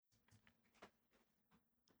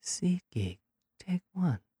SeatGeek, take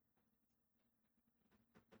one.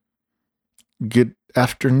 Good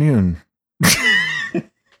afternoon.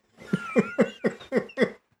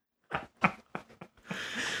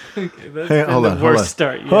 Okay, that's Hey, been hold the on, hold worst on.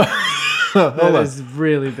 start yet. Hold That on. has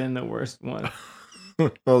really been the worst one.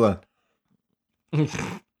 Hold on. Are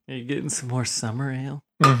you getting some more summer ale?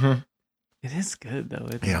 Mm-hmm. It is good, though.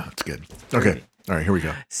 It's Yeah, it's good. Okay. All right, here we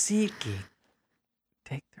go. SeatGeek,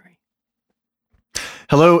 take 3.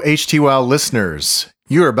 Hello, HTWOW listeners.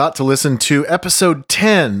 You are about to listen to episode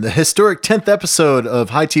 10, the historic 10th episode of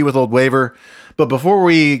High Tea with Old Waver. But before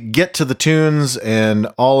we get to the tunes and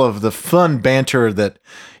all of the fun banter that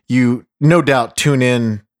you no doubt tune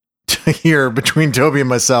in to hear between Toby and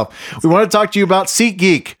myself, we want to talk to you about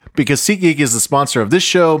SeatGeek, because SeatGeek is the sponsor of this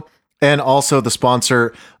show and also the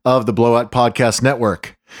sponsor of the Blowout Podcast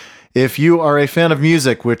Network. If you are a fan of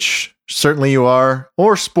music, which certainly you are,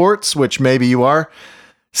 or sports, which maybe you are,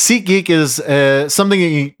 SeatGeek is something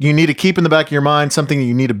that you need to keep in the back of your mind, something that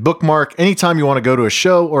you need to bookmark anytime you want to go to a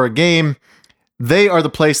show or a game. They are the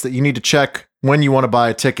place that you need to check when you want to buy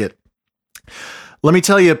a ticket. Let me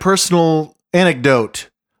tell you a personal anecdote.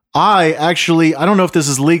 I don't know if this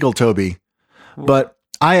is legal, Toby, but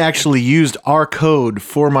I actually used our code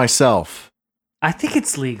for myself. I think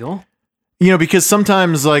it's legal. You know, because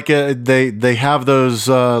sometimes like they have those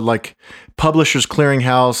like Publishers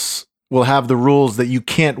Clearinghouse will have the rules that you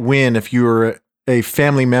can't win if you're a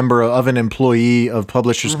family member of an employee of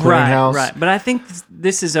Publishers Clearinghouse. Right. But I think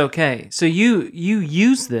this is okay. So you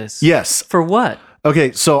use this. Yes. For what?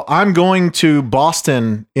 Okay, so I'm going to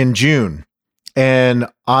Boston in June, and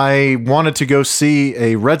I wanted to go see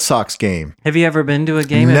a Red Sox game. Have you ever been to a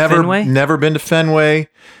game at Fenway? Never been to Fenway.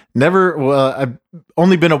 I've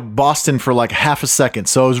only been to Boston for like half a second,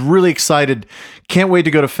 so I was really excited. Can't wait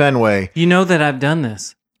to go to Fenway. You know that I've done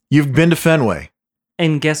this. You've been to Fenway.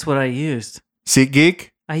 And guess what I used?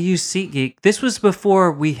 SeatGeek? I used SeatGeek. This was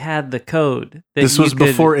before we had the code. This was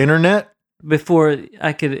before internet? Before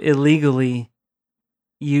I could illegally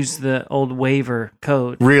use the old waiver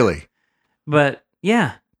code. Really? But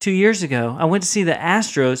yeah, 2 years ago, I went to see the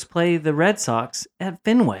Astros play the Red Sox at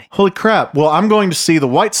Fenway. Holy crap. Well, I'm going to see the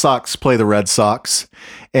White Sox play the Red Sox,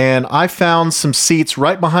 and I found some seats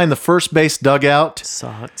right behind the first base dugout.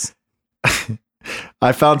 Sox.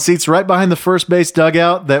 I found seats right behind the first base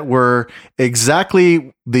dugout that were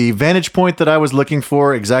exactly the vantage point that I was looking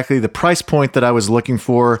for, exactly the price point that I was looking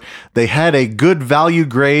for. They had a good value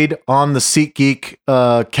grade on the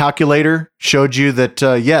SeatGeek calculator, showed you that,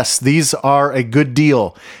 yes, these are a good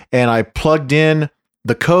deal. And I plugged in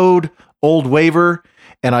the code, Old Waver,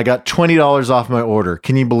 and I got $20 off my order.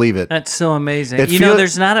 Can you believe it? That's so amazing.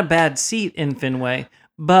 There's not a bad seat in Fenway,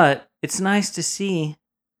 but it's nice to see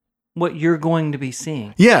what you're going to be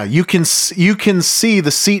seeing. Yeah, you can see the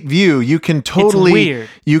seat view. You can totally, it's weird.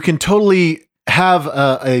 You can totally have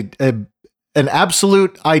an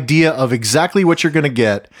absolute idea of exactly what you're going to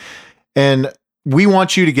get, and we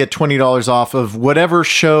want you to get $20 off of whatever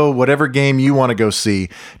show, whatever game you want to go see.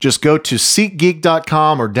 Just go to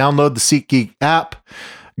SeatGeek.com or download the SeatGeek app.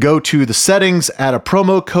 Go to the settings, add a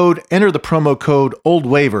promo code, enter the promo code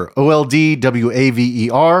OLDWAVER,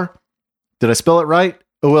 OLDWAVER. Did I spell it right?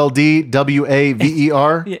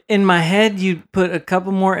 OLDWAVER. In my head, you put a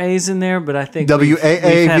couple more A's in there, but I think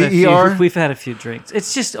WAAVER. We've had a few drinks.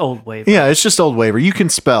 It's just Old Waver. Yeah, it's just Old Waver. You can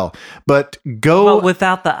spell, but go. But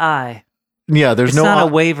without the I. Yeah, there's it's no. It's not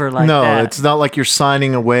a waiver like that. No, it's not like you're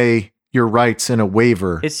signing away your rights in a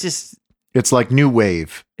waiver. It's like New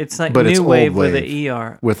Wave. It's like New Wave with an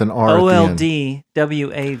ER. With an R. OLDWAVER.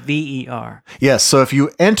 Yes. So if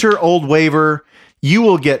you enter Old Waver, you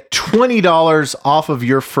will get $20 off of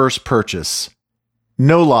your first purchase.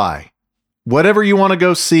 No lie. Whatever you want to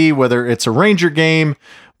go see, whether it's a Ranger game,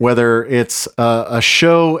 whether it's a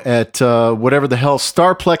show at whatever the hell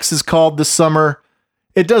Starplex is called this summer,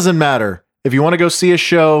 it doesn't matter. If you want to go see a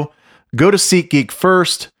show, go to SeatGeek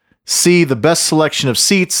first, see the best selection of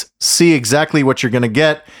seats, see exactly what you're going to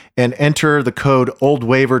get, and enter the code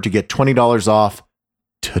OLDWAVER to get $20 off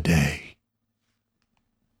today.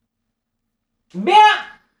 Yeah.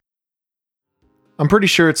 I'm pretty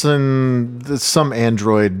sure it's in some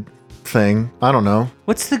Android thing. I don't know.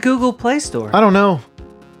 What's the Google Play Store? I don't know.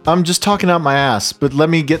 I'm just talking out my ass, but let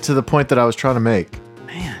me get to the point that I was trying to make.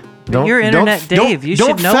 Man, you're Internet Dave. You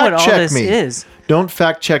should know what all this is. Don't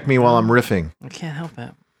fact check me while I'm riffing. I can't help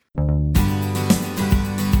it.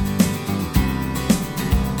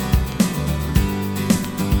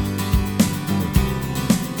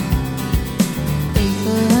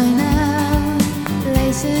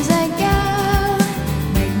 Places I go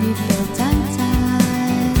make me feel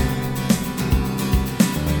tongue-tied.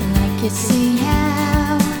 Like you see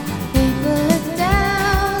how people look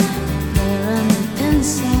down there on the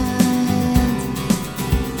inside.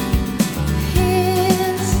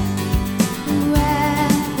 Here's where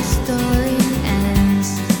the story ends.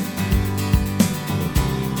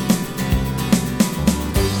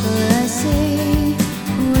 People I see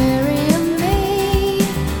weary of me,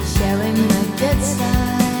 showing my good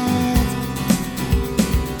side.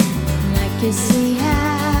 Like you see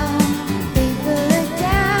how people look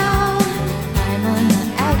down, I'm on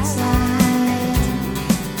the outside.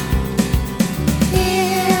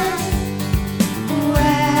 Here's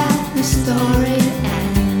where the story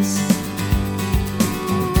ends.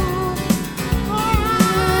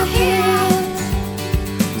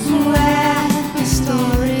 Here's where the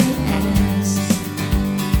story ends.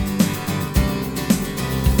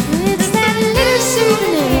 It's that little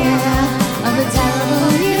souvenir of a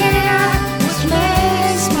terrible year, which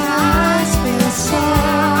makes my eyes feel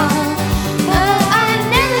sad. But I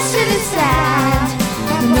never see the sad.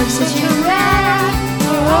 The books that you read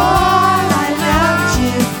were all I loved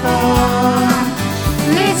you for.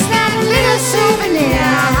 It's that little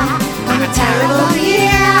souvenir of a terrible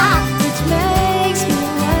year, which makes me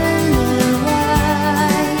wonder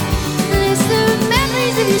why. And it's the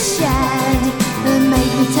memories that you shed that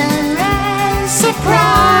make me turn red.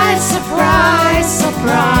 Surprise, surprise,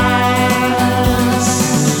 surprise.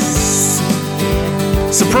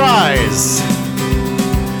 Surprise!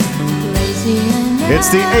 Lazy and It's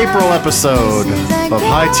the April episode of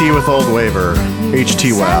High Tea with Old Waver,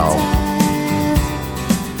 HT Wow.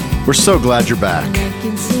 We're so glad you're back.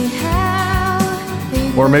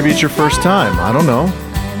 Or maybe it's your first time. I don't know.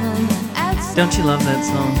 Don't you love that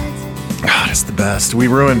song? God, it's the best. We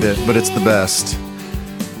ruined it, but it's the best.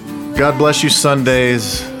 God bless you,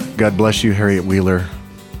 Sundays. God bless you, Harriet Wheeler.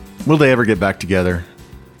 Will they ever get back together?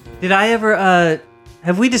 Did I ever,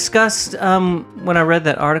 have we discussed when I read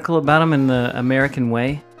that article about him in the American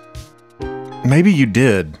Way? Maybe you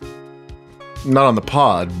did. Not on the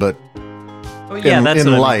pod, but Oh, yeah, in that's what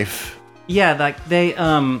I mean. life. Yeah, like they,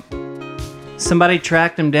 somebody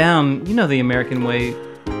tracked him down. You know the American Way.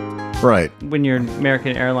 Right. When you're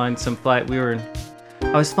American Airlines, some flight, I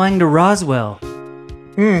was flying to Roswell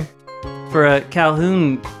for a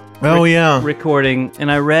Calhoun Oh, yeah. recording, and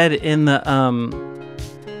I read in the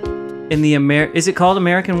is it called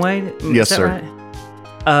American Way? Yes, Is that sir. right?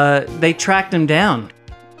 They tracked him down,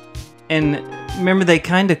 and remember they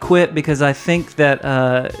kind of quit because I think that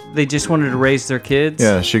they just wanted to raise their kids.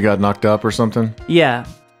 Yeah, she got knocked up or something. Yeah,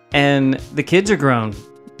 and the kids are grown.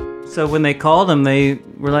 So when they called them, they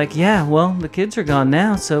were like, yeah, well, the kids are gone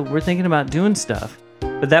now, so we're thinking about doing stuff.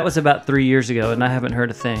 But that was about 3 years ago, and I haven't heard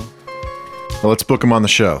a thing. Well, let's book them on the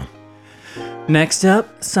show. Next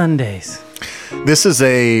up, Sundays. This is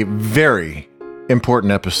a very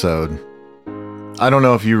important episode. I don't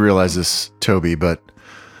know if you realize this, Toby, but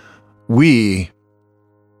we,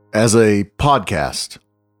 as a podcast,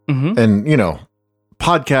 and, you know,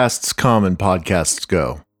 podcasts come and podcasts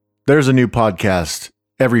go. There's a new podcast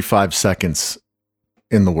every 5 seconds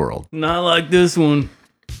in the world. Not like this one.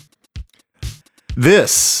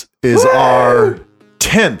 This is our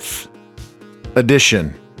 10th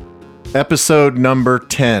edition. Episode number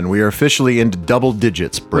 10. We are officially into double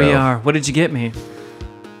digits, bro. We are. What did you get me?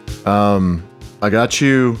 I got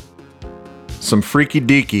you some Freaky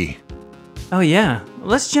Deaky. Oh, yeah.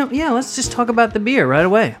 Let's just talk about the beer right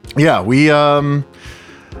away. Yeah, we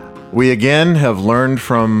again have learned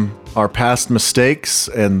from our past mistakes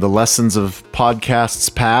and the lessons of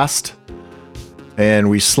podcasts past. And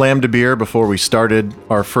we slammed a beer before we started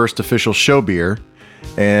our first official show beer.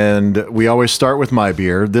 And we always start with my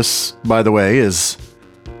beer. This, by the way, is,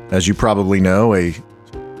 as you probably know, a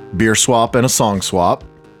beer swap and a song swap.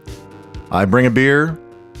 I bring a beer,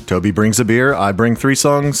 Toby brings a beer, I bring 3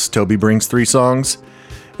 songs, Toby brings 3 songs.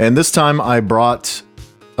 And this time I brought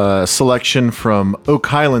a selection from Oak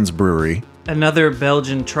Highlands Brewery. Another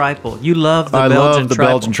Belgian triple. You love the I Belgian love the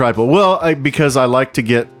triple. Belgian triple. Well, because I like to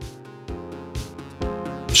get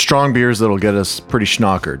strong beers that'll get us pretty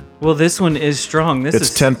schnockered. Well, this one is strong. This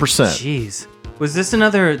It's is 10%. Jeez. Was this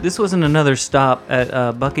another? This wasn't another stop at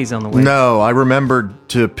Buc-ee's on the way. No, I remembered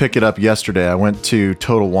to pick it up yesterday. I went to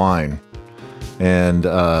Total Wine and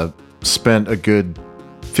spent a good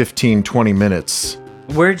 15, 20 minutes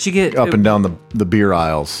Where'd you get up and down the beer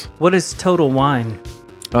aisles. What is Total Wine?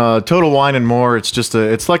 Total Wine and More.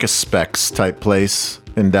 It's like a Specs type place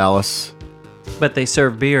in Dallas. But they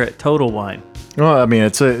serve beer at Total Wine. Well, I mean,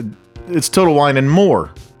 it's Total Wine and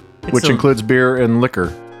More, which a- includes beer and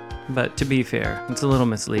liquor. But to be fair, it's a little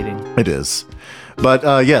misleading. It is.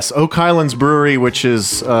 But yes, Oak Highlands Brewery, which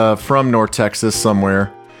is from North Texas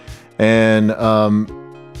somewhere. and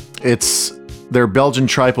it's their Belgian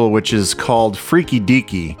triple, which is called Freaky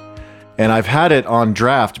Deaky. And I've had it on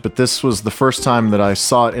draft, but this was the first time that I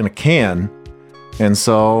saw it in a can, and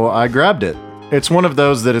so I grabbed it. It's one of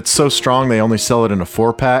those that it's so strong they only sell it in a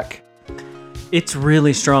 4-pack. It's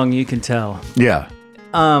really strong, you can tell. Yeah.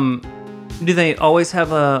 Do they always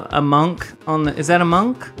have a monk on the? Is that a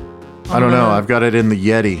monk? I don't know. I've got it in the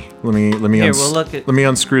Yeti. Let me Here, we'll look at. let me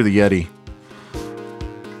unscrew the Yeti.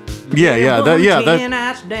 Yeah.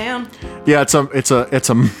 It's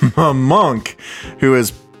a monk who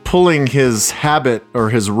is pulling his habit or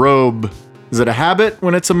his robe. Is it a habit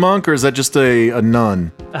when it's a monk, or is that just a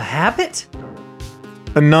nun? A habit?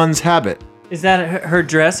 A nun's habit. Is that her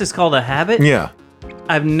dress is called a habit? Yeah.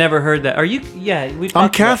 I've never heard that. Are you? Yeah, we. I'm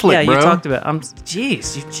Catholic, yeah, bro. you talked about.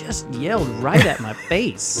 Jeez, you just yelled right at my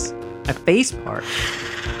face. My face part.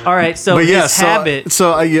 All right, so But yeah, his habit.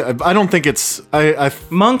 So I don't think it's.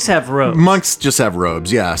 Monks have robes. Monks just have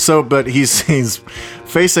robes, yeah. So, but he's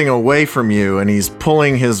facing away from you, and he's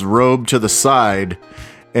pulling his robe to the side,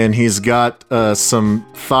 and he's got some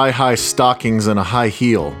thigh-high stockings and a high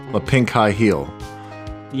heel, a pink high heel.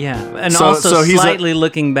 Yeah, and So also he's slightly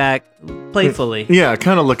looking back playfully. Yeah,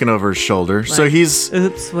 kind of looking over his shoulder. So Like, he's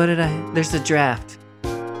Oops, what did I? There's a draft.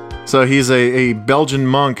 a Belgian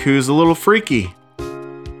monk who's a little freaky,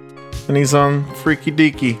 and he's on Freaky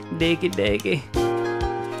Deaky. Dicky.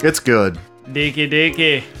 It's good.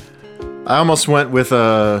 Dicky. I almost went with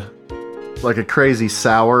a crazy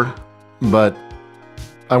sour, but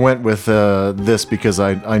I went with this because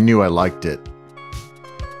I knew I liked it.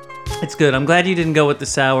 It's good. I'm glad you didn't go with the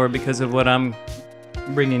sour because of what I'm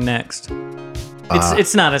bringing next.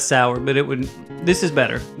 It's not a sour, but it would. This is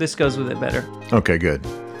better. This goes with it better. Okay, good.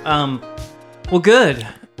 Well, good.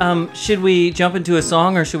 Should we jump into a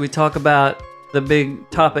song, or should we talk about the big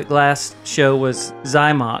topic last show was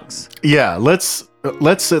Zymox? Yeah, let's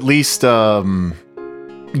at least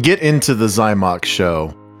get into the Zymox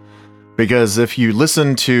show, because if you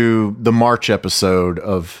listen to the March episode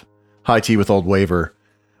of High Tea with Old Waver,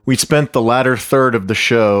 we spent the latter third of the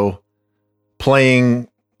show playing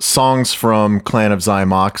songs from Clan of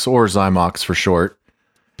Zymox, or Zymox for short.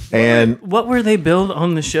 And What were they billed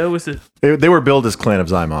on the show? Was it they were billed as Clan of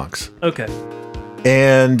Zymox. okay?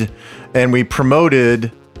 And we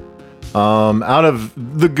promoted, out of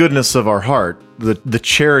the goodness of our heart, the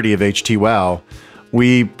charity of HT Wow,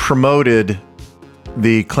 we promoted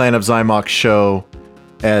the Clan of Zymox show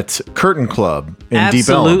at Curtain Club in Deep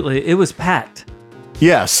Ellum. Absolutely, it was packed.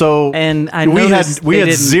 Yeah, so And I we noticed had they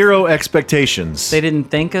didn't- zero expectations. They didn't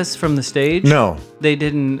thank us from the stage. No, They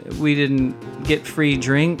didn't. We didn't get free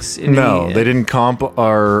drinks. no, they didn't comp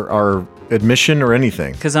our admission or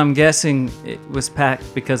anything. Because I'm guessing it was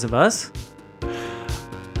packed because of us.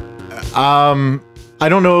 I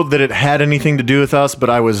don't know that it had anything to do with us, but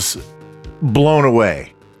I was blown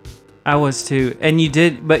away. I was too. And you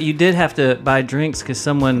did, but you did have to buy drinks because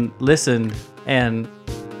someone listened and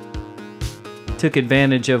took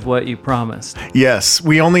advantage of what you promised. Yes,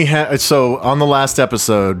 we only had. So on the last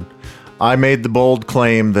episode, I made the bold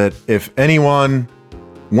claim that if anyone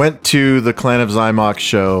went to the Clan of Zymox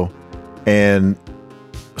show and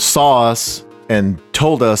saw us and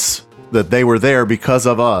told us that they were there because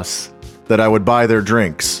of us, that I would buy their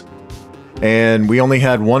drinks. And we only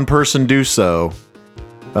had one person do so,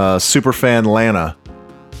 superfan Lana.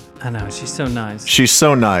 I know, she's so nice. She's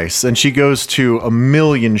so nice, and she goes to a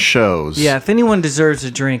million shows. Yeah, if anyone deserves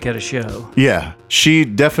a drink at a show, Yeah, she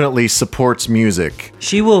definitely supports music.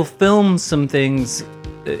 she will film some things.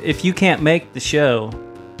 If you can't make the show,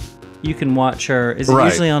 you can watch her. Is it Right.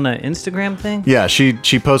 usually on an Instagram thing? Yeah, she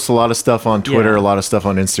posts a lot of stuff on Twitter, Yeah. a lot of stuff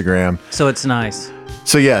on Instagram. So it's nice.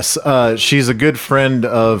 So yes, she's a good friend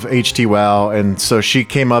of HT Wow, and so she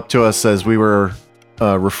came up to us as we were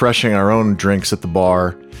refreshing our own drinks at the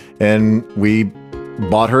bar, and we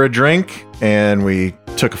bought her a drink, and we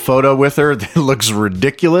took a photo with her that looks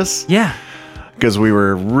ridiculous Yeah, because we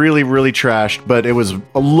were really, really trashed, but it was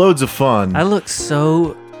loads of fun. I look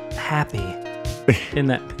so happy in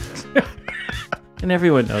that picture. And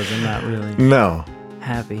everyone knows I'm not really No.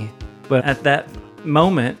 happy. But at that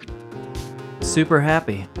moment, super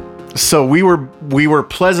happy. So we were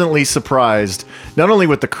pleasantly surprised, not only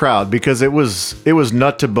with the crowd, because it was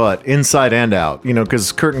nut to butt, inside and out,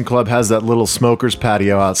 because Curtain Club has that little smoker's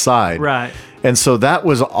patio outside. Right. And so that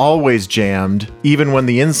was always jammed, even when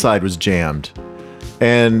the inside was jammed.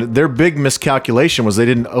 And their big miscalculation was they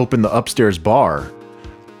didn't open the upstairs bar.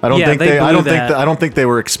 I don't think they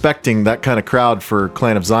were expecting that kind of crowd for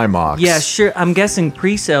Clan of Zymox. Yeah, sure. I'm guessing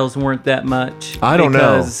pre-sales weren't that much. I don't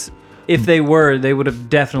know. because if they were, they would have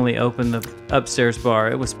definitely opened the upstairs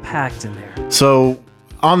bar. It was packed in there. So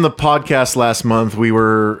on the podcast last month, we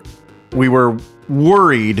were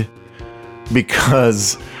worried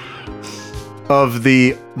because of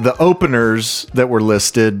the openers that were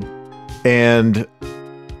listed, and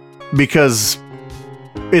because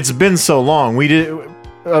it's been so long. We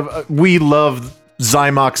love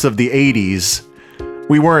Zymox of the 80s.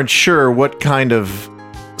 We weren't sure what kind of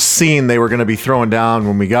scene they were going to be throwing down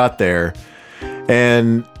when we got there.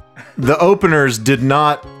 And the openers did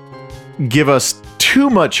not give us too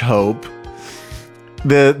much hope.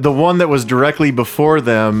 The one that was directly before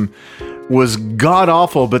them was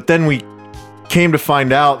god-awful, but then we came to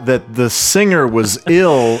find out that the singer was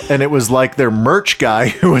ill, and it was like their merch guy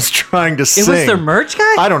who was trying to sing. It was their merch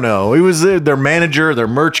guy? I don't know. It was their manager, their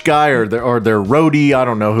merch guy, or their roadie. I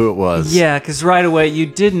don't know who it was. Yeah, because right away you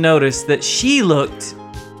did notice that she was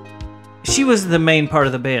the main part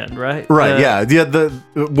of the band, right? Right, yeah. The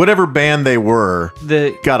whatever band they were.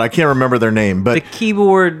 God, I can't remember their name, but the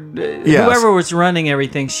keyboard, whoever was running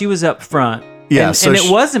everything, she was up front. Yeah, and it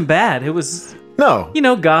wasn't bad. It was... No.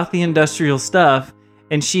 Gothy industrial stuff,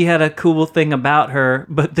 and she had a cool thing about her,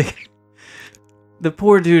 but the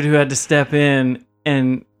poor dude who had to step in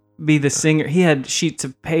and be the singer, he had sheets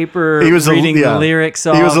of paper reading the lyrics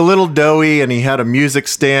off. He was a little doughy, and he had a music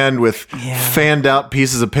stand with fanned out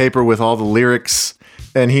pieces of paper with all the lyrics,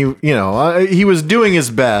 and he was doing his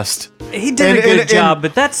best. He did a good job,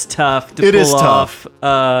 but that's tough to pull off.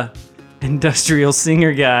 Industrial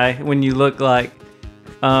singer guy when you look like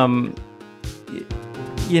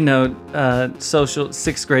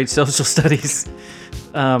sixth grade social studies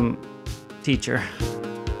teacher,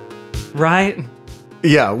 right?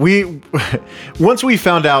 Yeah, once we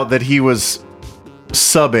found out that he was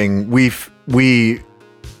subbing, we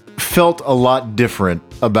felt a lot different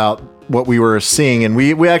about what we were seeing, and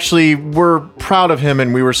we actually were proud of him,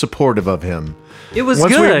 and we were supportive of him. It was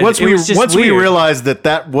good. Once we realized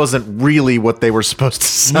that wasn't really what they were supposed to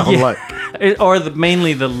sound like, or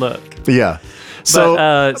mainly the look. Yeah. So,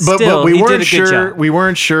 but we weren't sure. We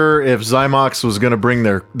weren't sure if Zymox was going to bring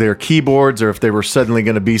their keyboards, or if they were suddenly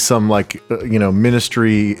going to be some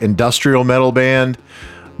Ministry industrial metal band.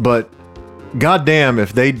 But goddamn,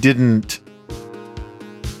 if they didn't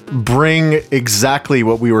bring exactly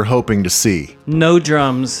what we were hoping to see. No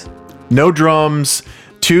drums.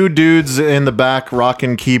 Two dudes in the back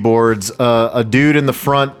rocking keyboards, a dude in the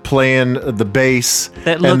front playing the bass.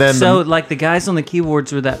 That looked like the guys on the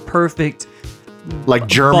keyboards were that perfect, like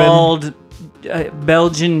German, bald,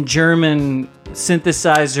 Belgian German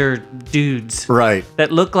synthesizer dudes, right?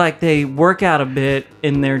 That look like they work out a bit,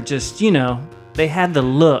 and they're just they had the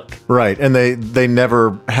look, right? And they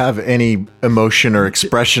never have any emotion or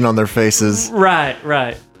expression on their faces,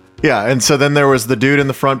 right. Yeah, and so then there was the dude in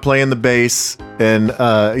the front playing the bass, and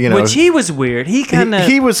which he was weird.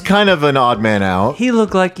 He was kind of an odd man out. He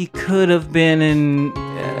looked like he could have been in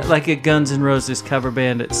like a Guns N' Roses cover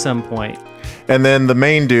band at some point. And then the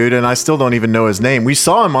main dude, and I still don't even know his name. We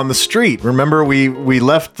saw him on the street. Remember, we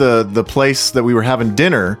left the place that we were having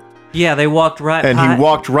dinner. Yeah, they walked right, and he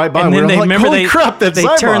walked right by. And then holy crap, that's they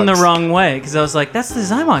Zymox. Turned the wrong way because I was like, that's the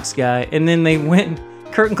Zymox guy. And then they went.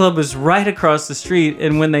 Curtain Club was right across the street,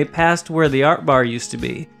 and when they passed where the art bar used to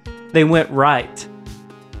be, they went right.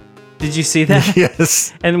 Did you see that?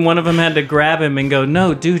 Yes. And one of them had to grab him and go,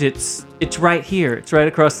 "No, dude, it's right here. It's right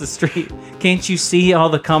across the street. Can't you see all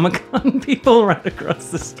the Comic-Con people right across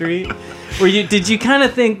the street?" Did you kind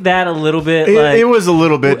of think that a little bit? It was a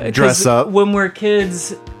little bit dress up. When we're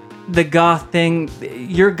kids, the goth thing,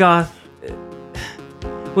 your goth.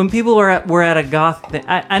 When people were at a goth thing,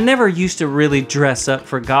 I never used to really dress up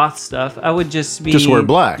for goth stuff. I would just wear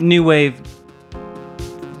black. New wave,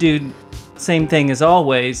 dude. Same thing as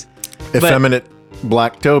always. Effeminate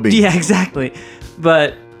black Toby. Yeah, exactly.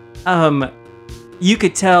 But you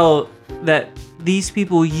could tell that these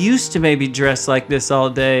people used to maybe dress like this all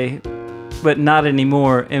day, but not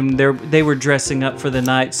anymore. And they were dressing up for the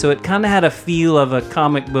night, so it kind of had a feel of a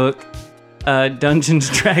comic book. Dungeons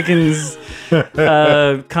Dragons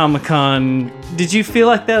Comic-Con. Did you feel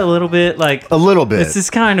like that a little bit? Like a little bit. This is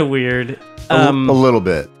kind of weird. A little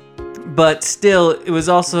bit. But still, it was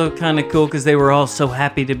also kind of cool because they were all so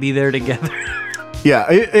happy to be there together.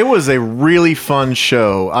 Yeah, it was a really fun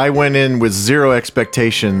show. I went in with zero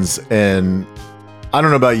expectations, and I don't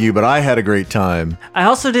know about you, but I had a great time. I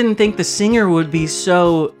also didn't think the singer would be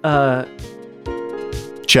so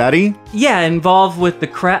chatty? Yeah, involved with the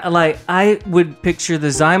crowd. Like, I would picture the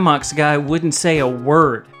Zymox guy wouldn't say a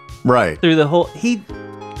word. Right. Through the whole... He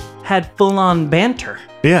had full-on banter.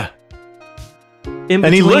 Yeah. in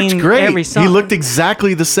And he between looked great. every song. He looked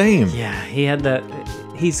exactly the same. Yeah, he had that.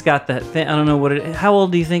 He's got that thing. I don't know what it. How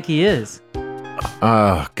old do you think he is?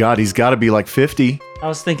 God, he's got to be like 50. I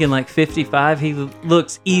was thinking like 55. He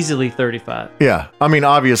looks easily 35. Yeah. I mean,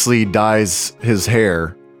 obviously he dyes his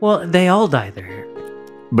hair. Well, they all dye their hair.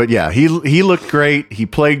 But yeah, he looked great. He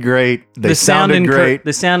played great. They sounded great.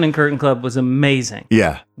 The sound in Curtain Club was amazing.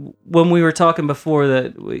 Yeah. When we were talking before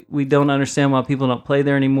that we don't understand why people don't play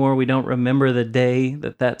there anymore. We don't remember the day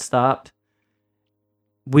that stopped.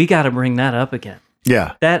 We got to bring that up again.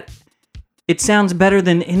 Yeah. It sounds better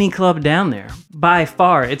than any club down there by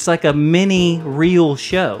far. It's like a mini real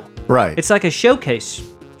show. Right. It's like a showcase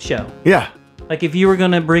show. Yeah. Like if you were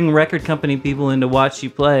going to bring record company people in to watch you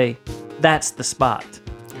play, that's the spot.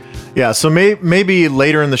 Yeah, so maybe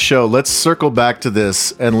later in the show, let's circle back to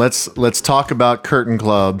this and let's talk about Curtain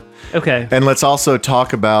Club. Okay. And let's also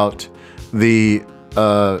talk about the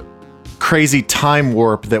crazy time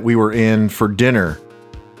warp that we were in for dinner.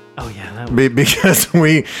 Oh yeah, that was... Because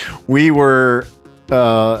we were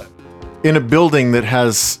in a building that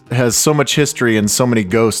has so much history and so many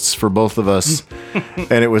ghosts for both of us,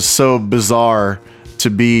 and it was so bizarre to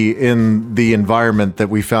be in the environment that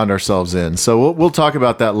we found ourselves in. So we'll talk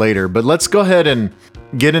about that later. But let's go ahead and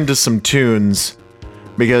get into some tunes,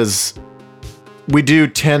 because we do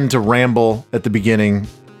tend to ramble at the beginning.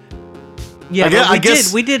 Yeah, I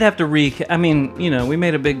guess we did have to I mean, we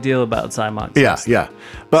made a big deal about Cymox. Yeah.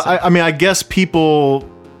 But I mean, I guess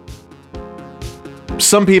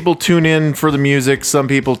some people tune in for the music, some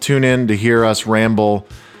people tune in to hear us ramble.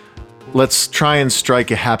 Let's try and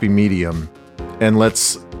strike a happy medium, and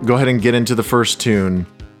let's go ahead and get into the first tune.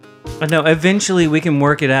 I know, eventually we can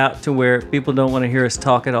work it out to where if people don't want to hear us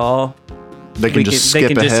talk at all, They can just skip ahead.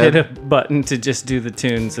 They can just hit a button to just do the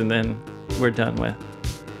tunes, and then we're done with.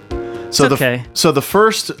 So okay. So the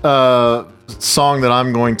first song that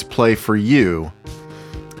I'm going to play for you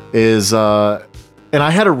is, and I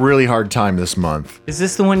had a really hard time this month. Is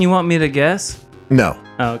this the one you want me to guess? No,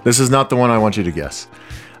 okay. This is not the one I want you to guess.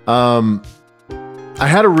 I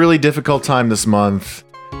had a really difficult time this month,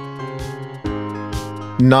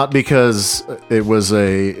 not because it was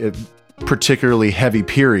a particularly heavy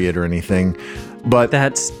period or anything, but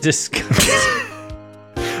that's disgusting.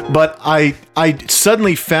 But I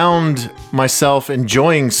suddenly found myself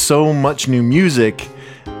enjoying so much new music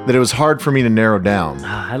that it was hard for me to narrow down.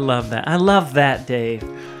 I love that. I love that, Dave,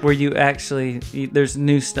 where you actually, there's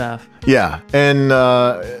new stuff. Yeah, and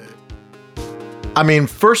I mean,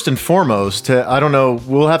 first and foremost, I don't know,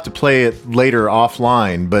 we'll have to play it later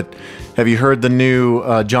offline, but have you heard the new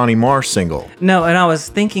Johnny Marr single? No, and I was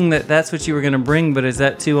thinking that's what you were going to bring, but is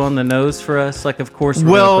that too on the nose for us? Like, of course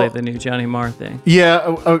we're going to play the new Johnny Marr thing.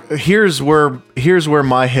 Yeah, here's where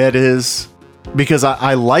my head is, because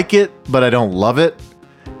I like it, but I don't love it.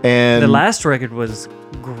 And the last record was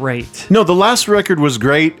great. No, the last record was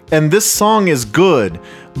great, and this song is good,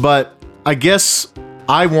 but I guess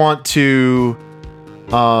I want to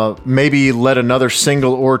maybe let another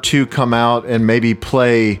single or two come out and maybe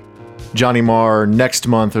play Johnny Marr next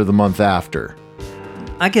month or the month after.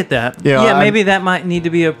 I get that. Yeah, maybe that might need to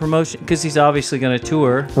be a promotion, because he's obviously going to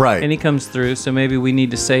tour. Right. And he comes through, so maybe we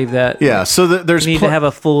need to save that. Yeah, so there's... We need to have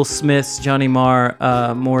a full Smith's, Johnny Marr,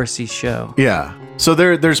 Morrissey show. Yeah. So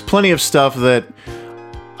there's plenty of stuff that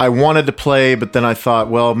I wanted to play, but then I thought,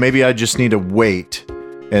 well, maybe I just need to wait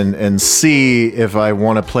and see if I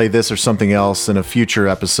want to play this or something else in a future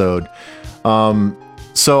episode.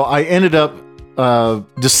 So I ended up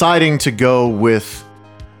deciding to go with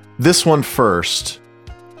this one first.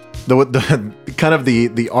 The kind of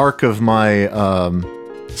the arc of my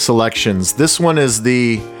selections. This one is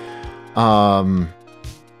the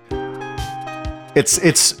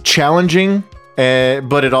it's challenging,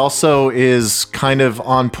 but it also is kind of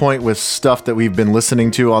on point with stuff that we've been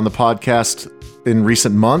listening to on the podcast in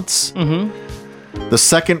recent months. Mm-hmm. The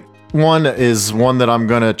second one is one that I'm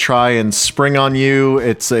going to try and spring on you.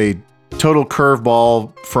 It's a total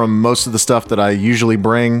curveball from most of the stuff that I usually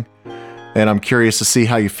bring, and I'm curious to see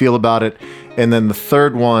how you feel about it. And then the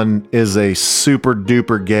third one is a super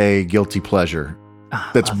duper gay guilty pleasure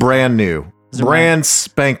that's brand new. Brand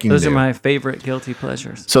spanking new. Those are my favorite guilty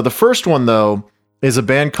pleasures. So the first one, though, is a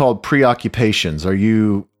band called Preoccupations. Are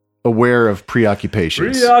you aware of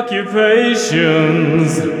Preoccupations?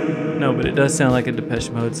 Preoccupations. No, but it does sound like a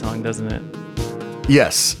Depeche Mode song, doesn't it?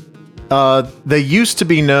 Yes. They used to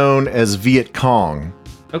be known as Viet Cong.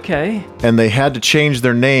 Okay. And they had to change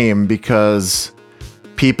their name because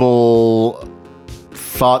people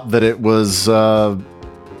thought that it was,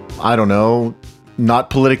 I don't know,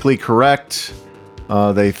 not politically correct.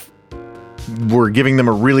 They were giving them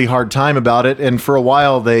a really hard time about it. And for a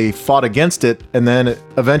while, they fought against it. And then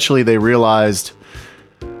eventually they realized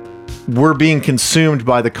we're being consumed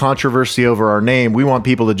by the controversy over our name. We want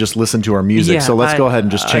people to just listen to our music. So let's go ahead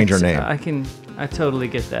and just change our name. I totally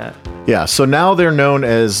get that. Yeah. So now they're known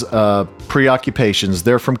as Preoccupations.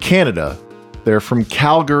 They're from Canada. They're from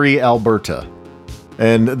Calgary, Alberta.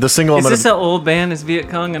 And the single Is this an old band? Is Viet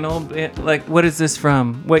Cong an old band? Like, what is this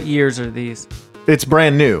from? What years are these? It's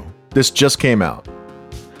brand new. This just came out.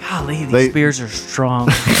 Golly, these beers are strong.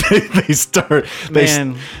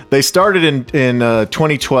 they started in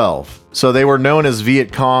 2012. So they were known as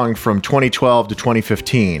Viet Cong from 2012 to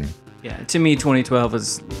 2015. Yeah, to me, 2012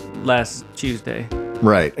 was last Tuesday.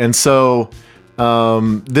 Right. And so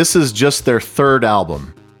this is just their third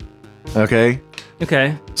album. Okay?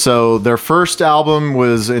 Okay. So their first album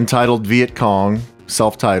was entitled Viet Cong,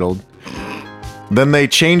 self-titled. Then they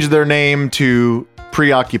changed their name to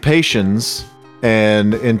Preoccupations,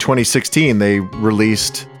 and in 2016 they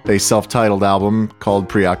released a self-titled album called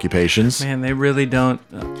Preoccupations. Man, they really don't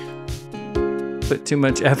put too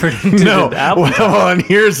much effort into the album. Well, and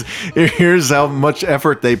here's how much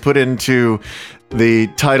effort they put into the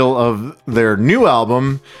title of their new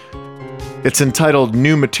album. It's entitled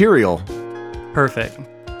New Material. Perfect.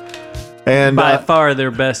 And by far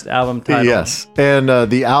their best album title. Yes. And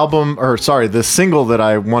the single that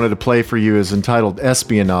I wanted to play for you is entitled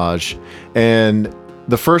Espionage. And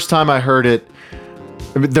the first time I heard it,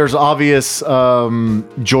 there's obvious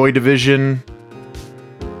Joy Division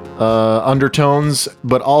undertones,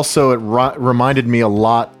 but also it reminded me a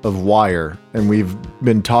lot of Wire. And we've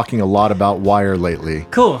been talking a lot about Wire lately.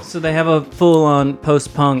 Cool. So they have a full-on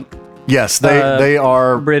post-punk. Yes, they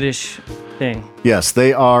are British thing. Yes,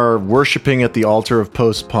 they are worshiping at the altar of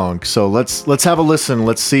post-punk. So let's have a listen.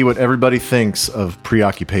 Let's see what everybody thinks of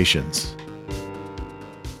Preoccupations.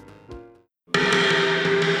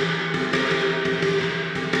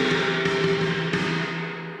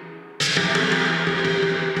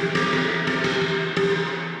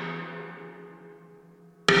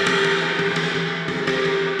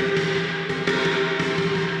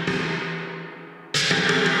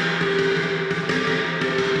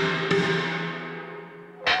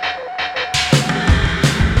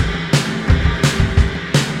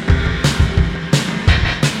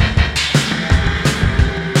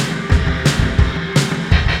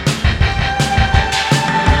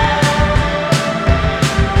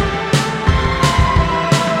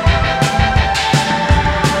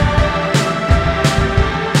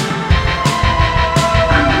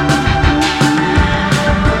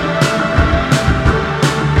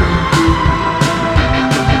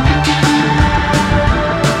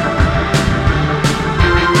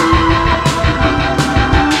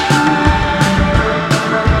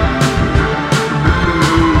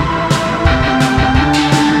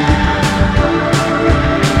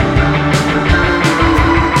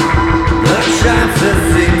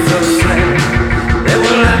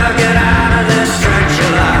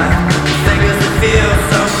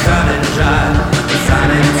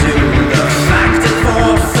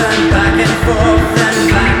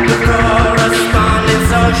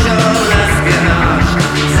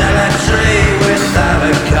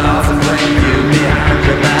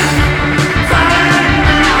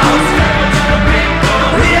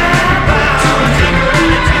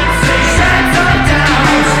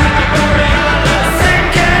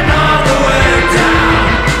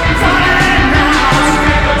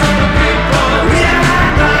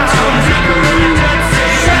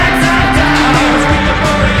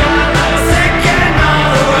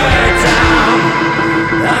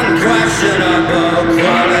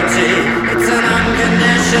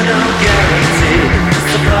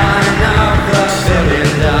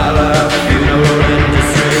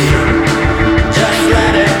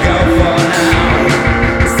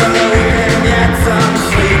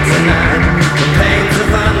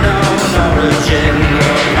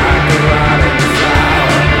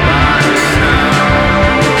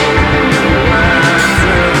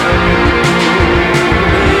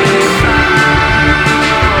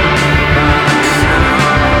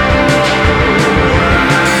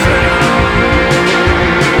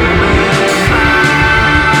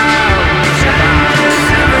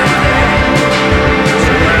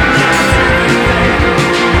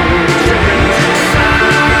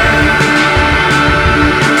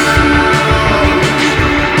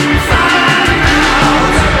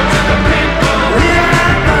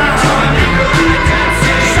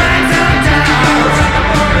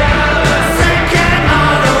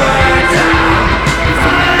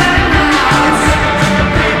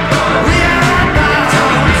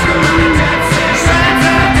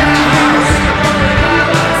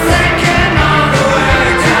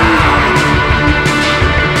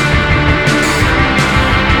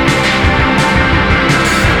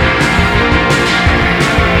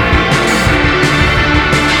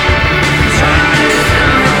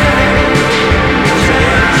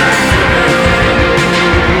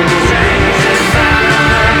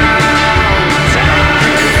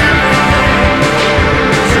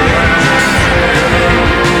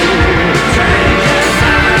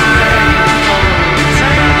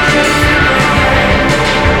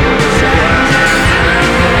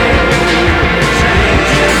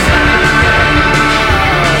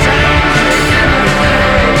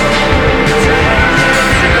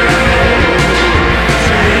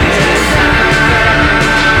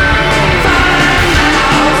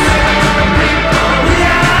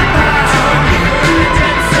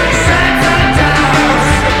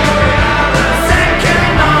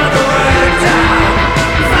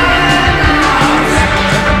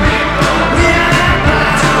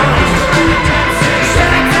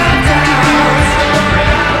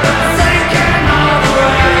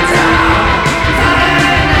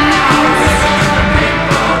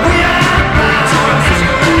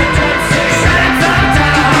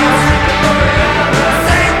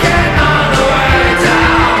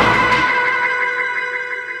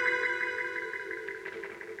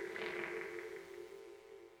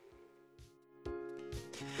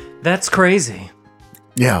 That's crazy.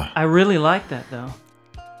 Yeah. I really like that though.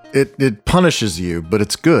 It punishes you, but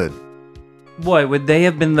it's good. Boy, would they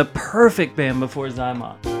have been the perfect band before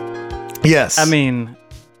Zymoth? Yes. I mean,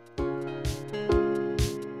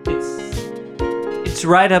 it's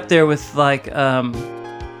right up there with like,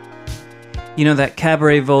 that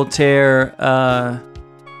Cabaret Voltaire,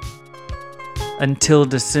 Until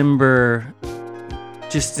December,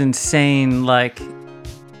 just insane, like,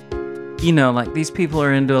 like these people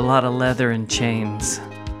are into a lot of leather and chains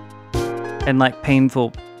and like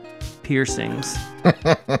painful piercings.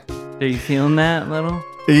 Are you feeling that a little?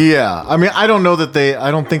 Yeah. I mean, I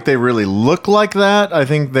don't think they really look like that. I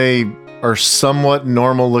think they are somewhat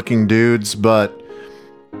normal looking dudes, but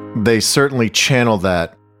they certainly channel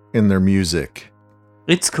that in their music.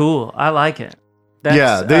 It's cool. I like it.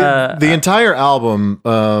 The entire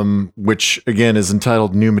album, which again is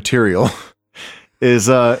entitled New Material, is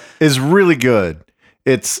really good.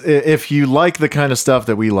 It's if you like the kind of stuff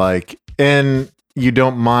that we like and you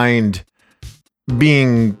don't mind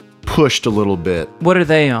being pushed a little bit. What are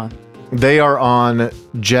they on? They are on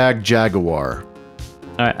Jaguar.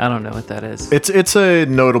 All right, I don't know what that is. It's a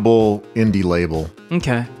notable indie label.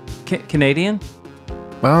 Okay. Canadian?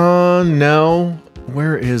 No.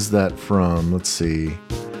 Where is that from? Let's see.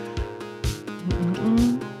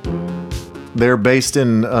 They're based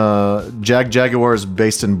in Jaguar is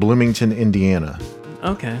based in Bloomington, Indiana.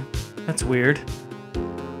 Okay. That's weird.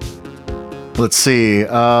 Let's see.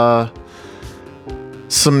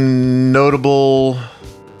 Some notable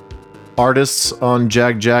artists on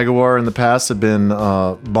Jaguar in the past have been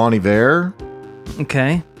Bon Iver.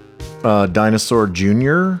 Okay. Dinosaur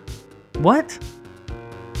Jr. What?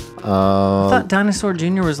 I thought Dinosaur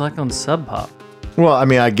Jr. was like on Sub Pop. Well, I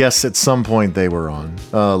mean, I guess at some point they were on.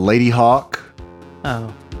 Lady Hawk.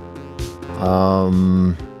 Oh.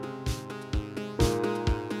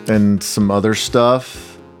 And some other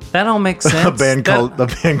stuff. That all makes sense. A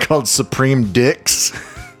band called Supreme Dicks.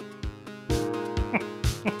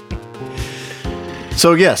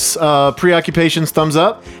 So yes, Preoccupations, thumbs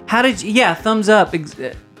up. How did you? Yeah, thumbs up.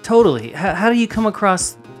 Totally. How do you come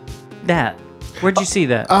across that? Where'd you see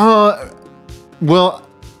that? Well,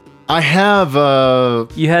 I have.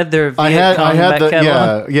 You had their Viet I had Cong the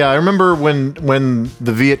catalog? yeah. I remember when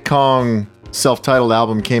the Viet Cong self-titled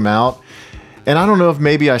album came out, and I don't know if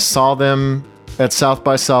maybe I saw them at South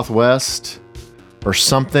by Southwest or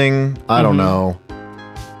something. I don't know.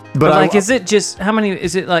 But like, is it just how many?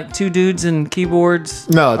 Is it like two dudes and keyboards?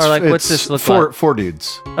 No, it's or like what's it's this look like? four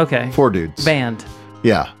dudes. Okay, 4 dudes. Band.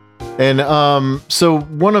 Yeah, and so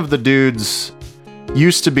one of the dudes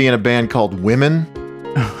used to be in a band called Women.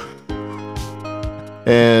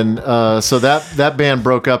 And so that band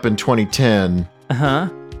broke up in 2010. Uh-huh.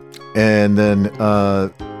 And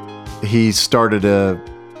then he started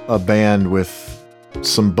a band with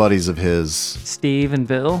some buddies of his. Steve and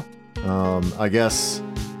Bill? I guess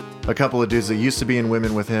a couple of dudes that used to be in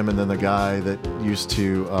Women with him, and then the guy that used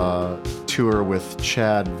to tour with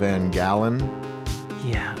Chad Van Galen.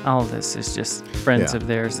 Yeah, all this is just friends of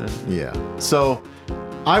theirs. Yeah. So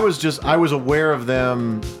I was aware of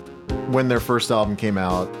them when their first album came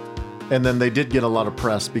out, and then they did get a lot of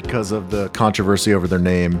press because of the controversy over their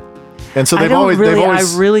name. And so they've always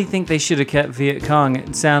I really think they should have kept Viet Cong.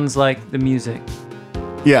 It sounds like the music.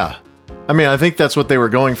 Yeah. I mean, I think that's what they were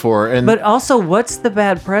going for. But also, what's the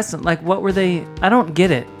bad press? Like, what were they? I don't get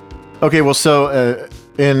it. Okay, well, so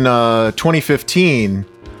in 2015,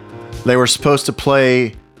 they were supposed to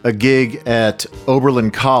play a gig at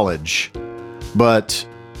Oberlin College, but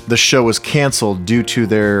the show was canceled due to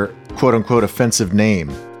their quote-unquote offensive name.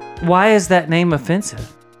 Why is that name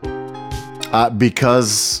offensive?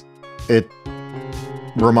 Because it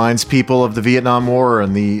reminds people of the Vietnam War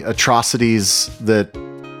and the atrocities that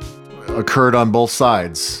occurred on both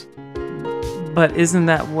sides. But isn't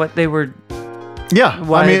that what they were? Yeah,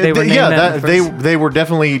 Why they were named that they were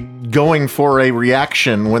definitely going for a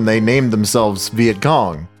reaction when they named themselves Viet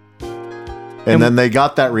Cong, and then they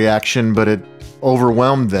got that reaction, but it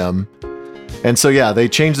overwhelmed them, and so yeah, they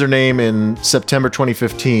changed their name in September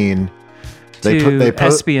 2015. They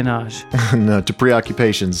espionage. No, to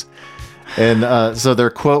Preoccupations. And so their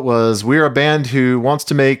quote was, "We're a band who wants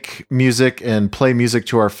to make music and play music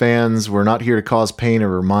to our fans. We're not here to cause pain or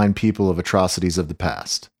remind people of atrocities of the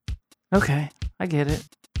past." Okay, I get it.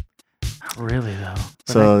 Not really, though.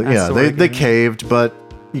 But So they caved, but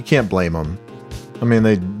you can't blame them. I mean,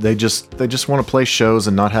 they just want to play shows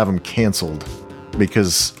and not have them canceled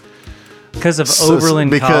because of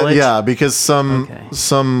Oberlin College. Yeah, because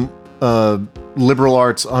some liberal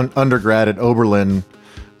arts undergrad at Oberlin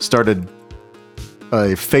started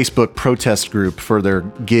a Facebook protest group for their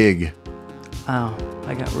gig. Oh,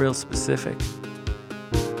 I got real specific.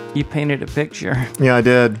 You painted a picture. Yeah, I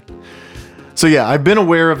did. So yeah, I've been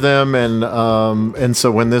aware of them, and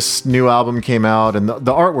so when this new album came out, and the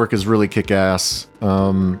artwork is really kick-ass.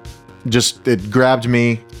 Just it grabbed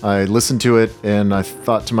me. I listened to it, and I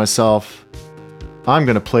thought to myself, I'm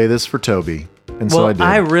gonna play this for Toby, and so I did.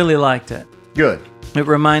 I really liked it. Good. It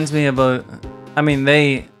reminds me of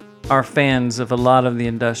they are fans of a lot of the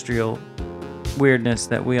industrial weirdness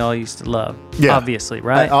that we all used to love. Yeah. Obviously,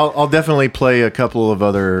 right? I'll definitely play a couple of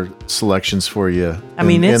other selections for you. I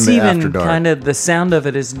mean, it's in the After even Dark. kind of, the sound of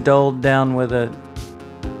it is dulled down with a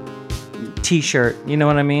t-shirt. You know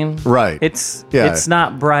what I mean? Right. It's Yeah. it's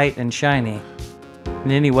not bright and shiny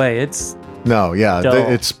in any way. It's No, yeah, dull.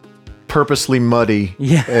 it's purposely muddy.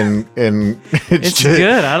 Yeah. and It's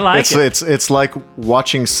good. I like it. It's like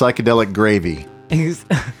watching psychedelic gravy.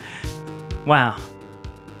 wow.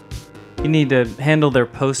 You need to handle their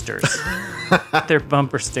posters, their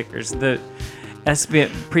bumper stickers, the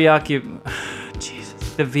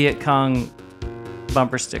the Viet Cong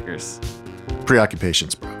bumper stickers.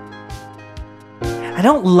 Preoccupations, bro. I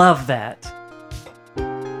don't love that,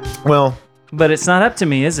 Well, but it's not up to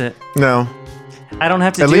me, is it? no. I don't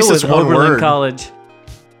have to At deal least with it's one Oberlin word. College.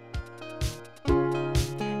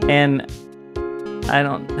 And I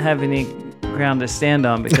don't have any ground to stand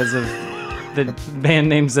on because of the band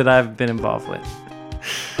names that I've been involved with.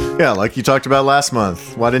 Yeah, like you talked about last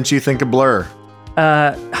month. Why didn't you think of Blur?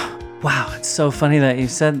 Wow, it's so funny that you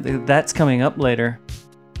said that's coming up later.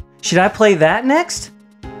 Should I play that next?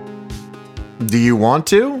 Do you want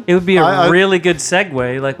to? It would be a I- really good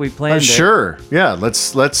segue, like we planned it. Sure. Yeah,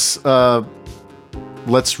 let's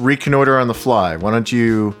reconnoiter on the fly. Why don't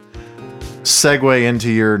you segue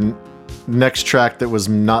into your next track that was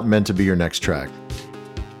not meant to be your next track?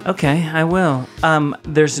 Okay, I will.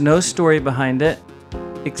 There's no story behind it,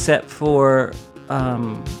 except for.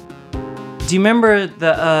 Do you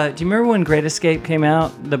remember when Great Escape came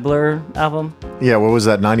out, the Blur album? Yeah, what was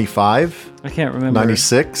that, 95? I can't remember.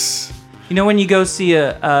 96? You know when you go see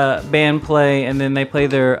a band play and then they play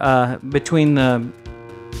their between the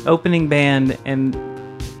opening band and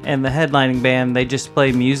the headlining band, they just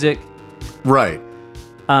play music. Right.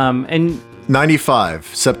 And 95,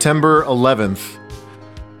 September 11th,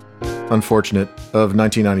 unfortunate, of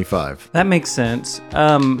 1995. that makes sense.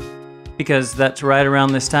 Because that's right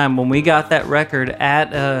around this time when we got that record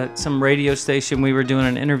at some radio station we were doing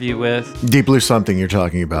an interview with. Deep Blue Something you're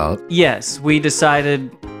talking about. Yes, we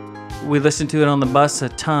decided, we listened to it on the bus a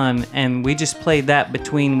ton, and we just played that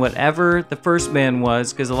between whatever the first band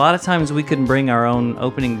was, because a lot of times we couldn't bring our own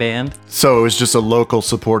opening band, So it was just a local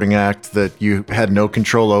supporting act that you had no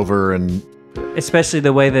control over, and especially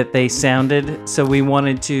the way that they sounded. So we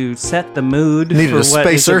wanted to set the mood Needed for a what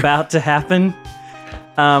is spacer. about to happen.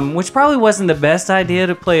 Which probably wasn't the best idea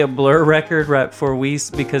to play a Blur record right before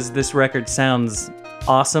because this record sounds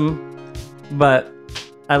awesome. But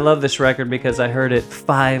I love this record because I heard it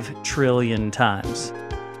 5 trillion times.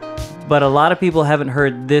 But a lot of people haven't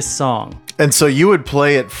heard this song. and so you would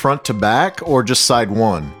play it front to back or just side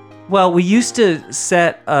one? Well, we used to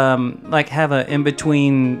set, have a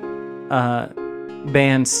in-between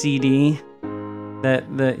band CD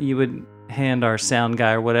that you would hand our sound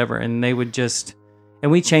guy or whatever, and they would just... And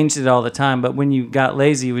we changed it all the time, but when you got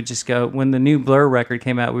lazy, you would just go... When the new Blur record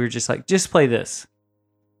came out, we were just like, just play this.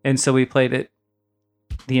 And so we played it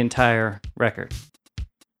the entire record.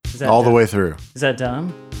 Is that All the dumb? way through. Is that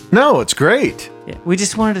dumb? No, it's great. Yeah, we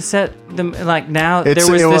just wanted to set them... Like, now It's-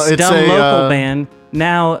 there was well, this it's dumb a, local band.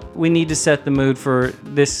 Now we need to set the mood for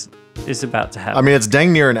this is about to happen. I mean, it's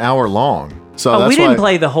dang near an hour long. So Oh, that's we didn't why,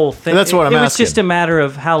 play the whole thing. That's what I'm It was asking. just a matter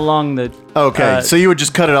of how long the... Okay, so you would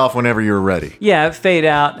just cut it off whenever you were ready. Yeah, fade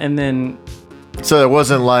out, and then... So it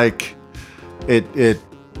wasn't like it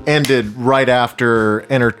ended right after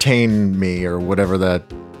Entertain Me or whatever that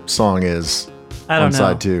song is I don't on know.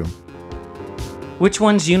 side 2. Which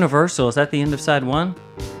one's Universal? Is that the end of side 1?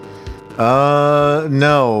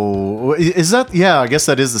 No. Is that? Yeah, I guess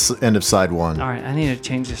that is the end of side 1. All right, I need to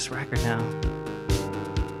change this record now.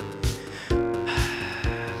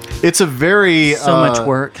 It's a very So much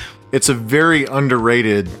work. It's a very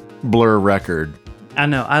underrated Blur record. I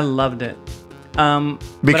know, I loved it. Because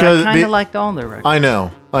Because- but I kind be- of liked all their records. I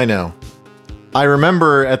know. I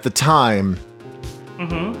remember at the time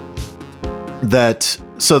that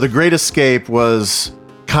so The Great Escape was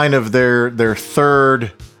kind of their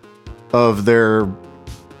third of their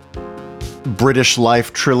British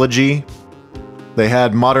Life trilogy. They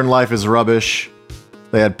had Modern Life is Rubbish,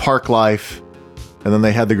 they had Park Life, and then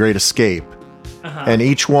they had The Great Escape. And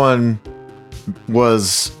each one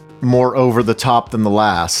was more over the top than the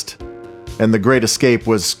last, and The Great Escape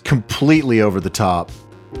was completely over the top.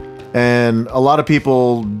 And a lot of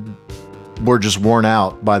people were just worn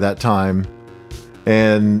out by that time,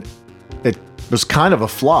 and it was kind of a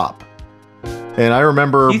flop. And I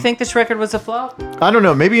remember... You think this record was a flop? I don't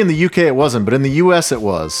know, maybe in the UK it wasn't, but in the US it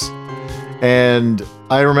was. And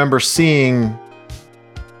I remember seeing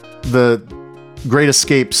the Great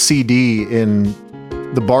Escape CD in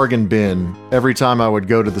the bargain bin every time I would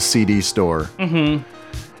go to the CD store. Mm-hmm.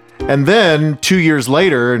 And then 2 years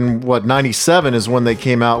later, in 97 is when they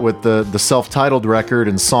came out with the self-titled record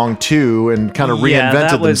and Song 2 and kind of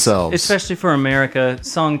reinvented themselves. Especially for America,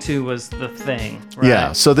 Song 2 was the thing, right?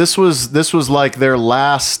 Yeah, so this was like their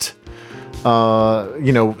last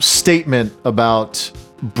statement about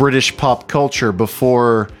British pop culture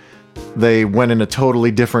before they went in a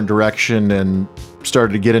totally different direction and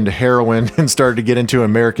started to get into heroin and started to get into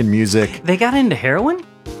American music. They got into heroin?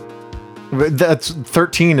 That's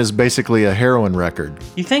 13 is basically a heroin record.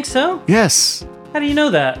 You think so? Yes. How do you know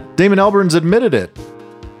that? Damon Albarn's admitted it.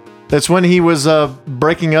 That's when he was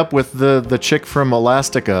breaking up with the chick from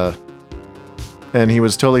Elastica, and he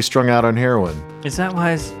was totally strung out on heroin. Is that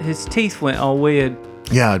why his teeth went all weird?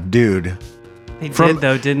 Yeah, dude. They did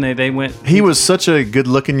though, didn't they? They went. He was such a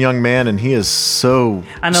good-looking young man, and he is so.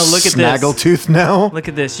 I know. Look at this. Snaggletooth now. Look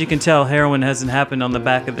at this. You can tell heroin hasn't happened on the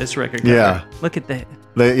back of this record cover. Yeah. Look at that.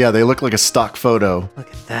 They look like a stock photo. Look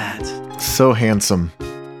at that. So handsome.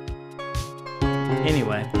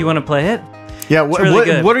 Anyway, you want to play it? Yeah. Really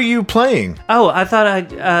good. What are you playing? Oh, I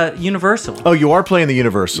thought Universal. Oh, you are playing the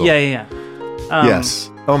Universal. Yeah. Yes.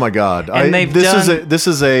 Oh my God. And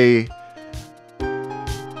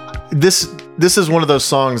This is one of those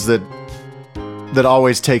songs that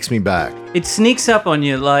always takes me back. It sneaks up on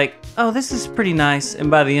you like, oh, this is pretty nice,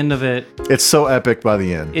 and by the end of it, it's so epic. By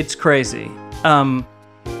the end, it's crazy.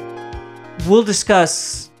 We'll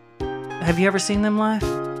discuss. Have you ever seen them live?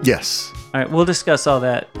 Yes. All right, we'll discuss all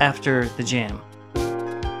that after the jam.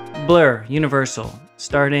 Blur, Universal,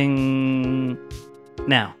 starting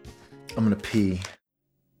now. I'm gonna pee.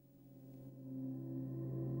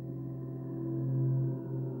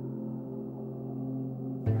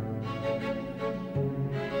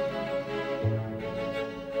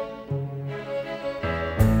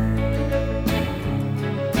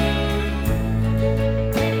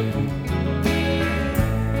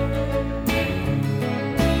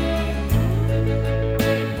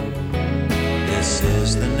 This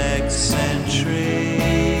is the next century,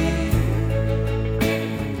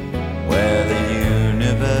 where the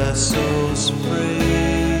universal's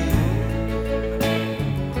free.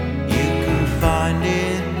 You can find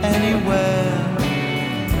it anywhere.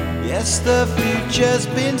 Yes, the future's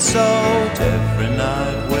been sold. Every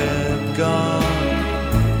night we're gone,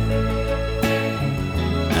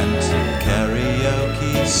 and some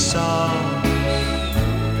karaoke songs.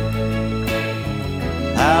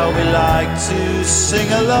 How we like to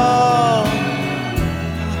sing along,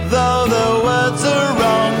 though the words are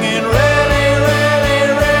wrong. And really, really,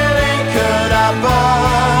 really could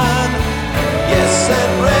happen. Yes, it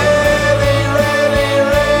really, really,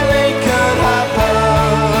 really could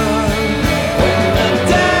happen. When the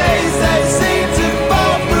days they seem to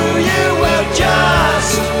fall through you, well,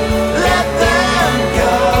 just let them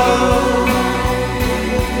go.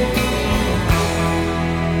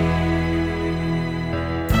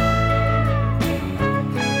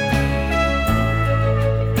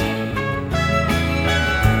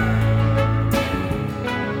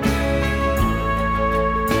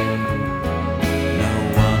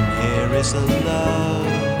 Is alone.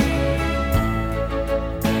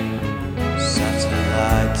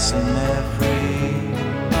 Satellites in every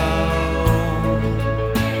home.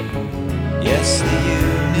 Yes, the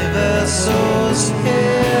universal's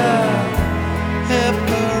here, here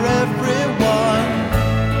for everyone.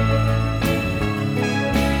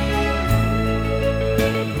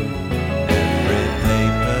 Every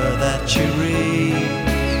paper that you read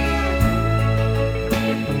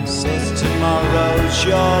says tomorrow's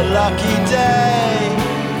your lucky day.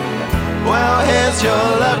 Well, here's your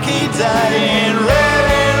lucky day. And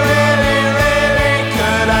really, really, really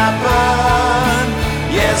could happen.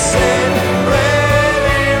 Yes, it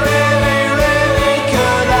really, really, really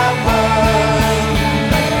could happen.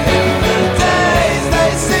 If the days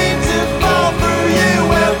they seem to fall through you,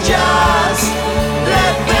 well, just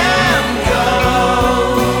let them go.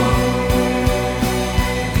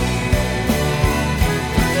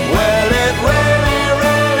 Well, it really,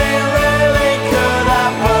 really, really could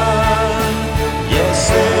happen.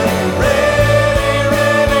 Yes, it really,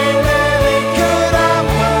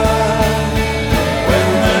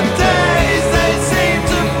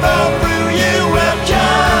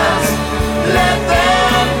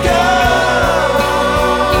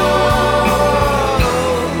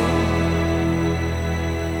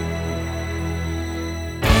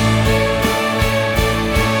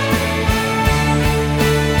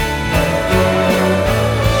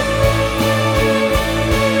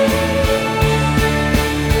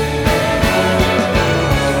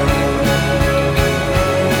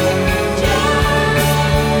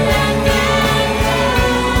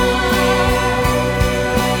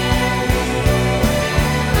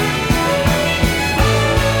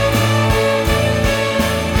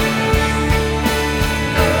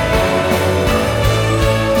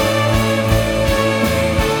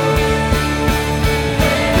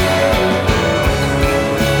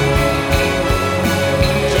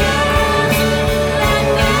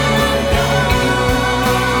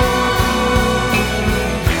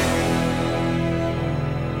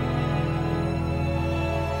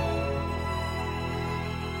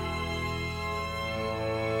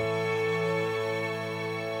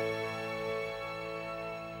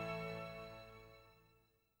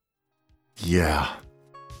 Yeah.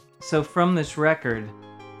 So from this record,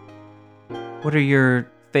 what are your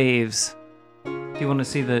faves? Do you want to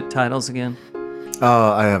see the titles again?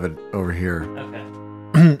 I have it over here.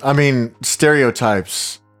 Okay. I mean,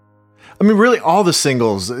 Stereotypes. I mean, really, all the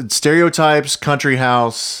singles. Stereotypes, Country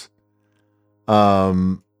House,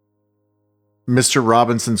 Mr.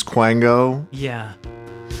 Robinson's Quango. Yeah.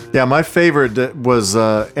 Yeah, my favorite was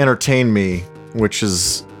Entertain Me, which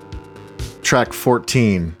is track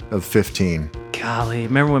 14 of 15. Golly,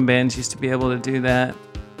 remember when bands used to be able to do that?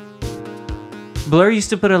 Blur used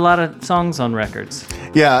to put a lot of songs on records.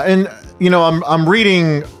 Yeah, and, you know, I'm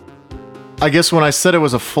reading, I guess when I said it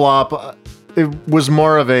was a flop, it was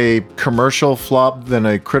more of a commercial flop than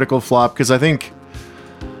a critical flop, because I think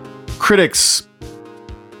critics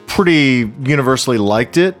pretty universally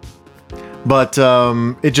liked it, but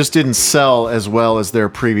it just didn't sell as well as their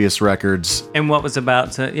previous records. And what was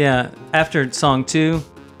about to, yeah, after song 2,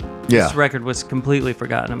 Yeah, this record was completely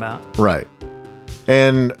forgotten about. right.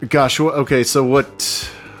 And gosh, okay, so what?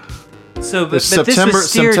 So, but September this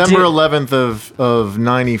was steered September to, 11th of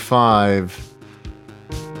 95.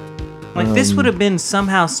 like this would have been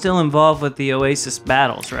somehow still involved with the Oasis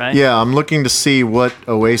battles, right? Yeah, I'm looking to see what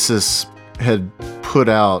Oasis had put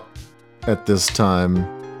out at this time.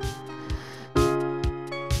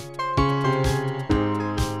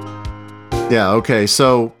 Yeah, okay,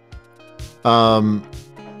 so The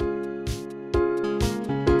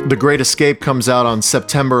Great Escape comes out on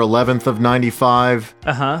September 11th of 95,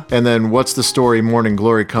 Uh-huh. and then What's the Story? Morning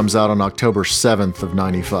Glory comes out on October 7th of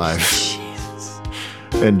 95. Jesus.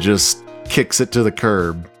 And just kicks it to the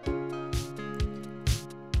curb.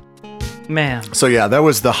 Man. So yeah, that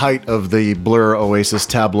was the height of the Blur Oasis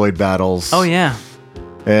tabloid battles. Oh, yeah.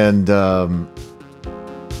 And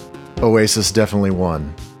Oasis definitely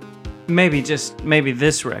won. Maybe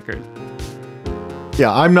this record.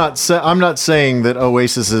 Yeah, I'm not saying that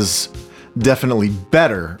Oasis is definitely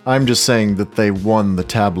better. I'm just saying that they won the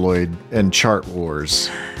tabloid and chart wars.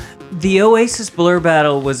 The Oasis Blur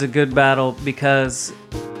battle was a good battle because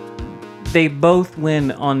they both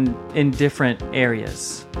win in different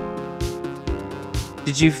areas.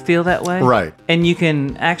 Did you feel that way? Right. And you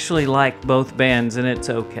can actually like both bands and it's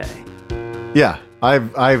okay. Yeah,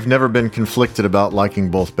 I've never been conflicted about liking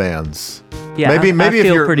both bands. Yeah, maybe I if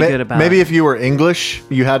feel you're pretty good about maybe it. if you were English,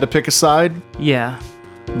 you had to pick a side. Yeah.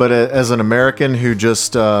 But as an American who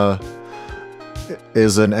just is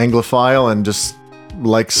an Anglophile and just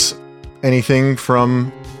likes anything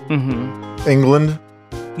from England,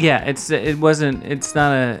 Yeah, it's not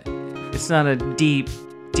a deep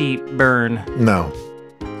burn. no.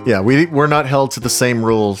 Yeah, we're not held to the same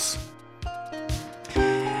rules.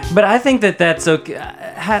 But I think that's okay.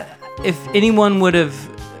 If anyone would have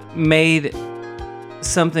made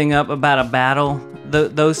something up about a battle,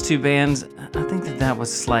 those two bands, I think that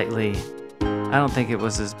was slightly. I don't think it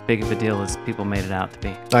was as big of a deal as people made it out to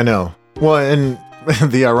be. I know. Well, and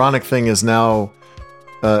the ironic thing is now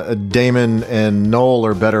Damon and Noel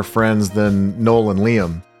are better friends than Noel and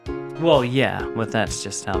Liam. Well, yeah, but that's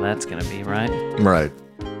just how that's gonna be, right? Right.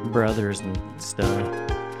 Brothers and stuff.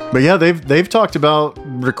 But yeah, they've talked about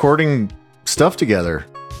recording stuff together.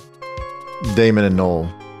 Damon and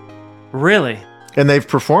Noel. Really? And they've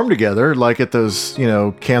performed together, like at those,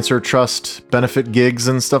 Cancer Trust benefit gigs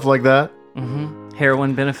and stuff like that. Mm-hmm.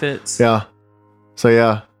 Heroin benefits. Yeah. So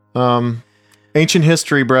yeah. Ancient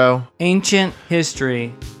history, bro. Ancient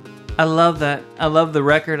history. I love that. I love the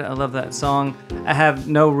record. I love that song. I have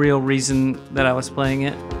no real reason that I was playing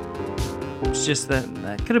it. It's just that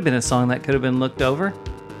could have been a song that could have been looked over.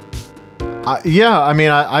 Yeah, I mean,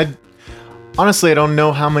 I honestly, I don't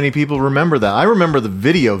know how many people remember that. I remember the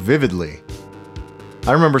video vividly.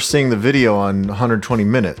 I remember seeing the video on 120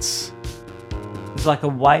 Minutes. It's like a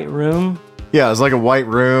white room. Yeah, it was like a white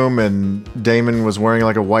room, and Damon was wearing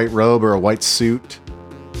like a white robe or a white suit.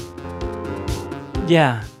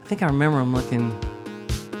 Yeah, I think I remember them looking.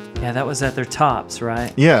 Yeah, that was at their tops,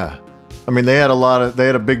 right? Yeah. I mean, they had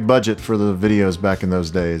a big budget for the videos back in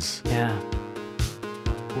those days. Yeah.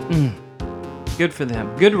 Good for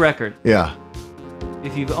them. Good record. Yeah.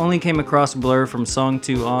 If you've only came across Blur from song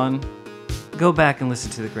 2 on, go back and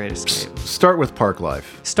listen to The Great Escape. Start with Park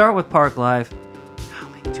Life. Start with Park Life. I'll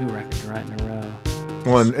make 2 records right in a row.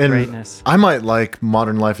 Well, and Greatness. I might like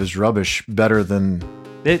Modern Life is Rubbish better than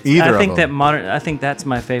either I think of them. I think that's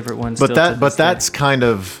my favorite one. Still But that's kind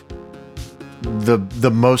of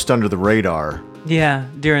the most under the radar. yeah,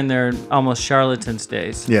 during their almost charlatans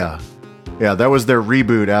days. Yeah. Yeah, that was their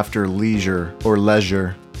reboot after Leisure.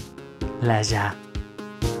 Leisure.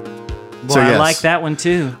 Boy, So, I yes. like that one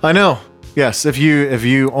too. I know. Yes, if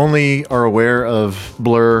you only are aware of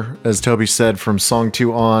Blur, as Toby said, from song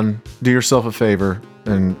 2 on, do yourself a favor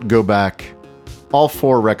and go back. All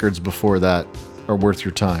 4 records before that are worth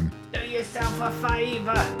your time. Do yourself a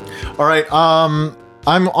favor. All right, I'm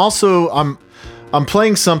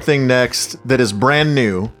playing something next that is brand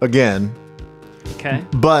new again, Okay.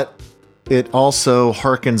 but it also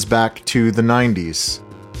harkens back to the 90s.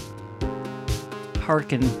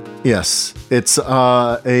 Harken. Yes, it's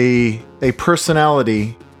a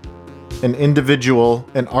personality, an individual,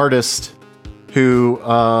 an artist who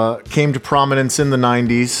came to prominence in the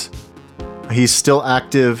 90s. He's still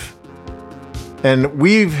active, and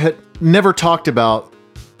we've never talked about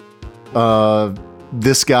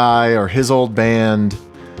this guy or his old band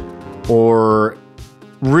or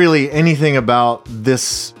really anything about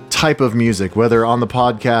this type of music, whether on the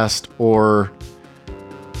podcast or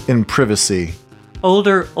in privacy.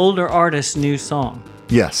 Older artist, new song.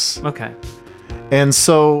 Yes. Okay. And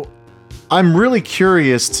so I'm really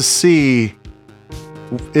curious to see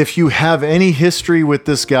if you have any history with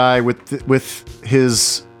this guy, with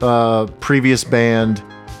his previous band,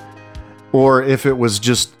 or if it was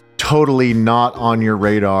just totally not on your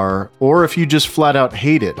radar, or if you just flat out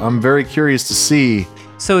hate it. I'm very curious to see.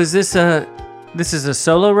 So is this a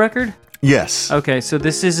solo record? Yes. Okay, so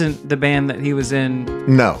this isn't the band that he was in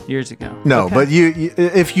No. years ago. No, Okay. but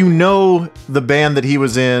if you know the band that he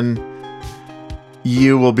was in,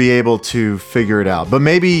 you will be able to figure it out. But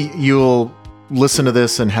maybe you'll listen to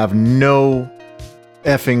this and have no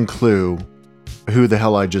effing clue who the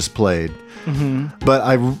hell I just played.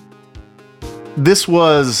 But this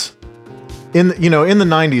was in the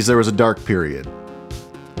 90s. There was a dark period.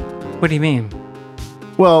 What do you mean?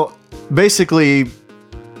 Well, basically,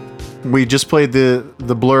 we just played the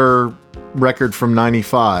Blur record from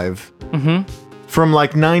 95. From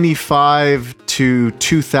like 95 to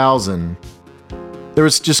 2000,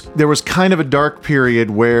 there was kind of a dark period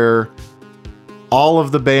where all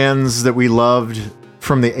of the bands that we loved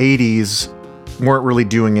from the 80s weren't really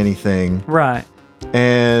doing anything. Right.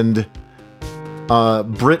 And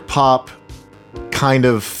Britpop kind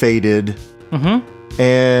of faded.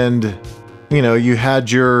 And you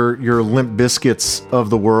had your Limp Bizkits of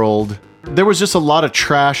the world. There was just a lot of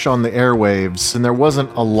trash on the airwaves, and there wasn't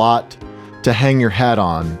a lot to hang your hat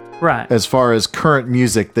on Right. as far as current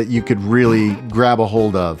music that you could really grab a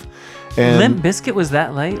hold of. And Limp Bizkit was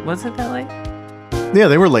that late? Was it that late? yeah,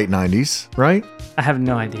 they were late 90s, right? I have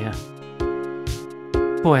no idea.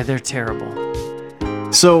 Boy, they're terrible.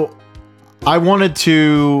 So I wanted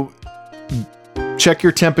to check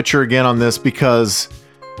your temperature again on this, because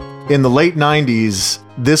in the late 90s,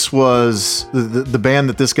 this was the band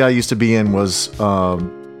that this guy used to be in was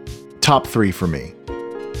top 3 for me.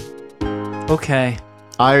 Okay.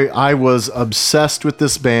 I was obsessed with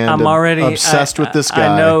this band. I'm already obsessed with this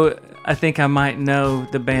guy. I think I might know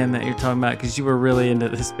the band that you're talking about because you were really into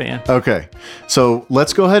this band. Okay, so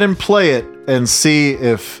let's go ahead and play it and see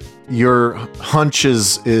if your hunch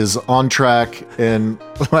is on track. And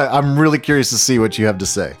I'm really curious to see what you have to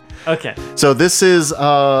say. Okay. So this is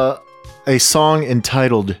a song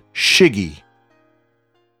entitled Shiggy.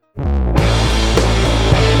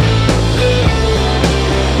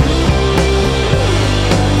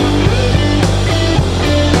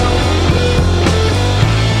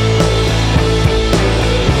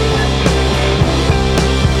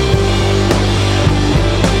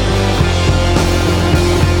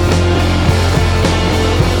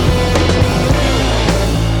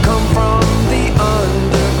 Come from the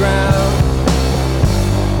underground,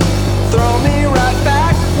 throw me right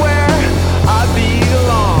back where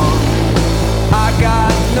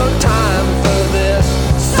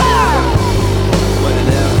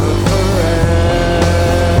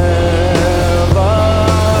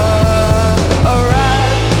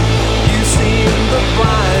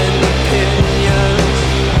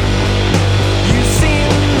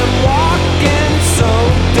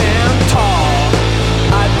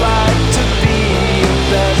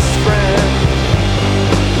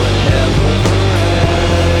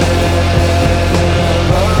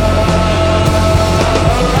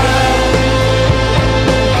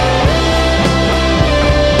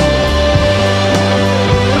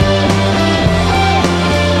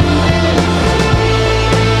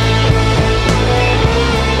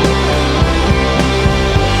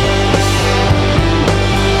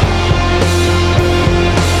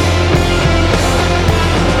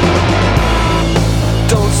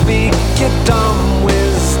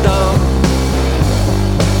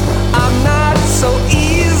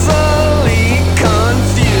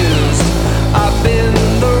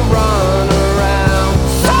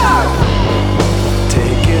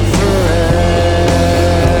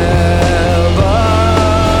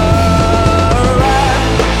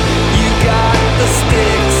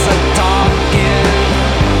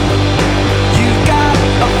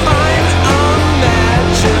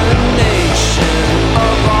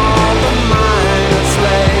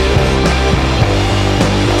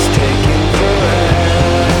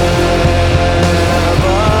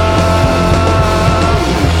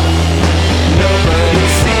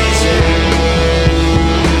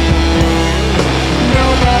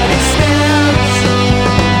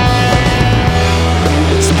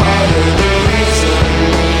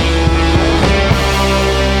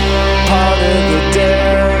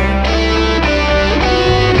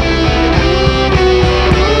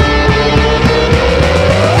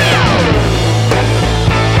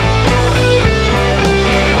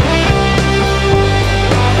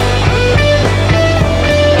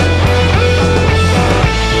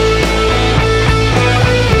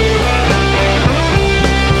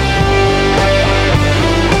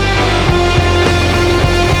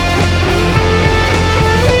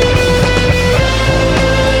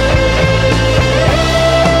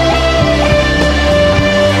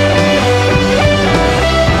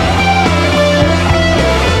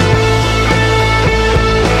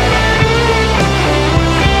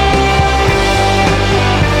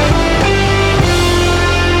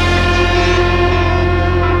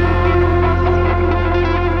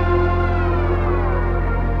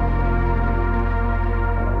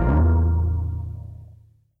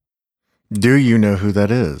Do you know who that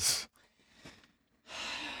is?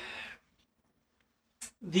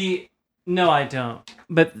 No, I don't.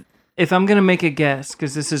 But if I'm gonna make a guess,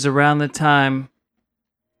 because this is around the time.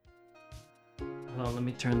 Hold on, let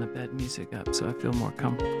me turn the bed music up so I feel more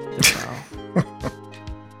comfortable.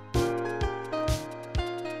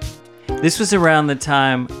 This was around the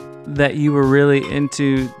time that you were really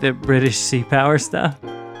into the British Sea Power stuff.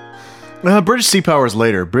 British Sea Power is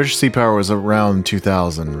later. British Sea Power was around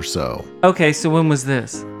 2000 or so. Okay, so when was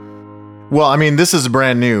this? Well, I mean, this is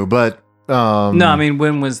brand new, but No, I mean,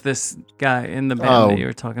 when was this guy in the band that you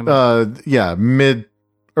were talking about? yeah,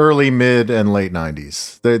 early, mid, and late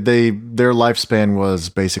 90s. Their lifespan was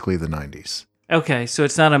basically the 90s. Okay, so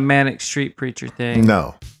it's not a Manic Street Preacher thing.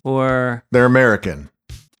 No, Or they're American.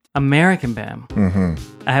 American band. Mm-hmm.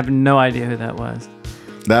 I have no idea who that was.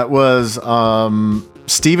 That was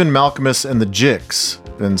Stephen Malkmus and the Jicks.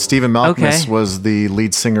 And Stephen Malkmus Okay. was the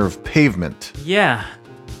lead singer of Pavement. Yeah.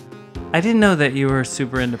 I didn't know that you were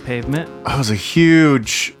super into Pavement. I was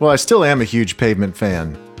I still am a huge Pavement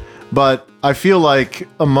fan. But I feel like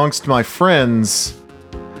amongst my friends,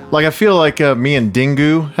 like I feel like me and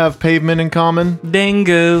Dingu have Pavement in common.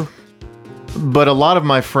 Dingu. But a lot of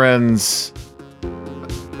my friends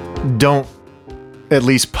don't at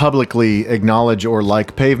least publicly acknowledge or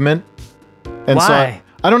like Pavement. And Why? so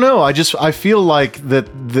I don't know. I feel like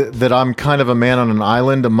that I'm kind of a man on an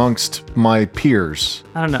island amongst my peers.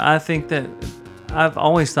 I don't know. I think that I've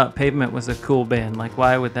always thought Pavement was a cool band. Like,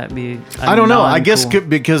 why would that be? I don't know. I guess non-cool?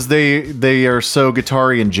 because they are so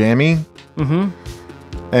guitar-y and jammy.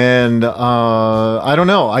 Mm-hmm. And I don't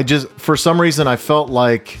know. I just, for some reason, I felt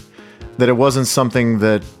like that it wasn't something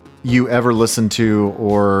that you ever listened to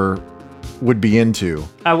or would be into.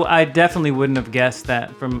 I definitely wouldn't have guessed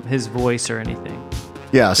that from his voice or anything.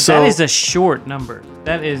 Yeah, But so that is a short number.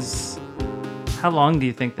 That is. How long do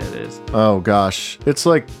you think that is? oh gosh, it's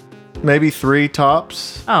like maybe 3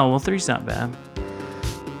 tops. Oh, well, 3's not bad.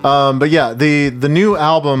 But yeah, the new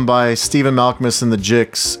album by Stephen Malkmus and the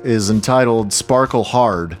Jicks is entitled Sparkle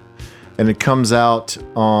Hard, and it comes out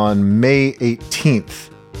on May 18th.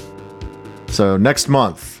 So next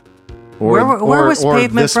month. Where was or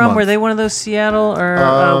Pavement this from? month. Were they one of those Seattle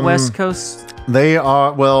or West Coast? They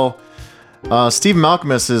are, well, Steve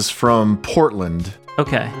Malkmus is from Portland.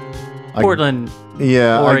 Okay. Portland,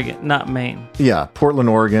 Yeah. Oregon, not Maine. Yeah, Portland,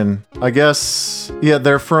 Oregon. I guess, yeah,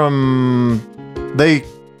 they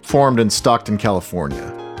formed in Stockton,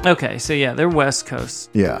 California. Okay, so yeah, they're West Coast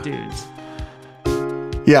Yeah. dudes.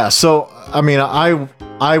 Yeah, so, I mean,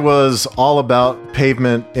 I was all about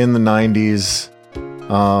Pavement in the 90s.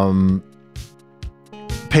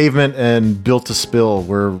 Pavement and Built to Spill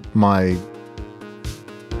were my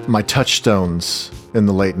touchstones in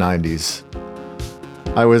the late 90s.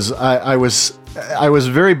 I was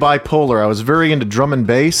very bipolar. I was very into drum and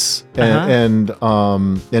bass and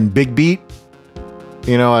big beat.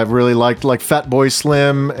 You know, I really liked like Fatboy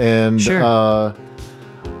Slim and Sure.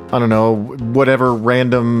 I don't know, whatever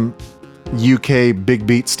random UK big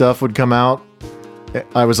beat stuff would come out.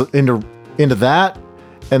 I was into that,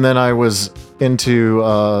 and then I was into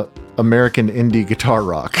American indie guitar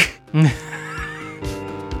rock.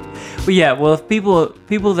 But yeah, well, if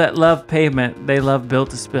people that love Pavement, they love Built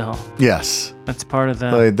to Spill. Yes, That's part of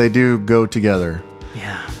the they do go together.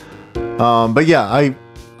 yeah. But yeah,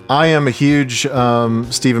 I am a huge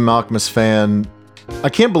Stephen Malkmus fan. I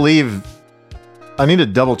can't believe I need to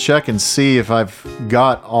double check and see if I've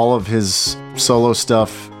got all of his solo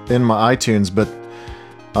stuff in my iTunes, but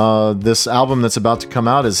this album that's about to come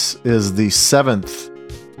out is the 7th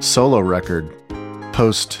solo record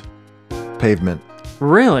post Pavement.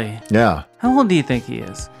 Really? Yeah, How old do you think he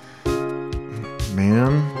is?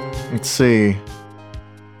 man. Let's see.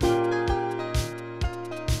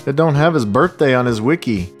 It don't have his birthday on his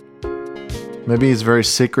wiki. Maybe he's very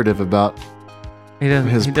secretive about He doesn't.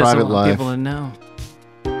 His he doesn't private want life. people to know.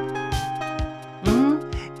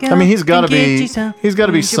 I mean, he's gotta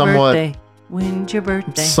be somewhat When's your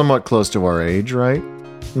birthday? somewhat close to our age, right?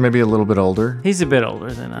 Maybe a little bit older. He's a bit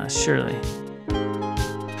older than us, surely.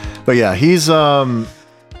 But yeah, he's I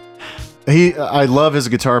love his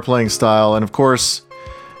guitar playing style, and of course,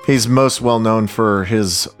 he's most well known for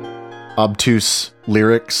his obtuse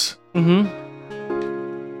lyrics. Mm-hmm.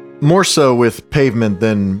 More so with Pavement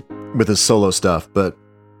than with his solo stuff, but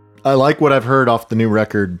I like what I've heard off the new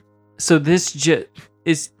record. So this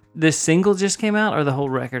this single just came out, or the whole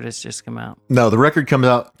record has just come out? No, the record comes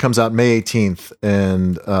out May 18th,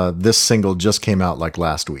 and this single just came out like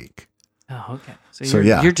last week. Oh, okay. So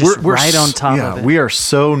yeah, you're just we're right on top yeah, of it. we are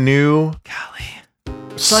so new. Golly.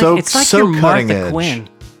 So It's like so you're cutting Martha edge. Quinn.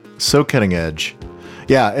 So cutting edge.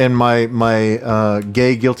 Yeah, and my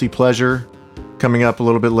gay guilty pleasure coming up a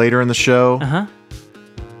little bit later in the show.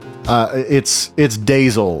 It's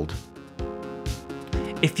days old.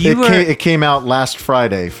 If you were It came out last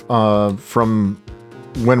Friday from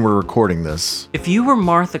when we're recording this. if you were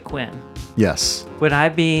Martha Quinn, Yes. would I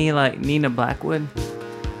be like Nina Blackwood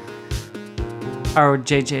or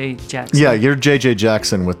JJ Jackson? Yeah, you're JJ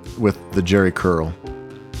Jackson with the Jerry curl.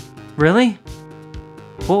 Really?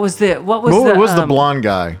 What was the What was the blonde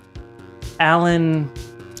guy? Alan?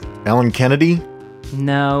 Alan Kennedy?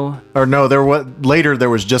 No. Or no, later there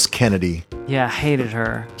was just Kennedy. Yeah, I hated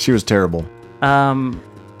her. She was terrible.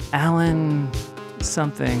 Alan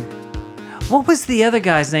something. What was the other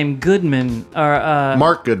guy's name? Goodman or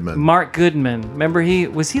Mark Goodman. Mark Goodman. Remember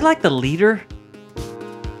was he like the leader?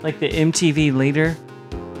 Like the MTV leader?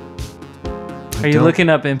 Are you don't- looking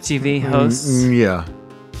up MTV hosts? Yeah.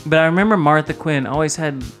 But I remember Martha Quinn always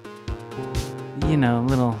had,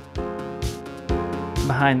 little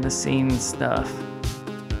behind the scenes stuff.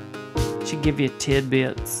 She'd give you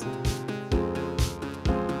tidbits.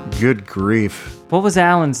 Good grief. What was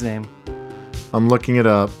Alan's name? I'm looking it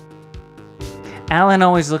up. Alan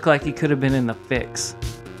always looked like he could have been in The Fix.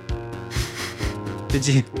 Did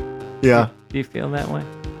you? Yeah. Do you feel that way?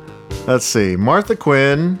 Let's see. Martha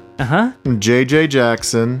Quinn, Uh-huh. JJ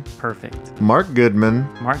Jackson, Perfect. Mark Goodman,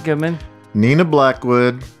 Mark Goodman. Nina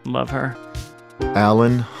Blackwood, Love her.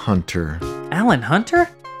 Alan Hunter. Alan Hunter?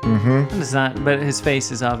 Mm-hmm. It's not, but his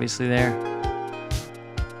face is obviously there.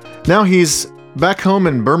 Now he's back home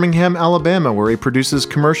in Birmingham, Alabama, where he produces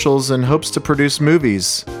commercials and hopes to produce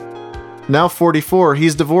movies. Now 44,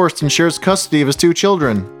 he's divorced and shares custody of his 2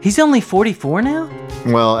 children. He's only 44 now?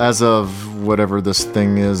 Well, as of whatever this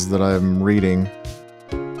thing is that I'm reading.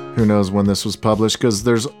 Who knows when this was published, because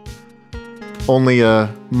there's only a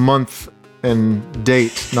month and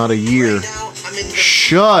date, not a year.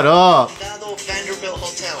 Shut up!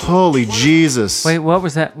 Holy Jesus. Wait, what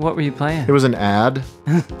was that? What were you playing? It was an ad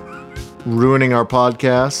ruining our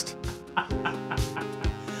podcast.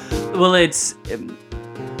 Well,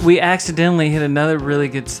 we accidentally hit another really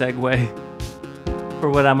good segue for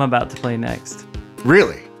what I'm about to play next.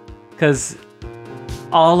 Really? Because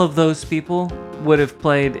all of those people would have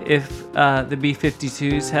played if the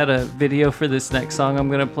B-52s had a video for this next song I'm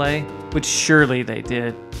going to play, which surely they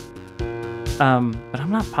did. But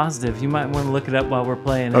I'm not positive. You might want to look it up while we're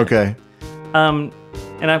playing it. Okay. And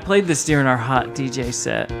I played this during our hot DJ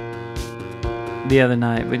set the other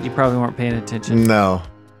night, but you probably weren't paying attention. No.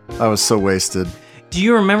 I was so wasted. Do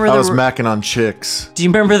you remember I was macking on chicks. Do you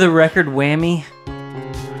remember the record Whammy?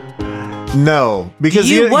 No, because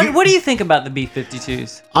What do you think about the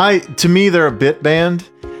B-52s? To me they're a bit band.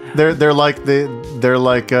 Their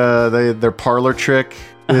parlor trick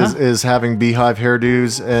is having beehive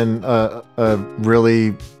hairdos and a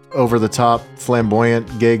really over the top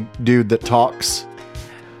flamboyant gay dude that talks.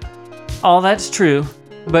 All that's true,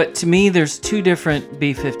 but to me there's 2 different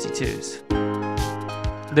B-52s.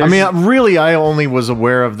 I only was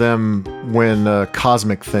aware of them when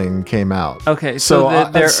Cosmic Thing came out. Okay,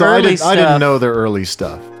 I didn't know their early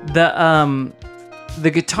stuff. The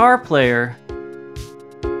guitar player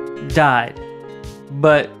died,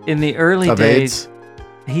 but in the early Of days,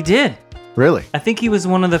 AIDS? he did. Really? I think he was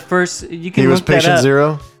one of the first. You can He was look that patient up.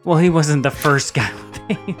 zero? Well, he wasn't the first guy with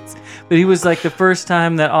AIDS, but he was like the first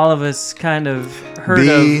time that all of us kind of heard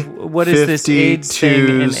of what is this AIDS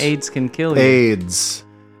thing and AIDS can kill you. AIDS.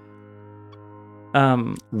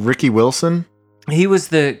 Ricky Wilson? He was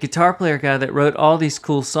the guitar player guy that wrote all these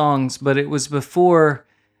cool songs, but it was before,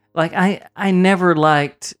 like, I never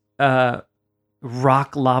liked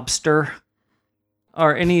Rock Lobster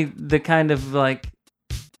or the kind of like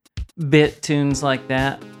bit tunes like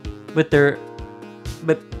that. But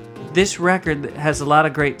this record has a lot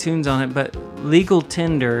of great tunes on it, but Legal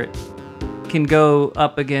Tender can go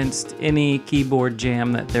up against any keyboard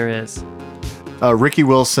jam that there is. Ricky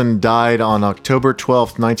Wilson died on October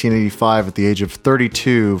 12th, 1985 at the age of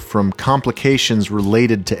 32 from complications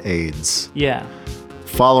related to AIDS. Yeah.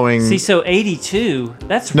 Following... See, so 82,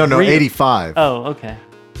 that's No, real. 85. Oh, okay.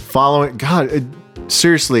 Following... God,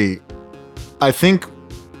 seriously, I think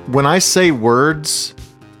when I say words,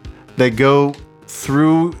 they go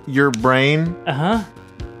through your brain, Uh-huh.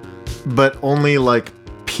 but only like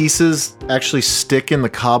pieces actually stick in the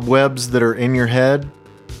cobwebs that are in your head.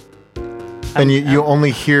 And you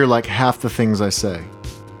only hear like half the things I say.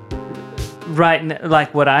 Right,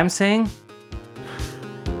 like what I'm saying?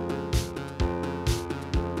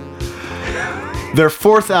 Their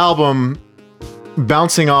 4th album,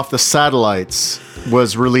 Bouncing Off the Satellites,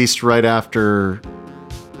 was released right after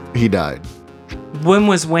he died. When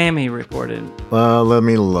was Whammy recorded? Let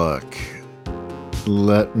me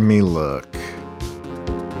look.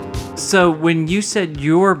 So when you said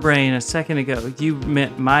your brain a second ago, you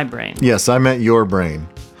meant my brain. Yes, I meant Your Brain.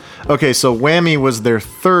 Okay, so Whammy was their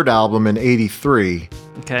third album in 83.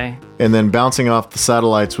 Okay. And then Bouncing Off the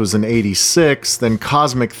Satellites was in 86. Then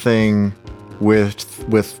Cosmic Thing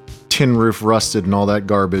with Tin Roof Rusted and all that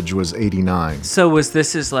garbage was 89. So was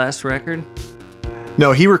this his last record?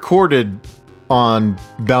 No, he recorded on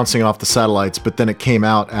Bouncing Off the Satellites, but then it came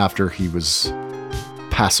out after he was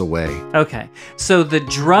pass away. Okay. So the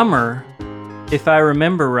drummer, if I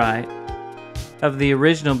remember right, of the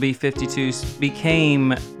original B-52s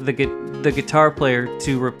became the guitar player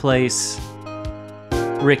to replace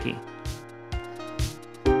Ricky.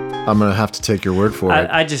 I'm going to have to take your word for it.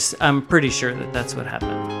 I'm pretty sure that that's what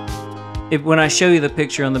happened. When I show you the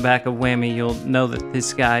picture on the back of Whammy, you'll know that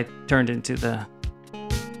this guy turned into the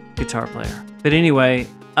guitar player. But anyway,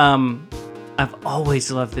 I've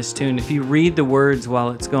always loved this tune. If you read the words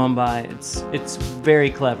while it's going by, it's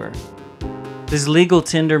very clever. Does Legal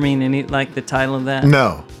Tender mean any like the title of that?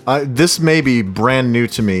 No. This may be brand new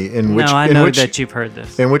to me. I know that you've heard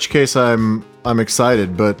this. In which case I'm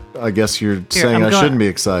excited, but I guess you're saying I shouldn't be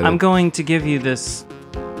excited. I'm going to give you this.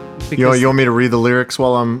 You want me to read the lyrics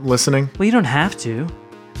while I'm listening? Well, you don't have to.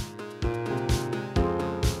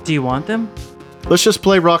 Do you want them? Let's just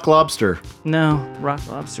play Rock Lobster. No, Rock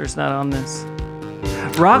Lobster's not on this.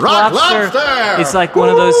 Rock Lobster! It's like one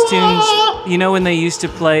of those tunes, you know, when they used to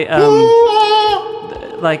play,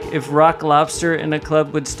 like if Rock Lobster in a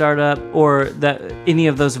club would start up, or that any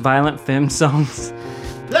of those Violent Femme songs.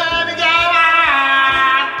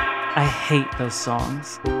 I hate those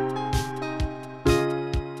songs.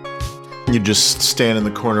 You just stand in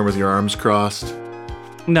the corner with your arms crossed?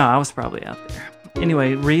 No, I was probably out there.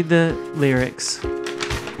 Anyway, read the lyrics.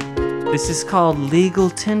 This is called Legal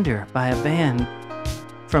Tender by a band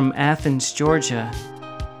from Athens, Georgia,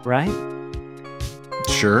 right?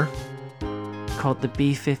 Sure. Called the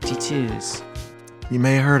B-52s. You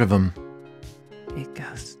may have heard of them. It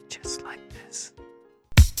goes just like this.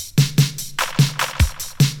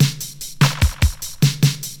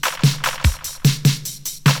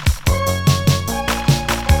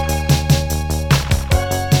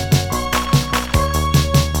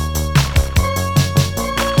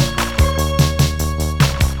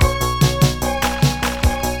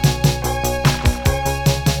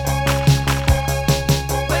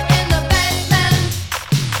 We're in the basement,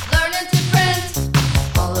 learning to print.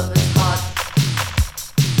 All of it's hot.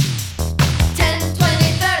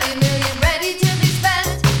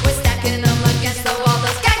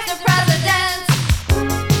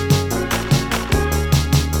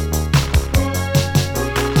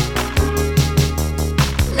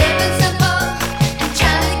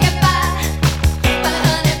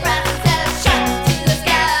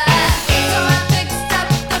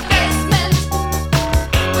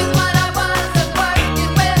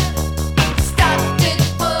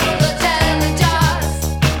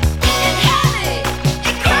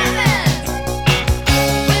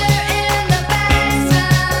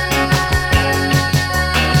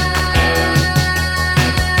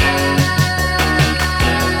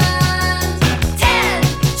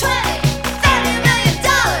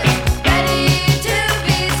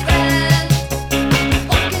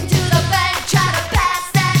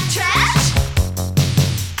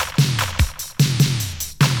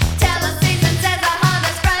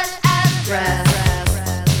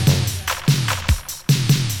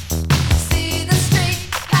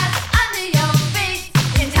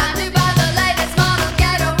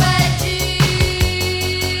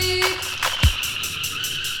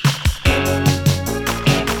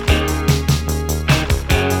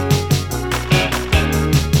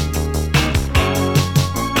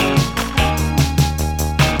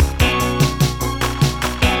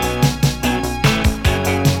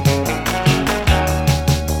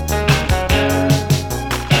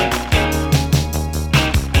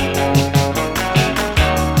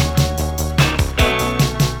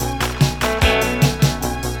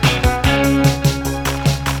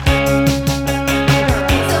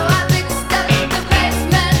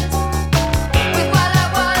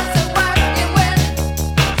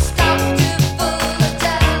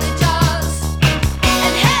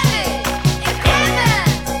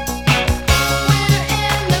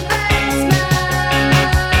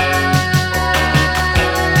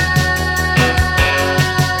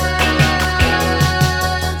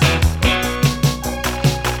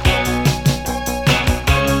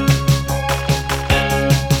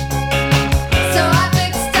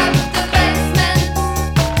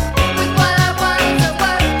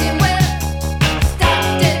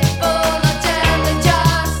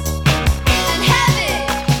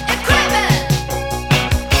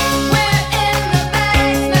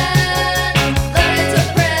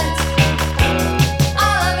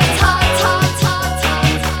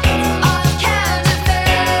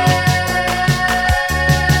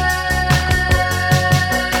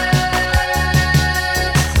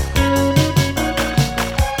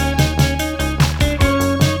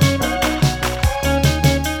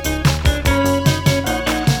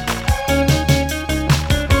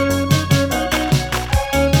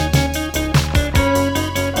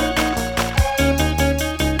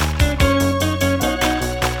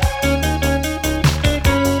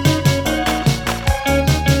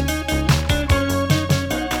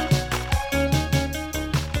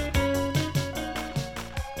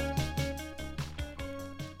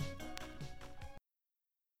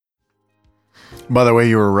 By the way,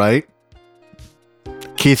 you were right.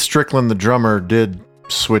 Keith Strickland, the drummer, did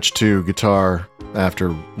switch to guitar after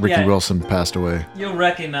Ricky Yeah. Wilson passed away. You'll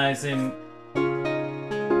recognize him.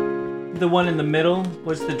 The one in the middle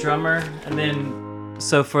was the drummer, and then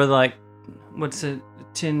so for like, what's it,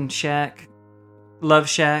 Tin Shack, Love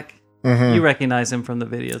Shack. Mhm. You recognize him from the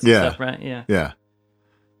videos and Yeah. stuff, right? Yeah. Yeah.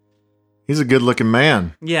 He's a good-looking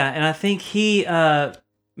man. Yeah, and I think he,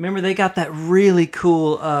 remember they got that really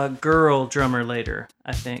cool girl drummer later,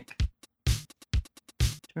 I think. Do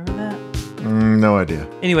you remember that? No idea.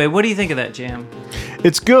 Anyway, what do you think of that jam?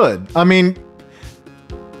 It's good. I mean,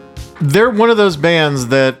 they're one of those bands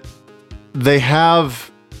that they have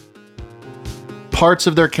parts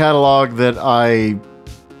of their catalog that I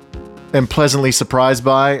am pleasantly surprised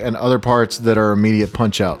by, and other parts that are immediate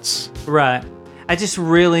punch-outs. Right. I just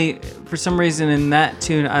really, for some reason in that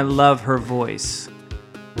tune, I love her voice.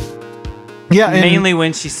 Yeah, and, Mainly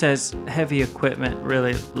when she says heavy equipment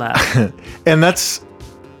really loud. and that's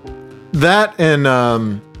that. And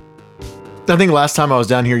I think last time I was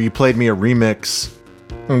down here, you played me a remix.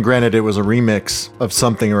 And granted, it was a remix of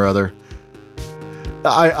something or other.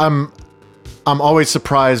 I'm always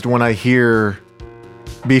surprised when I hear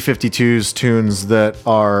B-52's tunes that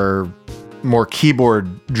are more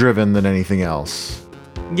keyboard driven than anything else.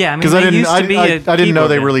 Yeah, I mean, Because they used to be I a didn't know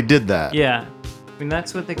they keyboard really did that. Yeah. I mean,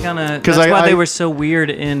 that's what they kind of, 'Cause that's why I- they were so weird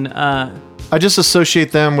in, I just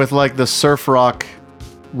associate them with like the surf rock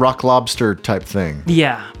Lobster type thing.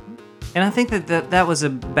 yeah. And I think that was a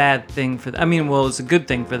bad thing for them. I mean, well, it was a good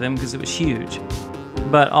thing for them because it was huge.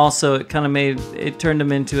 But also it kind of turned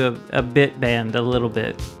them into a bit band a little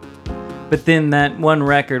bit. But then that one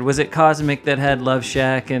record, was it Cosmic that had Love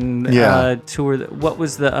Shack and Yeah. Tour? What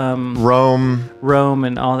was the Rome. Rome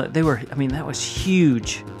and all that? That was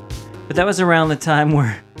huge. But that was around the time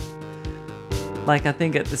where, like, I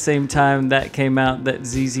think at the same time that came out, that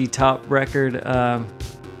ZZ Top record,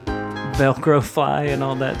 Velcro Fly and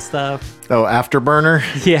all that stuff. Oh, Afterburner.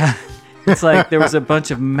 Yeah. It's like there was a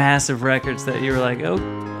bunch of massive records that you were like, oh,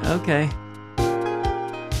 okay.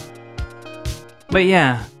 But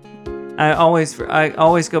yeah, I always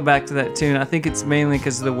go back to that tune. I think it's mainly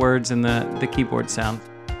because of the words and the keyboard sound.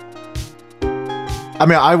 I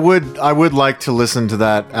mean, I would like to listen to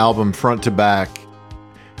that album front to back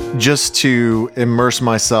just to immerse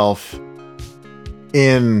myself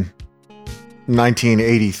in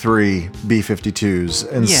 1983 B-52s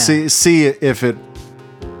and Yeah.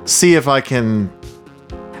 see if I can.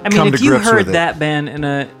 I mean, come if to you grips heard with it. that band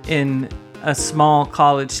in a small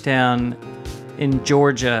college town in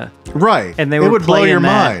Georgia, Right. and they it were would blow playing your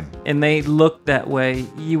that, mind. and they looked that way,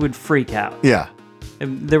 you would freak out. Yeah.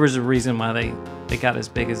 And there was a reason why they got as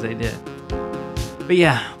big as they did. But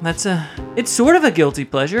yeah, it's sort of a guilty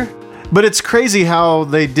pleasure. But it's crazy how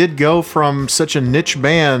they did go from such a niche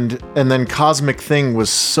band, and then Cosmic Thing was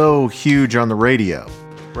so huge on the radio.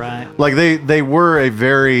 Right. Like they were a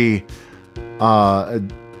very,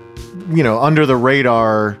 under the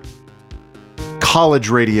radar college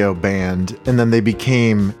radio band, and then they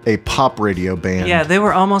became a pop radio band. Yeah, they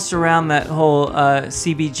were almost around that whole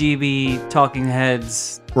CBGB Talking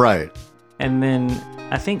Heads, Right. and then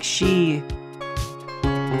I think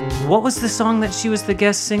what was the song that she was the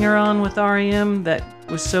guest singer on with REM that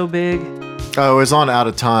was so big? Oh, it was on Out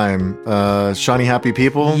of Time. Shiny Happy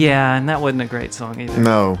People? Yeah, and that wasn't a great song either.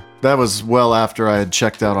 No, that was well after I had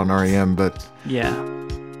checked out on REM, but Yeah.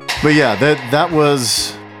 yeah, that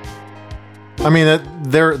was. I mean,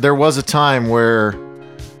 there was a time where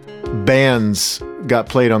bands got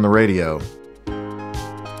played on the radio,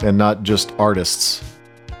 and not just artists.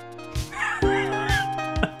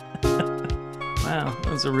 Wow,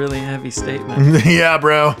 that was a really heavy statement. Yeah,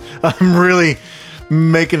 bro, I'm really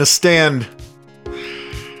making a stand.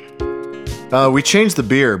 We changed the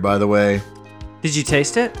beer, by the way. Did you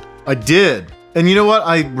taste it? I did. And you know what?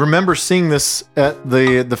 I remember seeing this at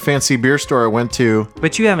the fancy beer store I went to.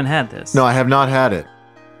 But you haven't had this. No, I have not had it.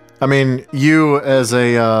 I mean, you as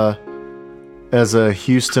a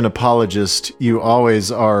Houston apologist, you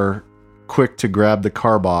always are quick to grab the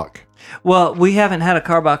Karbach. Well, we haven't had a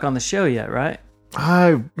Karbach on the show yet, right?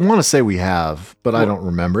 I want to say we have, but I don't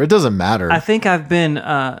remember. It doesn't matter. I think I've been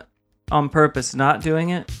on purpose not doing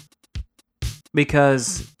it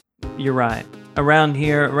because you're right. Around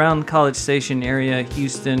here, around College Station area,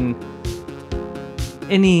 Houston,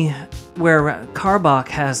 anywhere, Karbach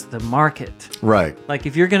has the market. Right. Like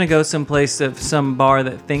if you're gonna go someplace of some bar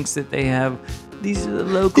that thinks that they have these are the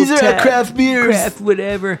local These are our craft beers. craft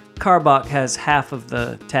whatever, Karbach has half of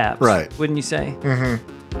the taps. Right. Wouldn't you say?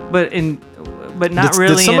 Mm-hmm. But not Did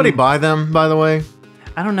really. somebody buy them, by the way?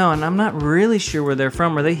 I don't know, and I'm not really sure where they're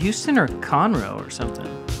from. Are they Houston or Conroe or something?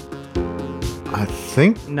 I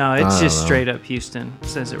think. No, I it's don't just know. straight up Houston. It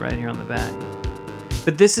says it right here on the back.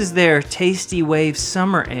 But this is their Tasty Wave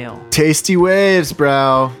Summer Ale. Tasty waves,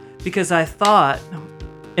 bro. Because I thought,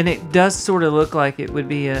 and it does sort of look like it would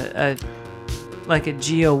be a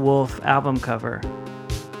Geo Wolf album cover.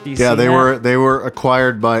 Do you Yeah, see that? they were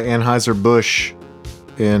acquired by Anheuser-Busch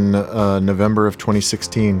in November of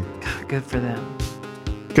 2016. Good for them.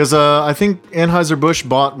 Because I think Anheuser-Busch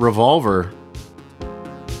bought Revolver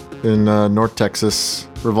in North Texas.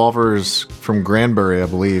 Revolver is from Granbury, I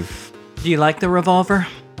believe. Do you like the Revolver?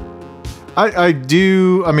 I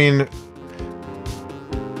do. I mean,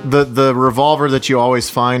 the Revolver that you always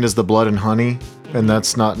find is the Blood and Honey, and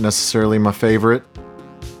that's not necessarily my favorite.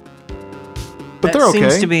 But that they're okay.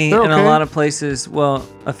 seems to be They're in okay. a lot of places. Well,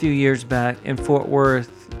 a few years back in Fort Worth,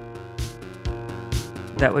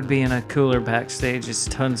 that would be in a cooler backstage. Is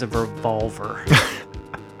tons of Revolver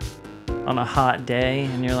on a hot day,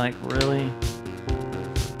 and you're like, really?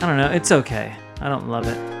 I don't know. It's okay. I don't love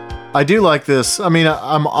it. I do like this. I mean,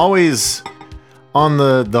 I'm always on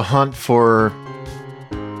the hunt for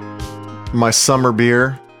my summer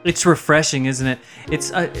beer. It's refreshing, isn't it?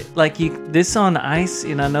 It's like this on ice,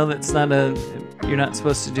 and I know that's not you're not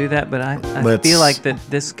supposed to do that, but I feel like that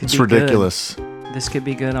this could It's be ridiculous. good. This could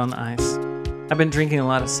be good on ice. I've been drinking a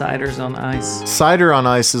lot of ciders on ice. Cider on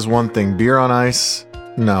ice is one thing. Beer on ice,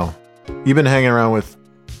 no. You've been hanging around with,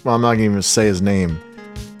 well, I'm not going to say his name.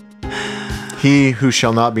 He who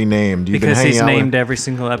shall not be named. You've Because been hanging he's out named with, every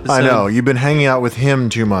single episode. I know. You've been hanging out with him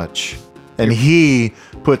too much. And he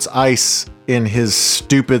puts ice in his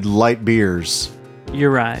stupid light beers.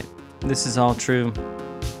 You're right. This is all true.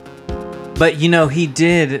 But you know, he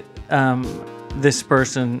did. This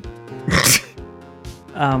person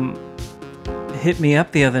hit me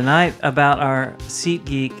up the other night about our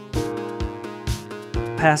SeatGeek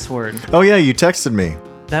password. Oh, yeah, you texted me.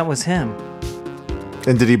 That was him.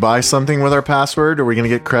 And did he buy something with our password? Are we going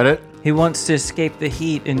to get credit? He wants to escape the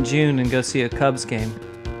heat in June and go see a Cubs game.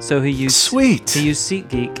 So he used Sweet. He used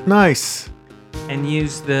SeatGeek Nice. and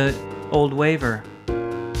used the old waiver.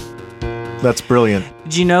 That's brilliant.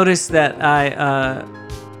 Did you notice that I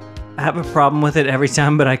have a problem with it every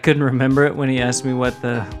time, but I couldn't remember it when he asked me what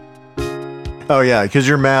the... Oh, yeah, because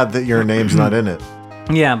you're mad that your name's not in it.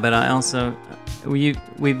 Yeah, but I also...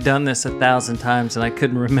 We've done this 1,000 times, and I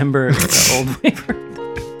couldn't remember the old waiver.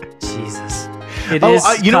 Jesus. It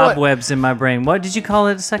is you know what? cobwebs in my brain. What did you call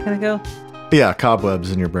it a second ago? Yeah,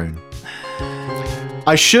 cobwebs in your brain.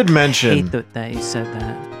 I should mention... That you said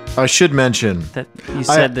that. I should mention... That you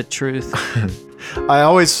said the truth. I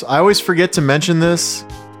always forget to mention this,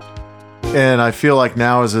 and I feel like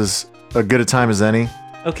now is as a good a time as any.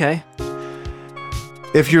 Okay.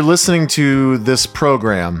 If you're listening to this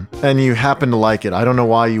program and you happen to like it, I don't know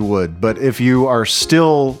why you would, but if you are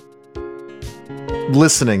still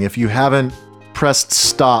listening, if you haven't pressed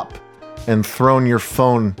stop and thrown your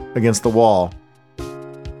phone against the wall,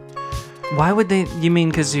 Why would they? You mean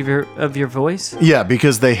because of your voice? yeah,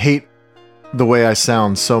 because they hate the way I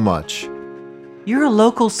sound so much. You're a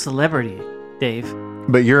local celebrity, Dave.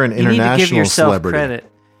 But you're an You need international to give yourself celebrity.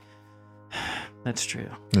 credit. That's true.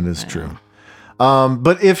 It is true.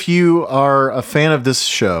 But if you are a fan of this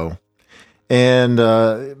show, and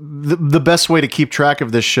the best way to keep track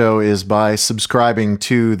of this show is by subscribing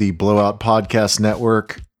to the Blowout Podcast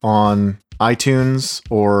Network on iTunes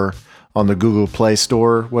or on the Google Play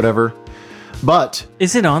Store, whatever. But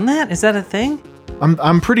Is it on that? Is that a thing?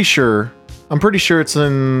 I'm pretty sure it's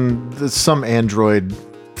in some Android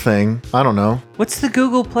thing. I don't know. What's the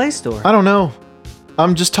Google Play Store? I don't know.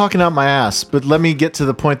 I'm just talking out my ass. But let me get to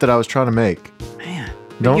the point that I was trying to make. Man,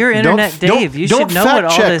 Don't- you're Internet don't- Dave. You don't should know what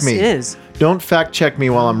all fact-check this me. is. Don't fact check me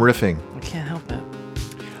while I'm riffing. I can't help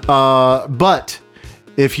it. But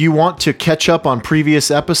if you want to catch up on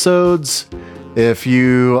previous episodes, if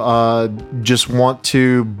you just want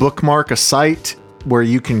to bookmark a site where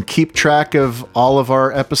you can keep track of all of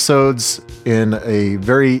our episodes in a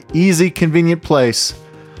very easy, convenient place,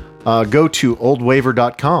 go to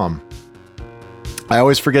oldwaver.com. I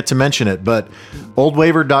always forget to mention it, but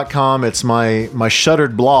oldwaver.com, it's my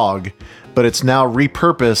shuttered blog, but it's now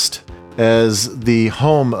repurposed as the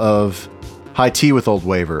home of High Tea with Old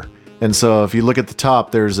Waver. And so if you look at the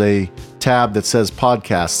top, there's a tab that says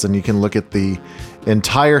podcasts, and you can look at the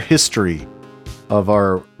entire history of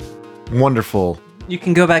our wonderful... You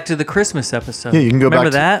can go back to the Christmas episode. Yeah, you can go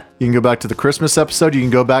Remember back that? You can go back to the Christmas episode. You can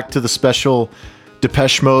go back to the special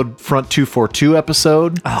Depeche Mode Front 242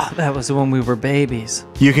 episode. Oh, that was when we were babies.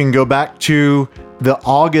 You can go back to the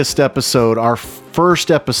August episode, our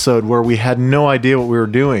first episode where we had no idea what we were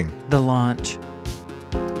doing. The launch.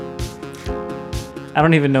 I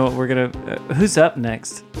don't even know what we're gonna. Who's up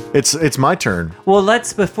next? It's my turn. Well,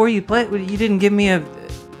 before you play. You didn't give me a.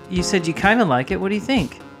 You said you kind of like it. What do you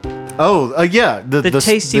think? Oh, yeah. The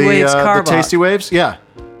Tasty Waves Carbach. The Tasty Waves, yeah.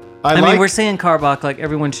 I mean, we're saying Carbach like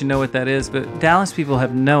everyone should know what that is, but Dallas people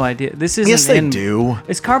have no idea. This isn't. Yes, they do.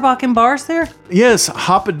 Is Carbach in bars there? Yes,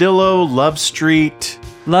 Hopadillo, Love Street.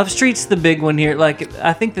 Love Street's the big one here. Like,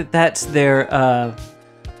 I think that's their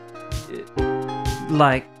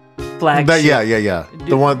like flagship. Yeah.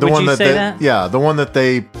 The one Would you that say they, that? yeah, the one that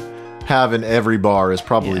they have in every bar is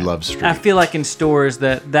probably Love Street. I feel like in stores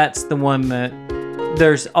that's the one that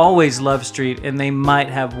there's always Love Street, and they might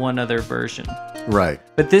have one other version. Right.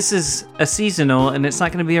 But this is a seasonal, and it's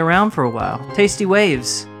not going to be around for a while. Tasty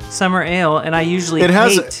Waves Summer Ale, and I usually it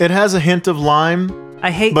has a hint of lime. I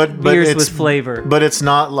hate but beers it's, with flavor. But it's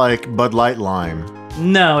not like Bud Light lime.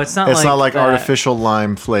 No, it's not. It's not like that. artificial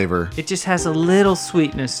lime flavor. It just has a little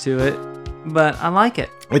sweetness to it, but I like it.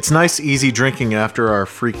 It's nice, easy drinking after our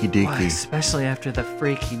Freaky Boy, Deaky. especially after the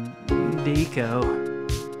Freaky Deco.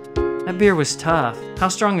 That beer was tough. How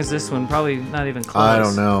strong is this one? Probably not even close. I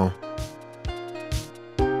don't know.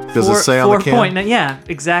 Does it say on the can? 4.9. Yeah,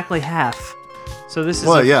 exactly half. So this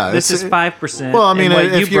is this is 5%. Well, I mean, and what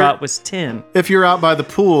if you brought was 10. If you're out by the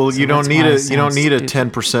pool, So you don't that's need why a it you don't sounds need a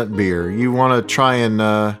stupid. 10% beer. You want to try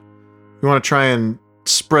and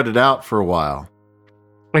spread it out for a while.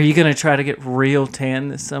 Are you gonna try to get real tan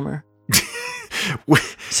this summer?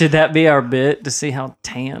 Should that be our bit to see how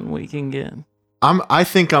tan we can get? I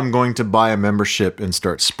think I'm going to buy a membership and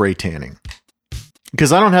start spray tanning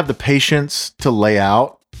because I don't have the patience to lay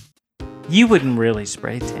out. You wouldn't really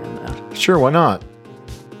spray tan though. Sure, why not?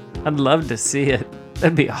 I'd love to see it.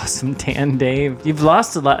 That'd be awesome, tan Dave. You've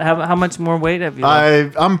lost a lot. How much more weight have you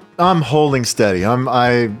lost? I'm holding steady.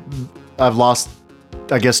 I've lost,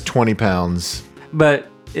 I guess, 20 pounds. But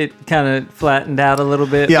it kind of flattened out a little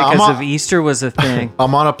bit Yeah, because of Easter was a thing.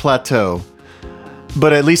 I'm on a plateau,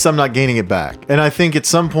 but at least I'm not gaining it back. And I think at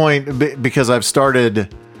some point, because I've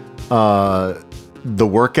started the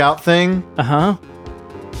workout thing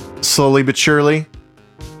slowly but surely.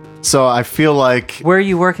 So I feel like... Where are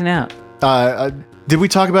you working out? Did we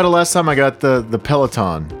talk about it last time? I got the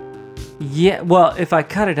Peloton. Yeah, well, if I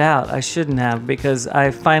cut it out, I shouldn't have because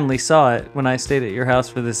I finally saw it when I stayed at your house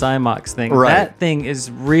for this IMOX thing. Right. That thing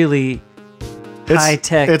is really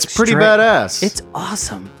high-tech. It's pretty badass. It's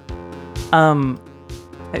awesome.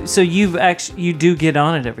 So you do get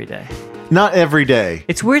on it every day. Not every day.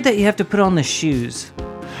 It's weird that you have to put on the shoes.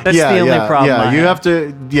 That's the only problem. Yeah, I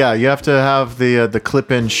you have to have the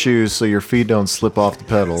clip-in shoes so your feet don't slip off the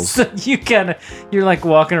pedals. So you're like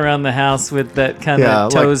walking around the house with that kind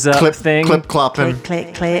of like toes up thing. clip clopping.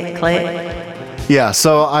 Click, click, click. Yeah,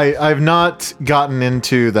 so I've not gotten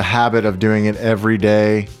into the habit of doing it every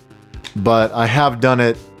day, but I have done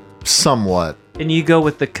it somewhat. And you go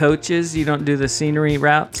with the coaches? You don't do the scenery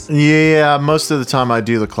routes? Yeah, most of the time I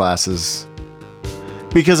do the classes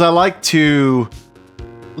because I like to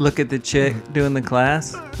look at the chick doing the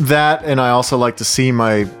class. That, and I also like to see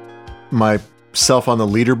myself on the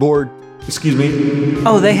leaderboard. Excuse me.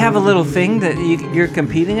 Oh, they have a little thing that you're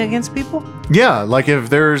competing against people? Yeah, like if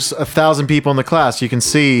there's 1,000 people in the class, you can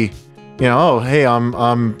see, oh, hey,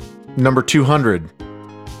 I'm number 200,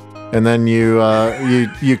 and then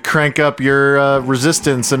you crank up your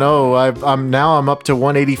resistance, and I'm up to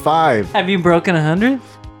 185. Have you broken 100?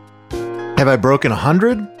 Have I broken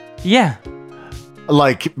 100? Yeah.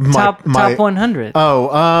 Like top 100. Oh,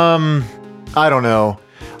 I don't know.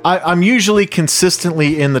 I'm usually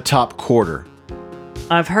consistently in the top quarter.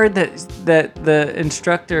 I've heard that the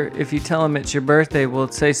instructor, if you tell him it's your birthday, will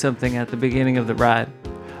say something at the beginning of the ride.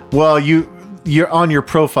 Well, you're on your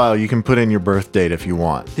profile. You can put in your birth date if you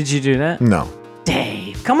want. Did you do that? No.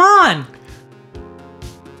 Dave, come on.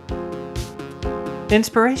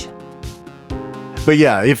 Inspiration. But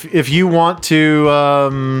yeah, if you want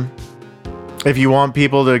to, if you want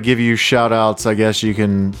people to give you shout outs, I guess you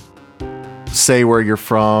can say where you're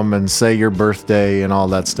from and say your birthday and all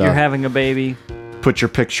that stuff. You're having a baby. Put your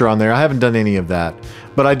picture on there. I haven't done any of that,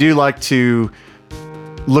 but I do like to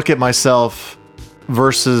look at myself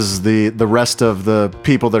versus the rest of the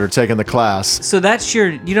people that are taking the class. So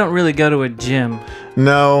you don't really go to a gym.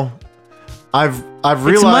 No, I've realized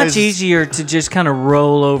it's much easier to just kind of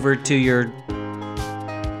roll over to your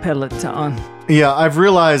Peloton. Yeah, I've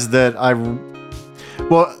realized that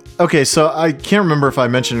okay, so I can't remember if I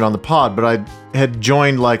mentioned it on the pod, but I had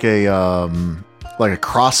joined like a like a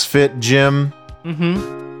CrossFit gym.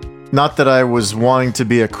 Mm-hmm. Not that I was wanting to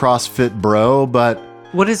be a CrossFit bro, but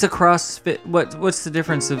What is a CrossFit? What's the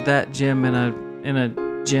difference of that gym in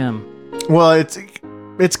a gym? well,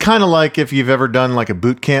 it's kind of like if you've ever done like a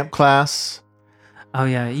boot camp class. Oh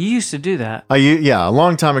yeah, you used to do that. Yeah, a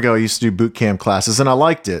long time ago I used to do boot camp classes and I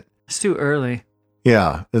liked it. It's too early.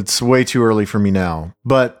 Yeah, it's way too early for me now.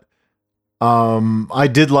 But I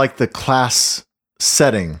did like the class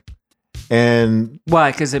setting. And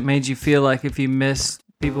Why? Because it made you feel like if you missed,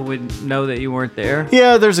 people would know that you weren't there.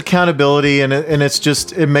 yeah, there's accountability and it's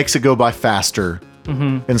just it makes it go by faster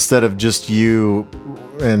instead of just you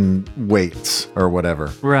and weights or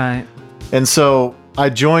whatever. Right. And so I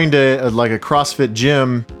joined a CrossFit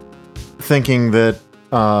gym thinking that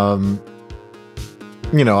I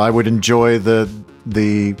would enjoy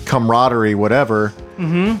the camaraderie, whatever.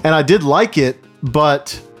 And I did like it,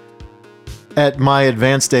 but at my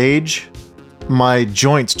advanced age, my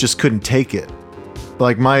joints just couldn't take it.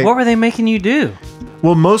 Like What were they making you do?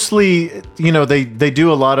 well, mostly, they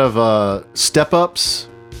do a lot of step ups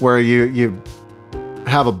where you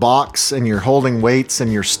have a box and you're holding weights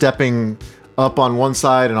and you're stepping up on one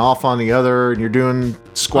side and off on the other and you're doing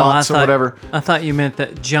squats or whatever. I thought you meant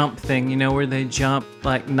that jump thing, where they jump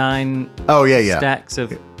like 9 Oh yeah. stacks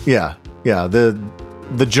of. Yeah.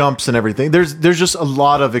 The jumps and everything. There's just a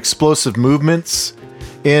lot of explosive movements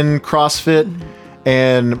in CrossFit,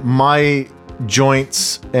 and my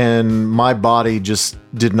joints and my body just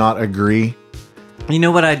did not agree. You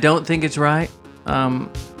know what I don't think it's right?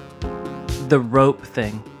 The rope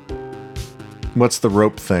thing. What's the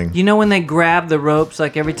rope thing? You know when they grab the ropes,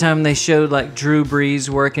 like every time they showed like Drew Brees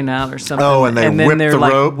working out or something, Oh, and then they're the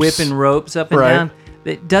like ropes? whipping ropes up and Right. down.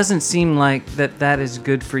 It doesn't seem like that is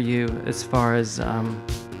good for you as far as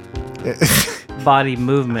body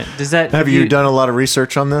movement. Does that Have you done a lot of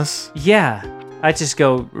research on this? Yeah, I just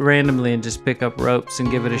go randomly and just pick up ropes and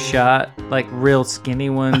give it a shot, like real skinny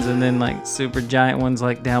ones, and then like super giant ones,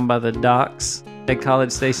 like down by the docks at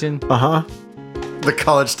College Station. The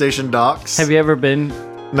College Station docks. Have you ever been?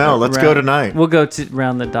 No, let's go tonight. We'll go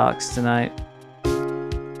around the docks tonight.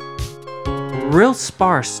 Real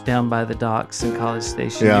sparse down by the docks in College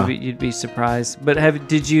Station. Yeah. You'd be surprised. But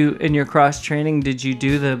did you in your cross training? Did you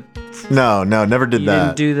do the? No, never did You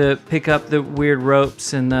that. didn't do the pick up the weird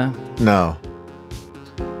ropes and the. No.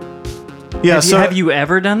 Yeah, Have you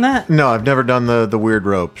ever done that? No, I've never done the weird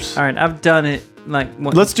ropes. All right, I've done it. Like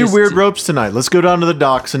Let's do weird ropes tonight. Let's go down to the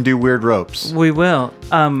docks and do weird ropes. We will.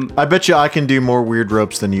 I bet you I can do more weird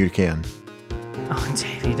ropes than you can. Oh,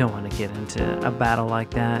 Dave, you don't want to get into a battle like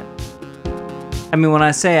that. I mean, when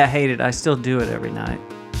I say I hate it, I still do it every night.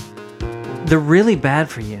 They're really bad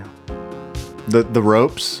for you. The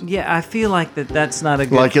ropes? Yeah, I feel like that's not a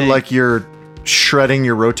good thing. Like you're shredding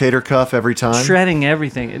your rotator cuff every time? Shredding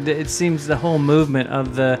everything. It seems the whole movement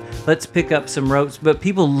of the let's pick up some ropes, but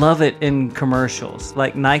people love it in commercials,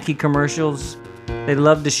 like Nike commercials. They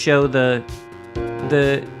love to show the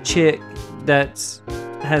chick that's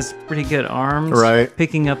has pretty good arms, right?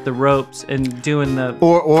 Picking up the ropes and doing the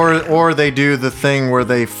or they do the thing where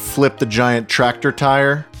they flip the giant tractor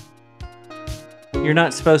tire. You're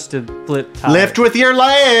not supposed to flip tires. Lift with your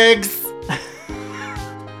legs.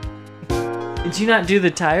 Did you not do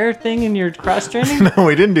the tire thing in your cross training? No,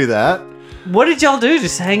 we didn't do that. What did y'all do?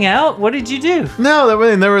 Just hang out? What did you do? No,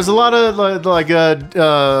 there was a lot of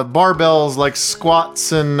barbells, like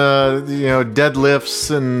squats and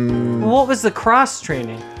deadlifts and. What was the cross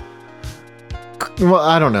training? Well,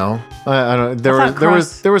 I don't know. I don't.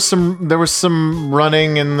 There was some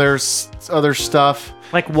running and there's other stuff.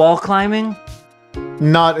 Like wall climbing?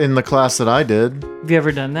 Not in the class that I did. Have you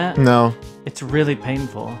ever done that? No. It's really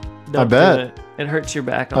painful. I bet. Do it. It hurts your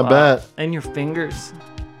back a lot. I bet. And your fingers.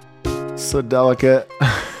 So delicate.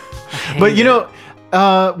 Hate But you it.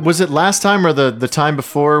 know, was it last time or the time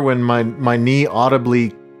before when my knee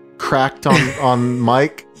audibly cracked on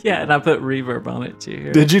mic? Yeah, and I put reverb on it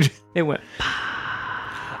too. Did you? It went.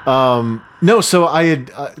 No. So I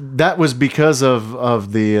had that was because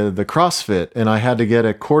of the CrossFit, and I had to get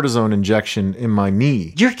a cortisone injection in my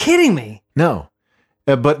knee. You're kidding me. No,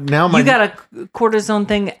 but now my You got a cortisone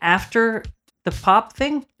thing after the pop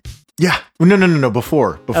thing? yeah. No.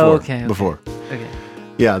 Before. Oh, okay. Before. Okay.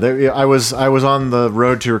 Yeah. I was on the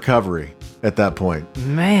road to recovery at that point.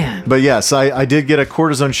 Man. But yes, I did get a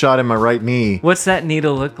cortisone shot in my right knee. What's that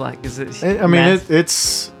needle look like? Is it? I mean,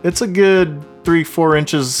 it's a good 3-4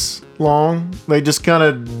 inches long. They just kind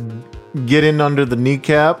of get in under the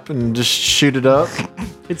kneecap and just shoot it up.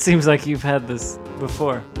 It seems like you've had this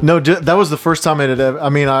before. No, that was the first time it had ever. I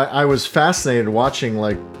mean, I was fascinated watching.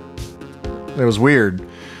 Like, it was weird.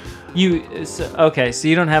 Okay, so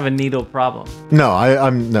you don't have a needle problem. No,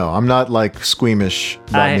 I'm not like squeamish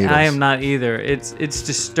about needles. I am not either. It's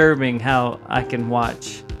disturbing how I can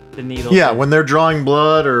watch the needle. Yeah, when they're drawing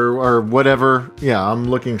blood or whatever, yeah, I'm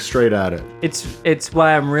looking straight at it. It's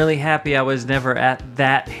why I'm really happy I was never at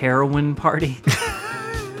that heroin party.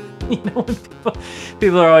 You know, when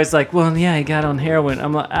people are always like, "Well, yeah, he got on heroin."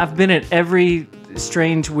 I'm like, I've been at every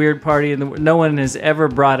strange, weird party, and no one has ever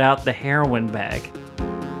brought out the heroin bag.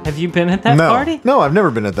 Have you been at that party? No, I've never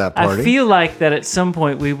been at that party. I feel like that at some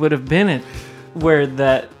point we would have been at where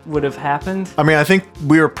that would have happened. I mean, I think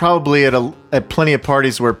we were probably at plenty of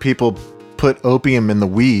parties where people put opium in the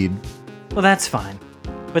weed. Well, that's fine,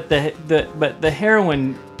 but the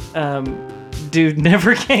heroin dude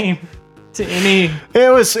never came to any.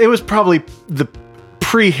 It was probably the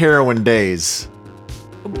pre-heroin days.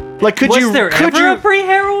 Like, Was there ever a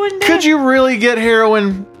pre-heroin day? Could you really get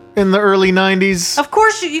heroin in the early 90s? Of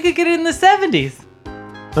course you could get it in the 70s.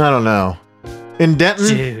 I don't know. In Denton?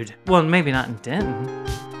 Dude. Well, maybe not in Denton.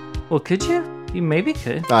 Well, could you? You maybe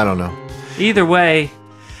could. I don't know. Either way,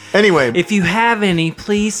 Anyway, if you have any,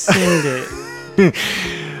 please send it.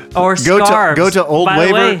 Or go scarves. to Old By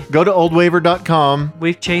the Waver. way, Go to oldwaver.com.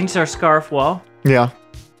 we've changed our scarf wall Yeah,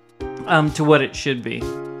 to what it should be.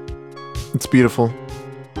 it's beautiful.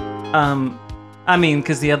 I mean,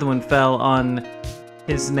 because the other one fell on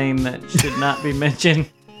his name that should not be mentioned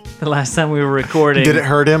the last time we were recording. Did it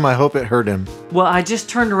hurt him? I hope it hurt him. Well, I just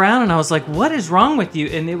turned around and I was like, what is wrong with you?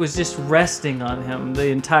 And it was just resting on him. The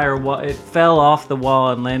entire wall. It fell off the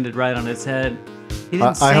wall and landed right on his head. He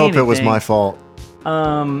didn't say I hope it was anything. my fault.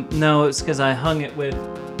 No, it's because I hung it with.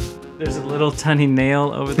 There's a little tiny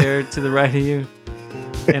nail over there to the right of you.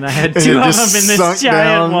 And I had And two it of them just in this sunk giant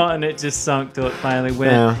down. wall, and it just sunk till it finally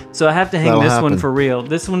went. Yeah, So I have to hang that'll this one happen. for real.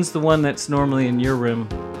 This one's the one that's normally in your room.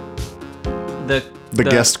 The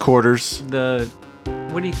guest quarters. The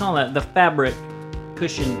what do you call that? The fabric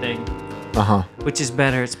cushion thing, Uh-huh. which is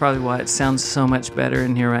better. It's probably why it sounds so much better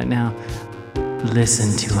in here right now.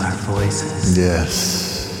 Listen to our voices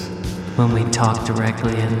Yes. when we talk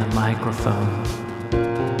directly in the microphone.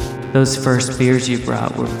 Those first beers you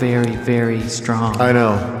brought were very, very strong. I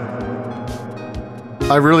know.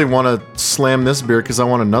 I really want to slam this beer because I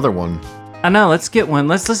want another one. I know. Let's get one.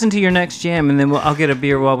 Let's listen to your next jam, and then I'll get a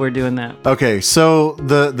beer while we're doing that. Okay, so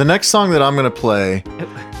the next song that I'm going to play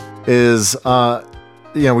is,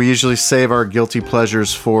 we usually save our guilty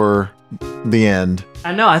pleasures for the end.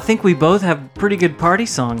 I know. I think we both have pretty good party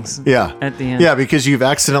songs. Yeah. At the end. Yeah, because you've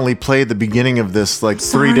accidentally played the beginning of this like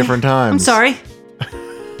Sorry. 3 different times. I'm sorry.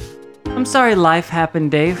 I'm sorry life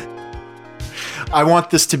happened, Dave. I want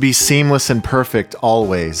this to be seamless and perfect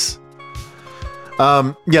always.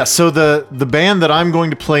 So the band that I'm going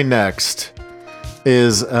to play next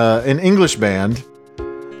is an English band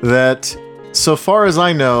that, so far as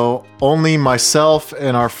I know, only myself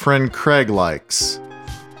and our friend Craig likes.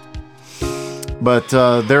 But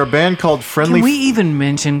they're a band called Friendly... Can we even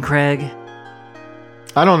mention Craig?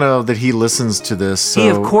 I don't know that he listens to this. So He,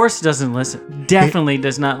 of course, doesn't listen. Definitely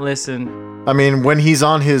does not listen. I mean, when he's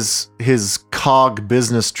on his COG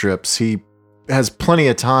business trips, he has plenty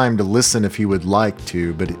of time to listen if he would like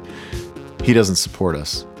to, but he doesn't support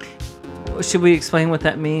us. Should we explain what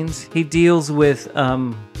that means? He deals with...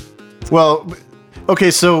 Well,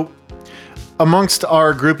 okay, so amongst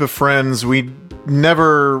our group of friends, we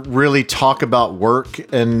never really talk about work,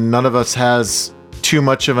 and none of us has too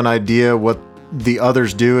much of an idea what the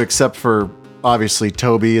others do, except for, obviously,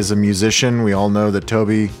 Toby is a musician. We all know that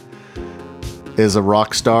Toby is a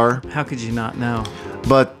rock star. How could you not know?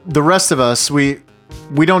 But the rest of us, we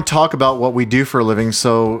don't talk about what we do for a living,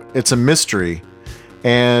 so it's a mystery.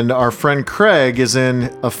 And our friend Craig is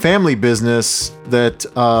in a family business that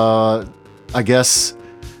I guess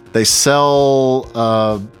they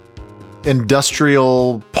sell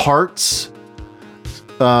industrial parts,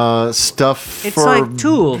 stuff It's for like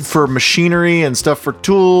tools. for machinery and stuff for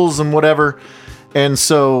tools and whatever. And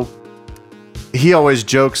so he always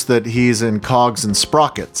jokes that he's in cogs and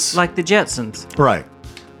sprockets. Like the Jetsons. Right.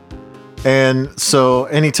 And so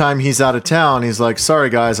anytime he's out of town, he's like, sorry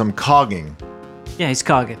guys, I'm cogging. Yeah, he's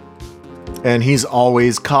cogging. And he's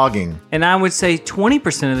always cogging. And I would say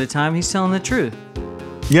 20% of the time he's telling the truth.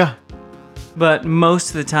 Yeah. But most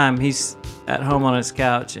of the time he's at home on his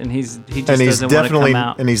couch and he just And he's doesn't want to definitely come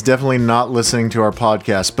out. and he's definitely not listening to our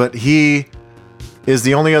podcast. But he is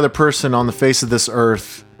the only other person on the face of this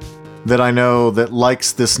earth that I know that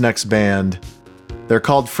likes this next band. They're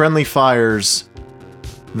called Friendly Fires.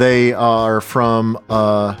 They are from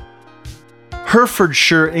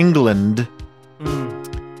Herefordshire, England.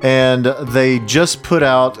 And they just put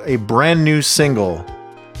out a brand new single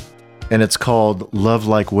and it's called Love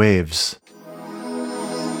Like Waves.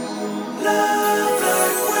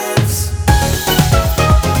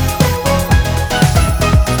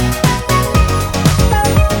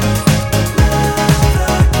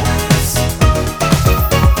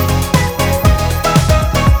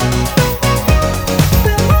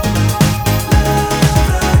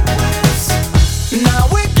 Now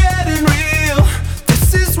we're getting real.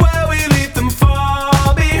 This is where we leave them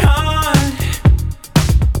far behind.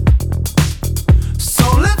 So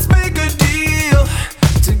let's make a deal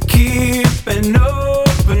to keep an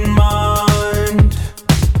open mind.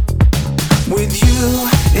 With you,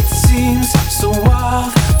 it seems so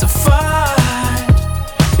wild to find.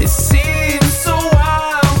 It seems so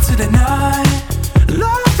wild to deny.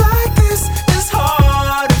 Love like this is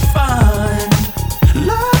hard to find.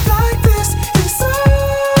 Love like this is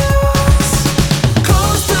us.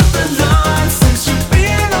 Close to the line since you've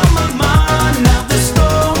been on my mind. Now the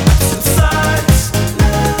storm subsides.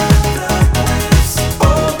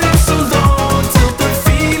 Holding so long till the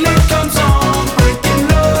feeling comes on.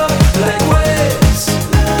 Breaking up like waves.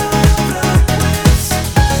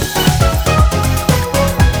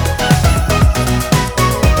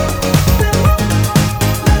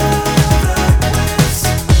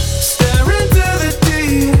 Staring to the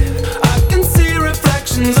deep, I can see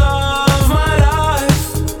reflections of my life.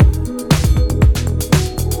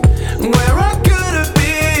 Where I could have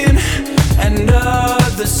been, and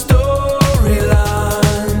other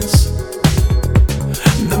storylines.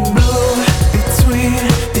 The blue between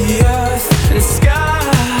the earth and sky.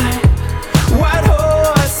 White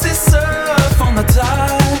horses surf on the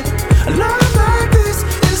tide. Love like this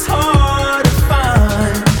is hard to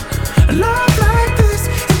find. Love like this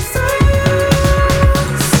is us.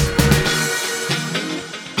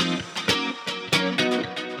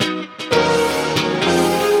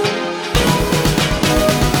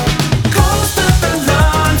 Close to the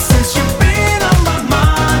line since you've been on my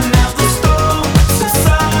mind. Now the storm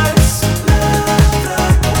subsides.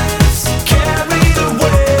 Carried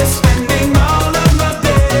away, spending all of my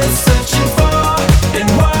days searching far and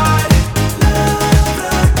wide.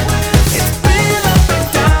 It's been up and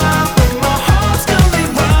down, but my heart's coming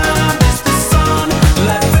round as the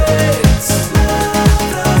sunlight fades.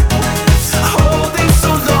 Holding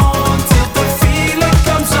so long till the feeling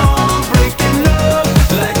comes on, breaking up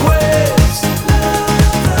like waves.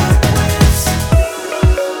 We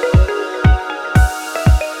can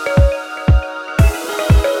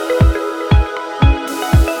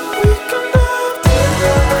love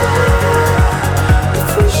together if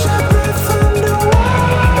we separate from the world.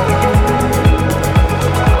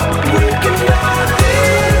 We can love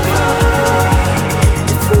deeper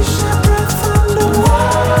if we separate from the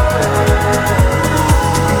world.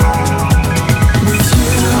 With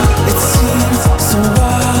you, it seems so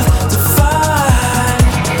wild to find.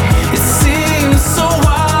 It seems so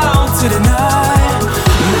wild to deny.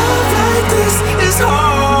 Love like this is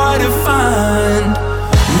hard to find.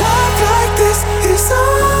 Love like this is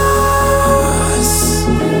us.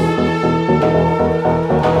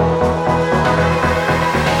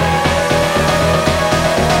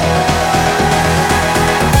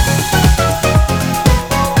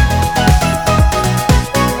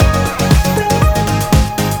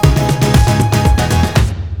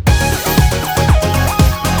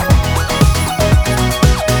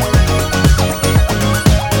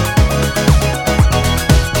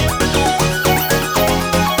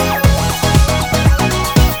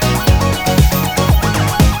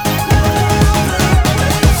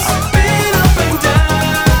 I've been up and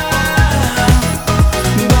down,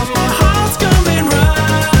 but my heart's coming round.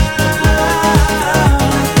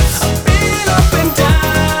 I've been up and down,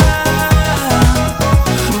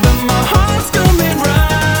 but my heart's coming round.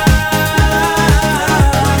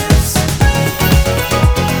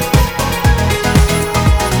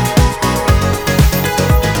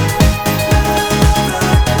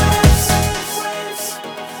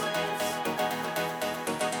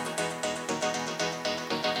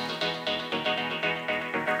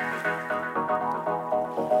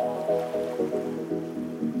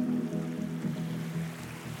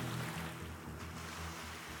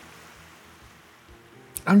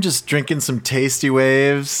 I'm just drinking some tasty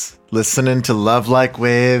waves, listening to Love Like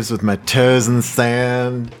Waves with my toes in the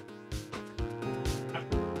sand.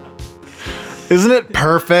 Isn't it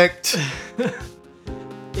perfect?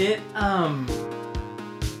 It man,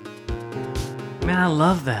 I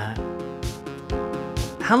love that.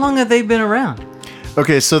 How long have they been around?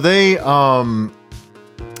 Okay, so they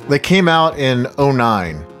came out in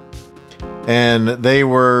 2009, and they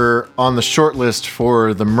were on the short list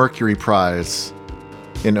for the Mercury Prize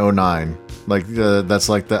in 2009. Like that's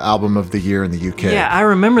like the album of the year in the UK. Yeah, I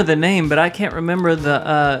remember the name, but I can't remember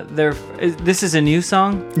this is a new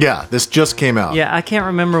song? Yeah, this just came out. Yeah, I can't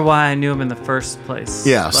remember why I knew them in the first place.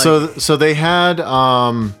 Yeah, Like, so they had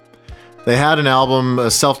an album,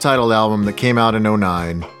 a self-titled album that came out in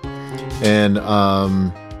 2009. And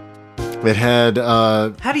it had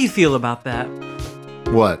how do you feel about that?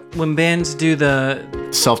 what? When bands do the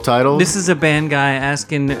Self-titled? this is a band guy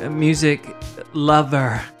asking a music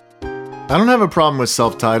lover. I don't have a problem with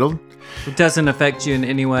self-titled. It doesn't affect you in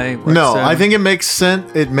any way. No, whatsoever. I think it makes sense.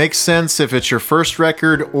 It makes sense if it's your first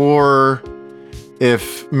record or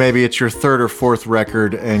if maybe it's your third or fourth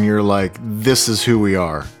record and you're like, this is who we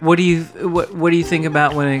are. What do you think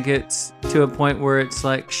about when it gets to a point where it's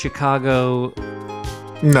like Chicago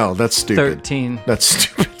No, that's stupid. 13? That's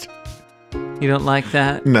stupid. You don't like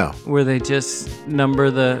that? No. Where they just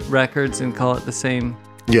number the records and call it the same?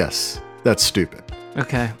 Yes, that's stupid.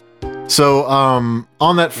 Okay. So,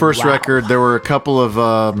 on that first Wow. record, there were a couple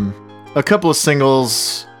of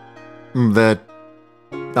singles that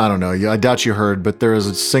I don't know. I doubt you heard, but there was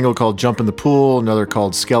a single called "Jump in the Pool," another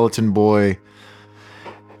called "Skeleton Boy,"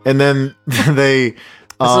 and then they.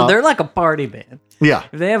 So they're like a party band. Yeah,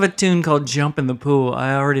 If they have a tune called "Jump in the Pool,"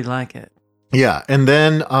 I already like it. yeah, and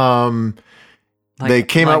then they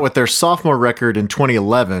came out like with their sophomore record in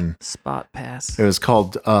 2011. Spot Pass. It was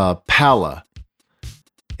called Pala,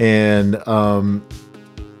 and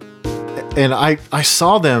I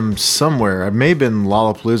saw them somewhere. It may have been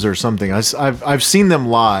Lollapalooza or something. I've seen them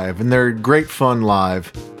live, and they're great fun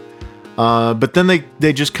live. But then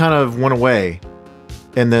they just kind of went away,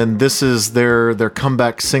 and then this is their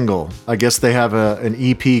comeback single. I guess they have an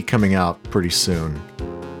EP coming out pretty soon.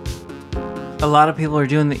 A lot of people are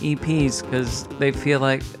doing the EPs because they feel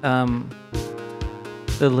like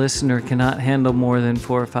the listener cannot handle more than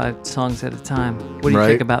 4 or 5 songs at a time. What do you Right.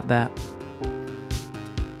 think about that?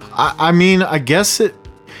 I mean, I guess in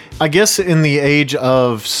the age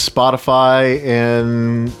of Spotify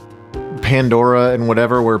and Pandora and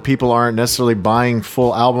whatever, where people aren't necessarily buying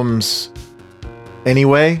full albums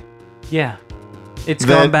anyway. Yeah. It's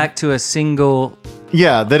That- going back to a single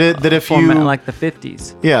Yeah, that if format you like the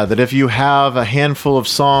 50s. yeah, that if you have a handful of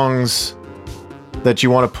songs that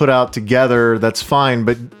you want to put out together, that's fine,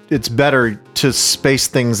 but it's better to space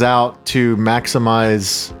things out to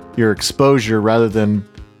maximize your exposure rather than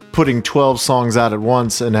putting 12 songs out at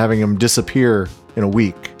once and having them disappear in a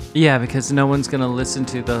week. Yeah, because no one's going to listen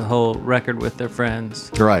to the whole record with their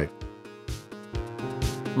friends Right.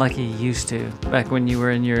 like you used to back when you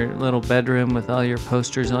were in your little bedroom with all your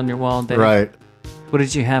posters on your wall. Dave. Right. What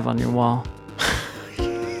did you have on your wall?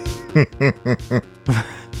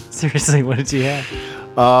 Seriously, what did you have?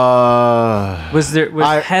 Was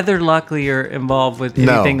Heather Locklear involved with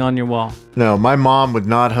No. anything on your wall? No, my mom would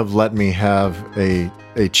not have let me have a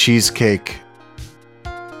cheesecake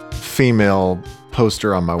female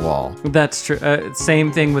poster on my wall. That's true.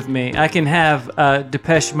 Same thing with me. I can have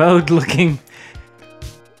Depeche Mode looking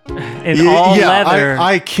in all leather.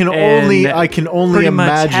 I can and only pretty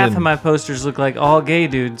imagine. much half of my posters look like all gay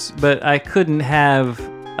dudes, but I couldn't have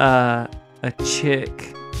a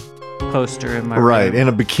chick poster in my Right, room. in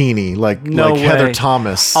a bikini, like No Heather way.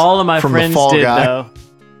 Thomas. All of my from friends the Fall did Guy. though.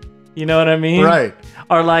 You know what I mean? Right.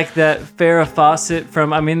 Or like that Farrah Fawcett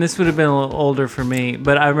from, I mean, this would have been a little older for me,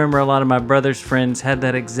 but I remember a lot of my brother's friends had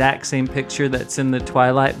that exact same picture that's in the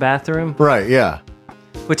Twilight bathroom, Right, yeah.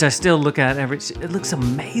 which I still look at it looks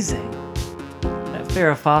amazing. That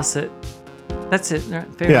Farrah Fawcett. That's it. Right?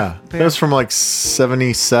 Yeah. That was from like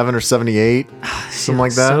 77 or 78. Something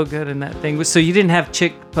like that. So good in that thing. So you didn't have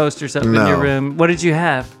chick posters up in No. your room. What did you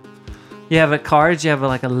have? You have a car? Did you have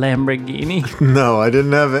like a Lamborghini? No, I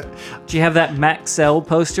didn't have it. Did you have that Maxell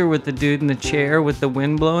poster with the dude in the chair with the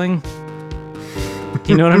wind blowing?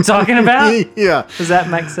 You know what I'm talking about? Yeah. Was that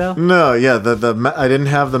Maxell? No, yeah, I didn't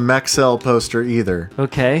have the Maxell poster either.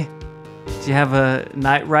 Okay. Did you have a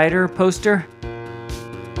Knight Rider poster?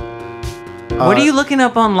 What are you looking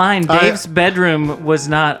up online? Dave's bedroom was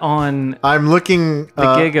not on. I'm looking The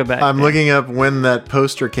Giga back I'm then. looking up when that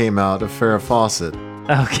poster came out of Farrah Fawcett.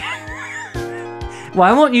 Okay.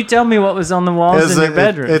 Why won't you tell me what was on the walls in your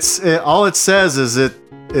bedroom? All it says is it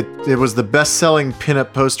was the best-selling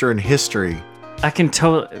pinup poster in history. I can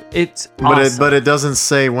totally. It's But awesome. it doesn't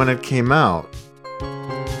say when it came out.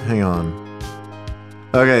 Hang on.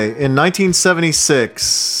 Okay, in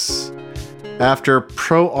 1976, after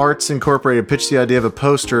Pro Arts Incorporated pitched the idea of a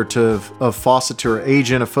poster of Fawcett to her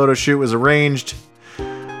agent, a photo shoot was arranged.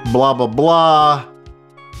 Blah blah blah.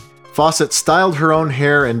 Fawcett styled her own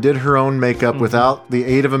hair and did her own makeup without the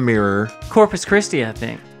aid of a mirror. Corpus Christi, I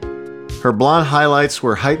think. Her blonde highlights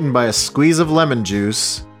were heightened by a squeeze of lemon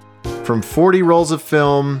juice. From 40 rolls of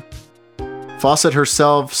film, Fawcett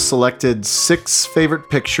herself selected 6 favorite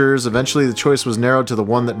pictures. Eventually, the choice was narrowed to the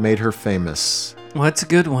one that made her famous. Well, that's a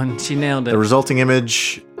good one. She nailed it. The resulting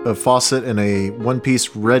image of Fawcett in a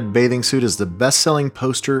one-piece red bathing suit is the best-selling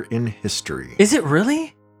poster in history. Is it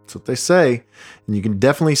really? That's what they say. And you can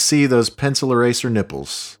definitely see those pencil eraser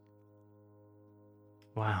nipples.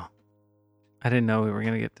 Wow. I didn't know we were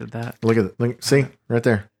going to get to that. Look at it. See? Right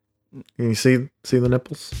there. Can you see the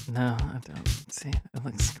nipples? No, I don't see. It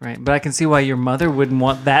looks great. But I can see why your mother wouldn't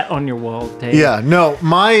want that on your wall, Dave. Yeah, no.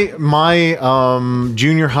 My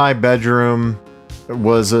junior high bedroom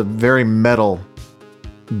was a very metal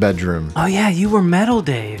bedroom. Oh, yeah, you were metal,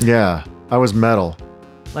 Dave. Yeah, I was metal.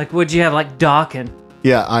 Like, what'd you have? Like Dawkins?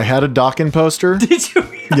 Yeah, I had a Dawkins poster. Did you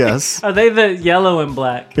really? Yes. Are they the yellow and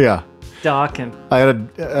black? Yeah. Dawkins. I had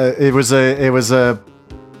it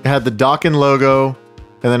had the Dawkins logo,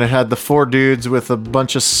 and then it had the 4 dudes with a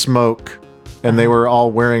bunch of smoke, and they were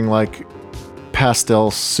all wearing like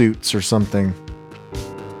pastel suits or something.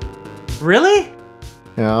 Really?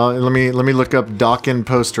 Yeah, let me look up Dawkins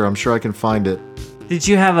poster. I'm sure I can find it. Did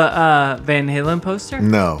you have a Van Halen poster?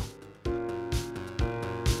 No.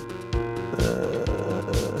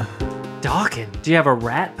 Dawkins. Do you have a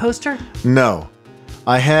Rat poster? No.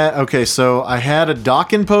 I had a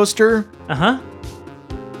Dawkins poster. Uh-huh.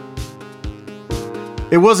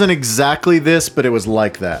 It wasn't exactly this, but it was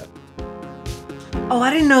like that. Oh,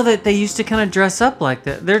 I didn't know that they used to kind of dress up like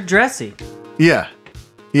that. They're dressy. Yeah.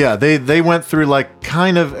 Yeah, they went through like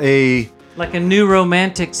kind of a Like a new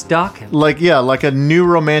romantic's Dawkins. like a new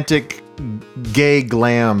romantic gay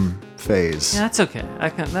glam phase. Yeah, that's okay.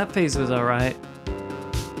 That phase was all right.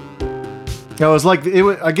 No, it was like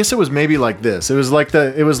I guess it was maybe like this. It was like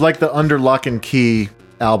the Under Lock and Key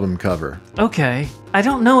album cover. Okay. I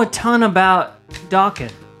don't know a ton about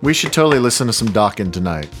Dawkins. We should totally listen to some Dawkins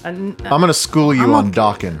tonight. I'm I'm gonna school you I'm on okay.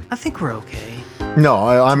 Dawkins. I think we're okay. No,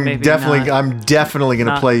 I'm Maybe definitely not. I'm definitely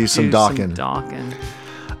gonna play you some Dawkins. Dawkins.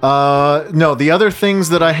 No, the other things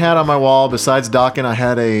that I had on my wall besides Dawkins, I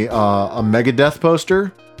had a Megadeth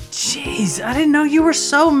poster. Jeez, I didn't know you were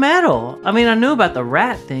so metal. I mean, I knew about the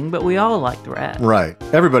Rat thing, but we all liked Rat. Right,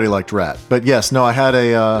 everybody liked Rat, but yes, no, I had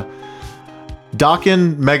a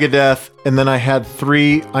Dawkins, Megadeth, and then I had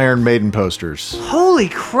 3 Iron Maiden posters. Holy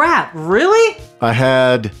crap, really? I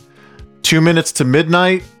had 2 Minutes to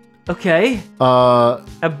Midnight. Okay. Uh,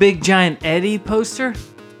 A big giant Eddie poster?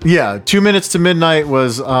 yeah, 2 Minutes to Midnight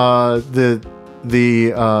was the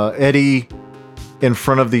Eddie in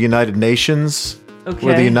front of the United Nations. Okay.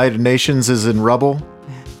 Where the United Nations is in rubble.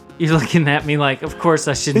 You're looking at me like, of course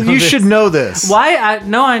I should know You this. should know this. Why?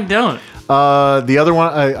 No, I don't. The other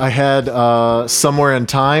one I had Somewhere in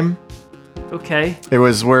Time. Okay. It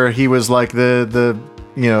was where he was like the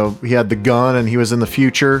he had the gun and he was in the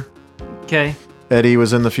future. Okay. Eddie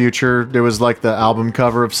was in the future. It was like the album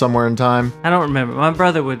cover of Somewhere in Time. I don't remember. My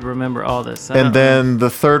brother would remember all this. And then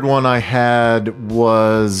the third one I had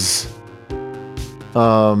was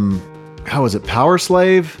how was it? Power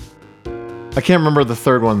Slave? I can't remember the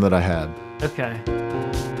third one that I had. Okay.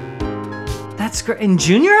 That's great. In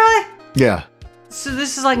junior high? Yeah. So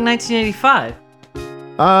this is like 1985.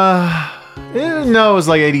 No, it was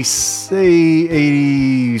like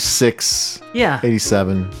 86, Yeah.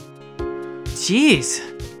 87. Jeez.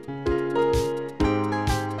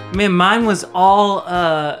 Man, mine was all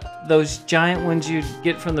those giant ones you'd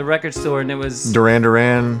get from the record store, and it was... Duran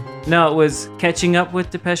Duran, No, it was Catching Up with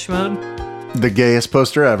Depeche Mode. the gayest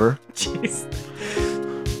poster ever. Jeez.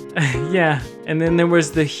 Yeah, and then there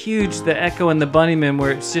was the Echo and the Bunnymen,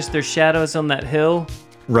 where it's just their shadows on that hill,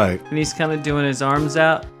 Right. and he's kind of doing his arms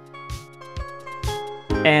out.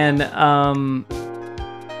 And I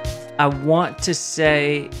want to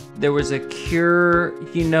say there was a Cure,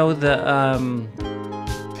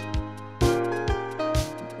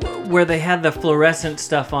 where they had the fluorescent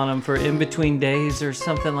stuff on them for In Between Days or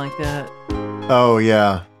something like that. Oh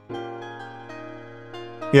yeah.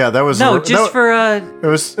 Yeah, that was No, just for it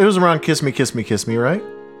was around Kiss Me, Kiss Me, Kiss Me, right?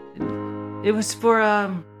 it was for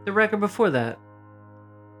the record before that.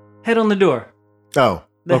 Head on the Door. Oh,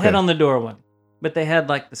 The okay. Head on the Door one. But they had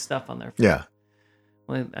like the stuff on their face. Yeah.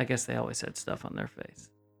 Well, I guess they always had stuff on their face.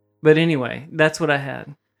 But anyway, that's what I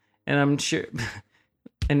had. And I'm sure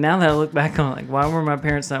and now that I look back on it, like, why were my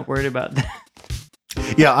parents not worried about that?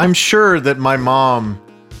 Yeah, I'm sure that my mom,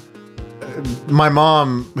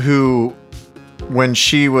 who, when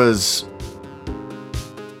she was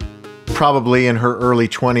probably in her early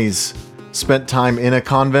 20s, spent time in a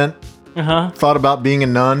convent, Uh-huh. thought about being a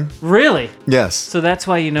nun. Really? Yes. So that's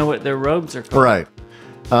why you know what their robes are called. Right.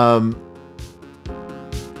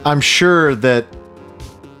 I'm sure that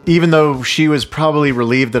even though she was probably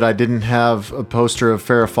relieved that I didn't have a poster of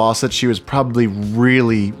Farrah Fawcett, she was probably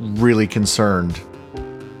really, really concerned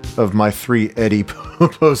of my 3 Eddie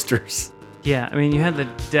posters. Yeah, I mean, you had the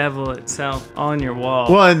devil itself on your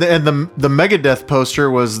wall. Well, and the Megadeth poster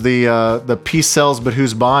was the Peace Sells But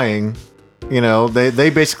Who's Buying. You know, they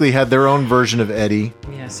basically had their own version of Eddie.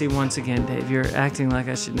 Yeah, see, once again, Dave, you're acting like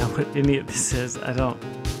I should know what any of this is. I don't.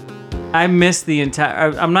 I missed the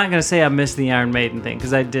entire... I'm not going to say I missed the Iron Maiden thing,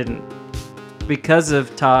 because I didn't. Because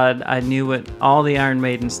of Todd, I knew what all the Iron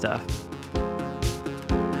Maiden stuff.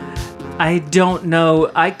 I don't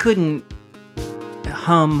know. I couldn't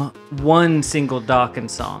hum one single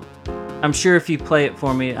Dawkins song. I'm sure if you play it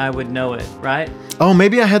for me, I would know it, right? Oh,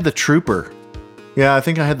 maybe I had the Trooper. Yeah, I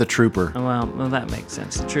think I had the Trooper. Oh, well, that makes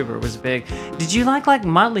sense. The Trooper was big. Did you like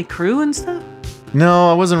Motley Crue and stuff?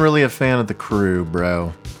 No, I wasn't really a fan of the Crew,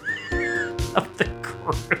 bro. Of the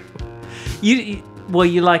Crew. You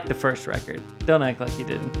liked the first record. Don't act like you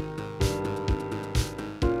didn't.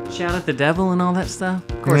 Shout at the Devil and all that stuff?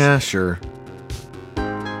 Of course. Yeah, sure.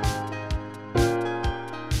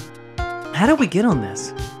 How did we get on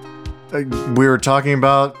this? We were talking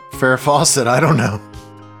about Farrah Fawcett. I don't know.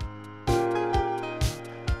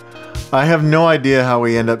 I have no idea how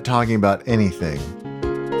we end up talking about anything.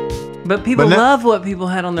 But people love what people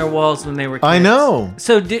had on their walls when they were kids. I know.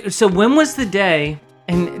 So when was the day?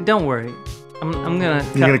 And don't worry, I'm gonna.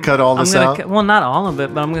 You're gonna cut all this out? Well, not all of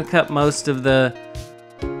it, but I'm gonna cut most of the.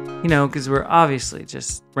 You know, because we're obviously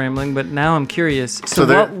just rambling. But now I'm curious. So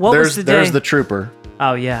what was the day? There's the Trooper.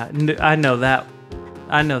 Oh yeah, I know that.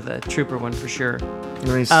 I know the Trooper one for sure.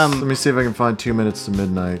 Let me see if I can find 2 minutes to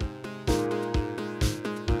midnight.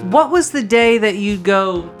 What was the day that you'd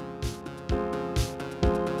go?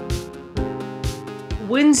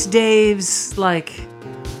 When's Dave's like?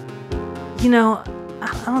 You know,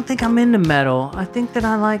 I don't think I'm into metal. I think that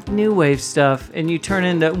I like new wave stuff. And you turn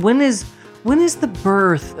into when is the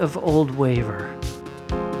birth of old waver?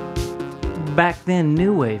 Back then,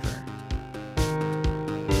 new waver.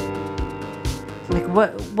 Like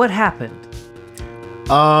what happened?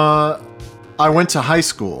 I went to high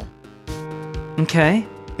school. Okay.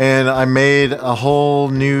 And I made a whole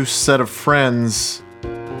new set of friends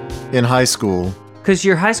in high school. Because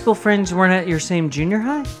your high school friends weren't at your same junior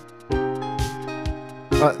high?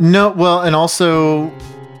 No, well, and also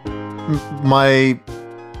my...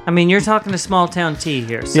 I mean, you're talking to small town T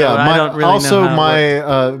here, so yeah, I don't really also know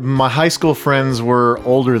how my high school friends were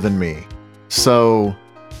older than me. So...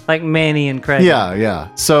 Like Manny and Craig. Yeah.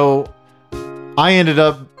 So I ended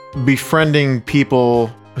up befriending people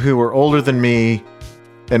who were older than me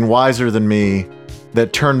and wiser than me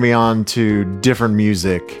that turned me on to different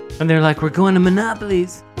music. And they're like, we're going to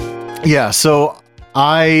Monopolies. Yeah, so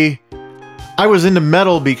I was into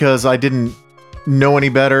metal because I didn't know any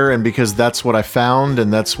better and because that's what I found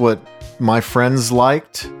and that's what my friends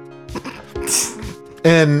liked.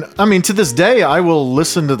 And I mean, to this day, I will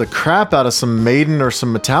listen to the crap out of some Maiden or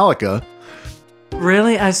some Metallica.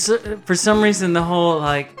 Really? For some reason, the whole,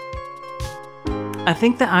 like... I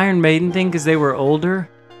think the Iron Maiden thing, because they were older,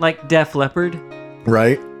 like Def Leppard.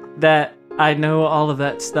 Right. That I know all of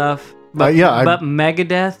that stuff. But, but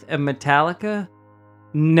Megadeth and Metallica,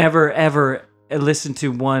 never, ever listened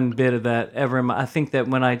to one bit of that ever. I think that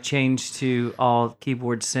when I changed to all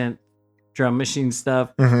keyboard synth drum machine stuff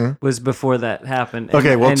was before that happened.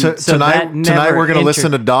 Okay, well, tonight we're going to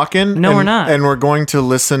listen to Dokken. No, we're not. And we're going to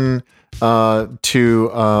listen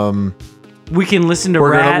to... we can listen to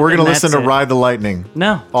We're going to listen to Ride the Lightning.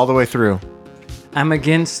 No. All the way through. I'm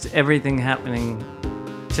against everything happening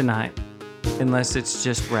tonight, unless it's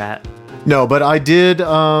just Rat. No, but I did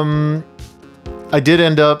end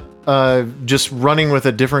up just running with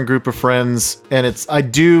a different group of friends, and I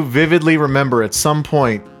do vividly remember at some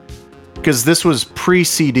point, because this was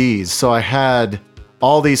pre-CDs, so I had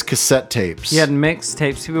all these cassette tapes. You had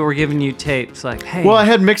mixtapes. People were giving you tapes like, hey. Well, I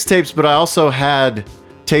had mixtapes, but I also had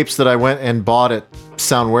tapes that I went and bought at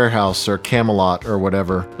Sound Warehouse or Camelot or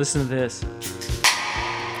whatever. Listen to this. Ooh,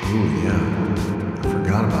 yeah. I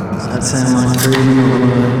forgot about that. That sounds like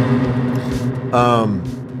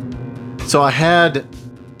so I had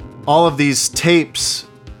all of these tapes,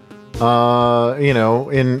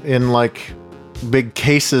 in like big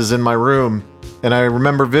cases in my room, and I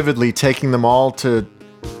remember vividly taking them all to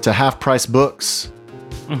Half Price Books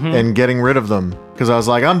and getting rid of them because I was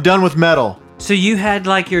like, I'm done with metal. So you had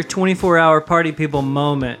like your 24-hour party people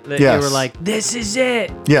moment that you were like, this is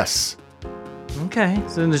it. Yes. Okay,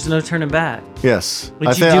 so there's no turning back. Yes.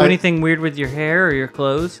 Did you do anything weird with your hair or your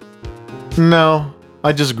clothes? No,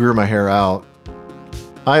 I just grew my hair out.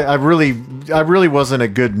 I really wasn't a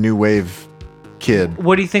good new wave kid.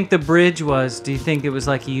 What do you think the bridge was? Do you think it was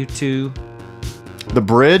like U2? The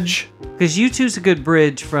bridge? Because U2's a good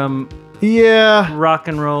bridge from Yeah. rock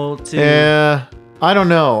and roll to... Yeah. I don't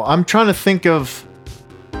know. I'm trying to think of...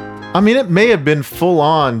 I mean, it may have been full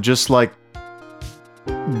on just like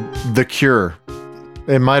The Cure.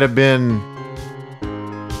 It might have been...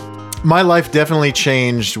 My life definitely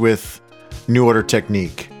changed with New Order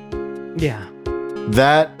Technique. Yeah.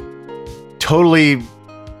 That totally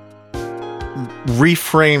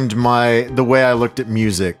reframed the way I looked at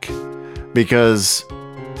music, because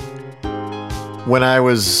when I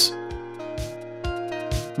was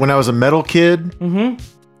a metal kid,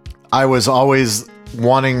 I was always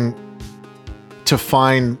wanting to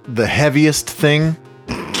find the heaviest thing.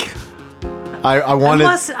 I wanted.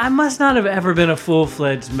 I must not have ever been a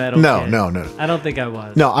full-fledged metal No, kid. no. I don't think I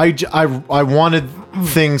was. No, I wanted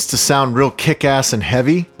things to sound real kick-ass and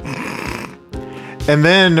heavy. And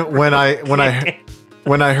then when I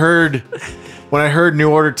heard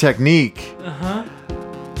New Order Technique,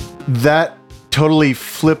 that totally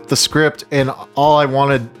flipped the script, and all I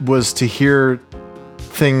wanted was to hear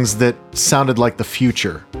things that sounded like the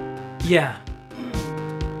future. Yeah.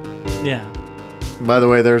 Yeah. By the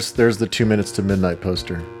way, there's the 2 Minutes to Midnight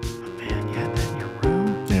poster. Man, you had that in your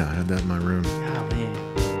room? Yeah, I had that in my room.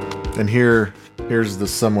 Golly. And here's the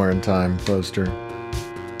Somewhere in Time poster.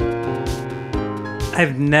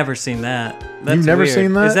 I've never seen that. That's You've never weird.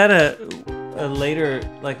 seen that? Is that a later,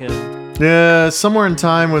 like a... Yeah, Somewhere in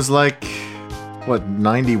Time was like, what,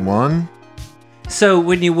 91? So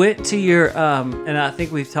when you went to your, and I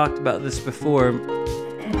think we've talked about this before,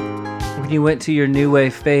 when you went to your new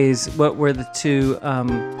wave phase, what were the two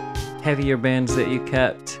heavier bands that you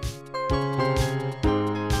kept?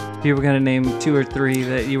 If you were going to name two or three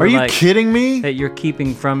that you were Are you like, kidding me? that you're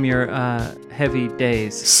keeping from your heavy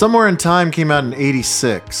days. Somewhere in Time came out in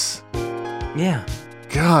 86. Yeah.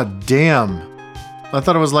 God damn. I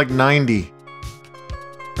thought it was like 90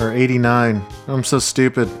 or 89. I'm so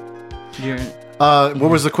stupid. You're,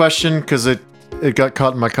 What was the question? Because it got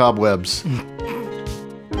caught in my cobwebs.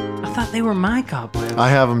 I thought they were my cobwebs. I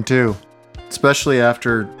have them too, especially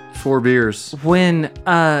after 4 beers. When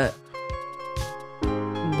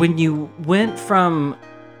you went from,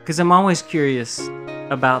 because I'm always curious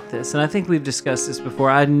about this, and I think we've discussed this before.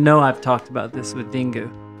 I know I've talked about this with Dingo.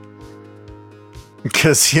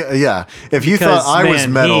 Because yeah, if you Because, thought I was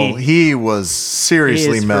man, metal, he was He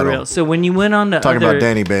seriously is for metal. real. So when you went on to Talking other, about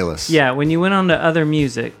Danny Bayless. yeah, when you went on to other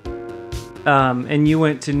music, and you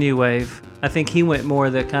went to new wave, I think he went more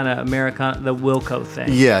the kind of the Wilco thing.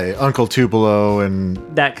 Yeah, Uncle Tupelo and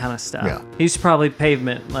That kind of stuff. Yeah. He's probably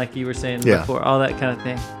Pavement, like you were saying Yeah. before, all that kind of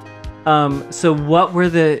thing. So what were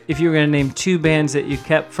if you were going to name two bands that you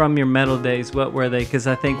kept from your metal days, what were they? Because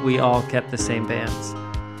I think we all kept the same bands.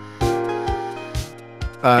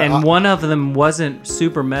 And one of them wasn't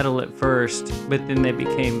super metal at first, but then they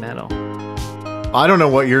became metal. I don't know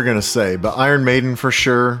what you're gonna say, but Iron Maiden for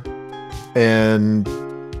sure, and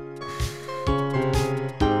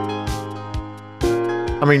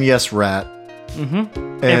I mean, yes, Rat.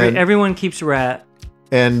 Mm-hmm. And Everyone keeps Rat.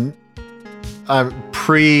 and I'm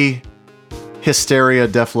pre-Hysteria,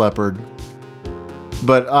 Def Leppard,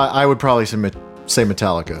 but I would probably say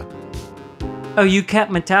Metallica. Oh, you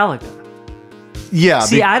kept Metallica. Yeah.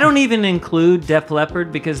 See, I don't even include Def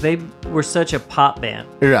Leppard because they were such a pop band.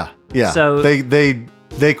 Yeah. So-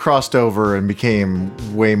 they crossed over and became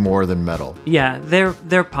way more than metal. Yeah,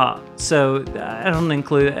 they're pop. So I don't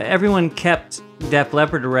include. Everyone kept Def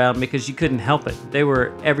Leppard around because you couldn't help it. They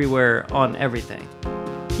were everywhere on everything.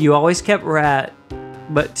 You always kept Rat,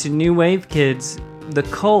 but to new wave kids, the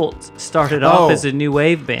Cult started off as a new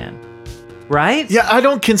wave band, right? Yeah, I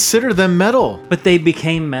don't consider them metal. But they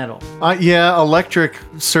became metal. Yeah, Electric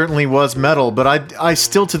certainly was metal, but I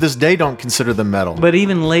still to this day don't consider them metal. But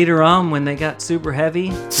even later on, when they got super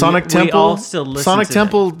heavy, Sonic we Temple, all still listen Sonic to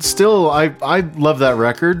Temple, still I love that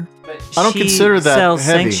record. I don't She consider that Sells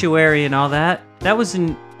heavy. Sanctuary and all that. That was a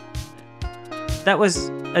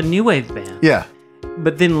new wave band. Yeah,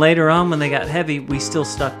 But then later on, when they got heavy, we still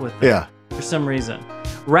stuck with them. yeah. For some reason,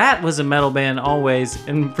 Rat was a metal band always,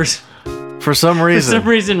 and for For some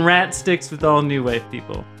reason, Rat sticks with all new wave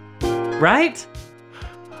people, right?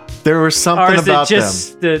 there was something Or is about it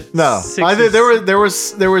just them. the No, I 60s? think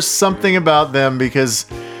there was something about them because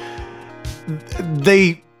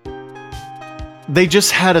they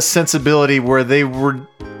just had a sensibility where they were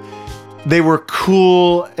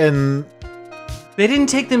cool and They didn't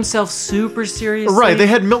take themselves super seriously. right. They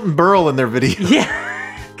had Milton Berle in their video.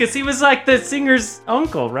 Yeah, because he was like the singer's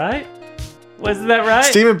uncle, right? Wasn't that right?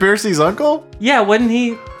 Stephen Piercy's uncle? Yeah, wasn't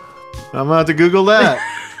he? I'm about to Google that.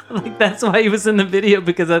 Like that's why he was in the video,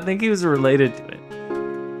 because I think he was related to it.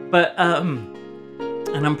 But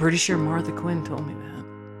and I'm pretty sure Martha Quinn told me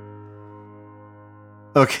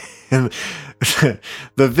that. Okay.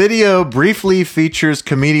 The video briefly features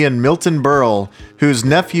comedian Milton Berle, whose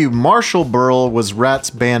nephew Marshall Berle was Rat's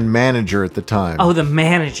band manager at the time. Oh, the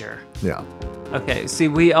manager. Yeah. Okay, see,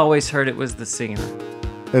 we always heard it was the singer.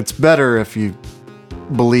 It's better if you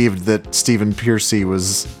believed that Stephen Piercy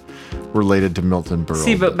was related to Milton Berle.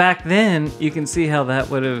 See, but back then, you can see how that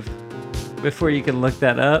would have, before you can look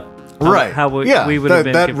that up. Right. How we yeah, would have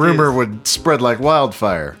been that confused. rumor would spread like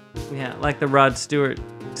wildfire. Yeah, like the Rod Stewart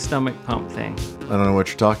stomach pump thing. I don't know what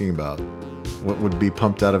you're talking about. What would be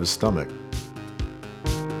pumped out of his stomach?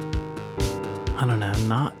 I don't know,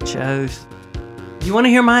 nachos. Do you want to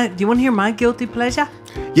hear my guilty pleasure?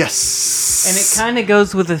 Yes. And it kind of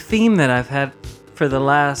goes with a theme that I've had for the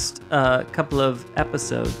last couple of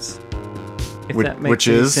episodes. If that makes which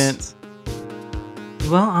any is? sense.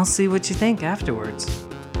 Well, I'll see what you think afterwards.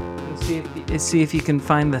 And see if you can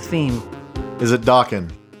find the theme. Is it Dawkin?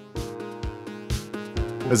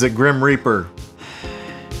 Is it Grim Reaper?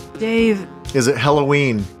 Dave, Is it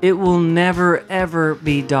Halloween? it will never ever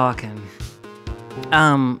be Dawkins.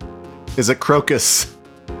 Is it Crocus?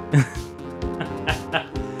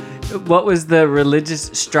 What was the religious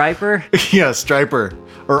Striper? Yeah, Striper.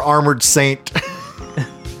 Or Armored Saint.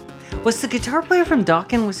 Was the guitar player from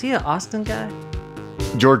Dawkins? Was he an Austin guy?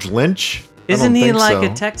 George Lynch? I Isn't don't he think like so.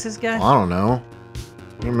 a Texas guy? I don't know.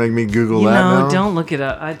 You make me Google You that know, now? don't look it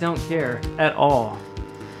up. I don't care at all.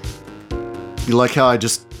 You like how I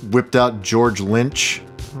just whipped out George Lynch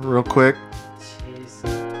real quick?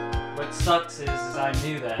 Jeez. What sucks is I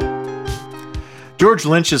knew that. George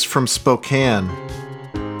Lynch is from Spokane,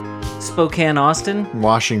 Spokane, Austin?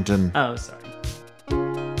 Washington. Oh, sorry.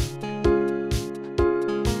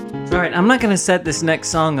 All right, I'm not going to set this next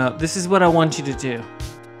song up. This is what I want you to do.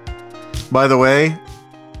 By the way,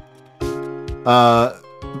 the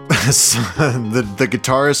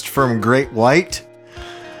guitarist from Great White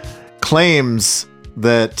claims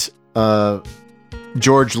that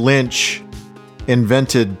George Lynch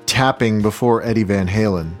invented tapping before Eddie Van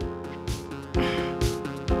Halen.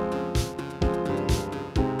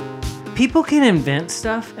 People can invent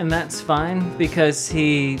stuff, and that's fine, because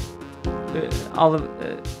he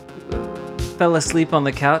fell asleep on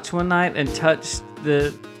the couch one night and touched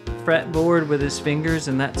the fretboard with his fingers,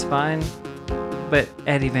 and that's fine. But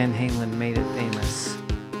Eddie Van Halen made it famous.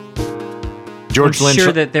 George I'm Lynch.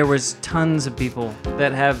 sure that there was tons of people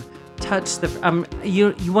that have touched the.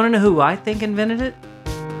 You want to know who I think invented it?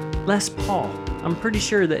 Les Paul. I'm pretty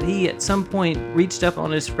sure that he at some point reached up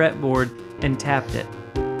on his fretboard and tapped it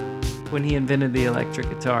when he invented the electric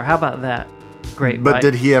guitar. How about that? Great. But right?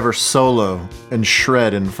 did he ever solo and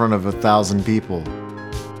shred in front of 1,000 people?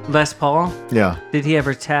 Les Paul? Yeah, Did he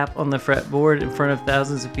ever tap on the fretboard in front of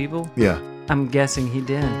thousands of people? yeah. I'm guessing he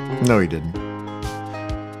did. No, he didn't.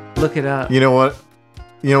 Look it up. You know what?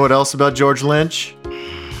 You know what else about George Lynch?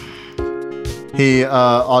 He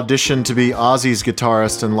auditioned to be Ozzy's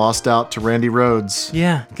guitarist and lost out to Randy Rhoads.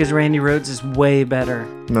 Yeah, because Randy Rhoads is way better.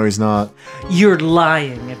 No, he's not. You're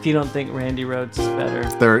lying if you don't think Randy Rhoads is better.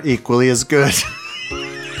 They're equally as good.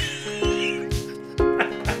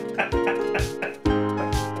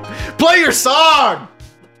 Play your song!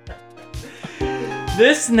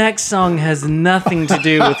 This next song has nothing to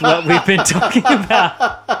do with what we've been talking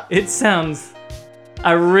about. It sounds...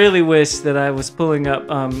 I really wish that I was pulling up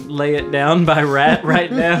Lay It Down by Rat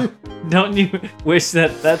right now. Don't you wish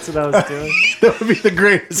that that's what I was doing? That would be the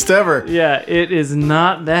greatest ever. Yeah, it is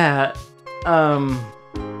not that. Let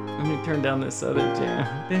me turn down this other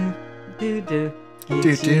jam. Do, do, do.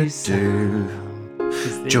 Get you some,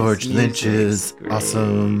 'cause this George Lynch is music's great.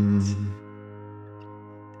 awesome.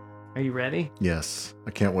 Are you ready? Yes,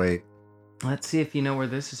 I can't wait. Let's see if you know where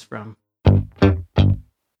this is from.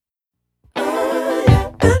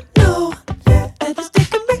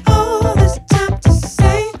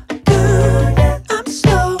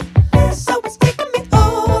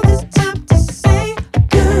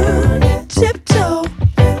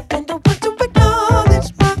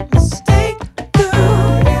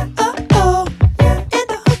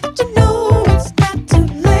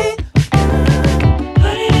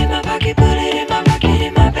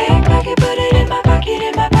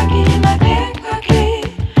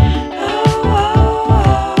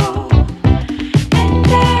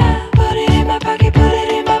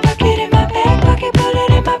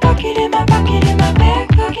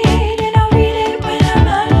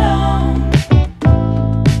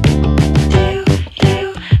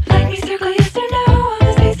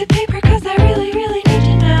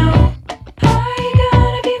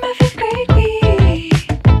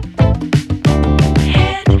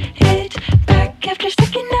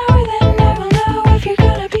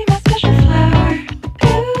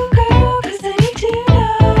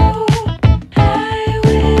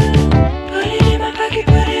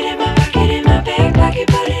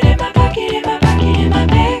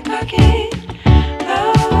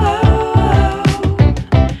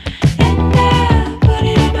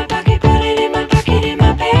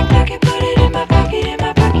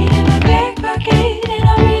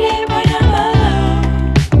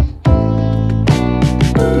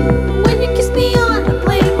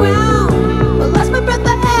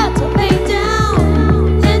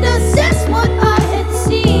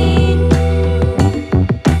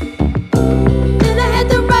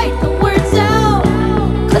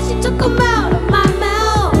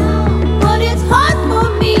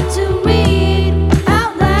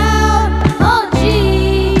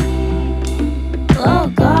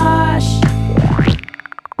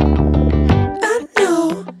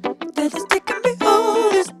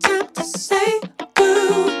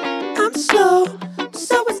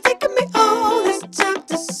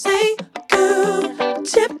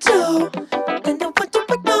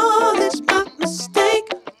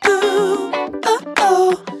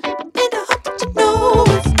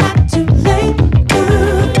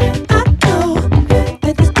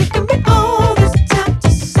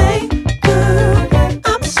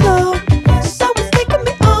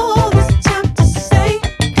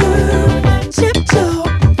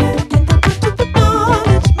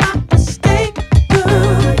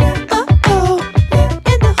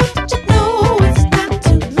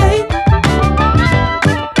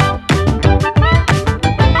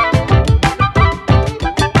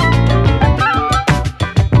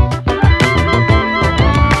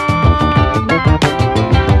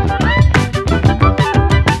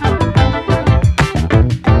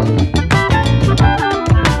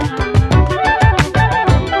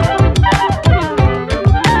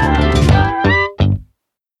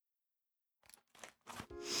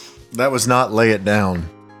 That was not Lay It Down.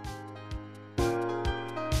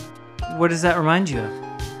 What does that remind you of?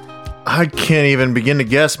 I can't even begin to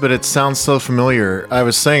guess, but it sounds so familiar. I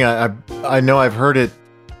was saying I know I've heard it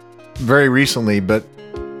very recently, but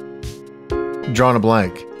drawn a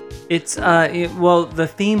blank. It's well, the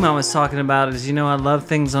theme I was talking about is, I love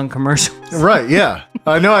things on commercials. Right, yeah.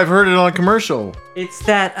 I know I've heard it on a commercial. It's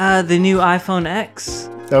that the new iPhone X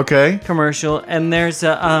Okay. commercial, and there's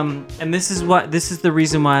a and this is the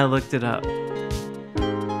reason why I looked it up.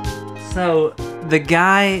 So the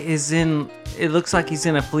guy is it looks like he's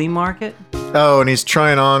in a flea market, Oh, and he's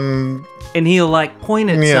trying on... and he'll like point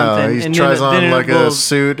at Yeah, something, he and tries then on it like will, a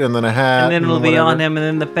suit and then a hat. and then it'll be whatever. on him, and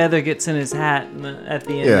then the feather gets in his hat at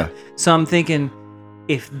the end. Yeah. So I'm thinking,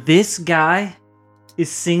 if this guy is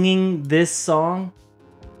singing this song,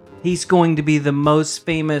 he's going to be the most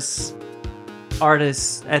famous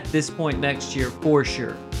artist at this point next year for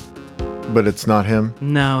sure. But it's not him.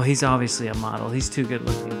 No, he's obviously a model. He's too good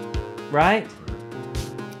looking, right?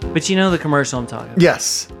 But you know the commercial I'm talking about.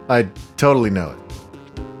 Yes, I totally know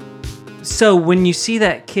it. So when you see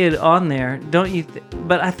that kid on there, don't you?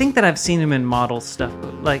 But I think that I've seen him in model stuff.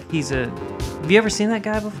 Like have you ever seen that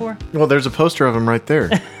guy before? Well, there's a poster of him right there.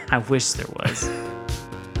 I wish there was.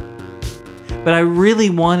 But I really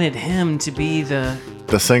wanted him to be the,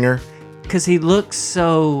 The singer. because he looks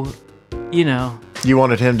so, You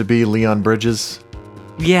wanted him to be Leon Bridges?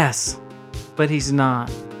 yes, but he's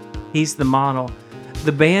not. He's the model.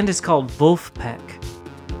 The band is called Wolfpack.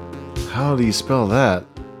 How do you spell that?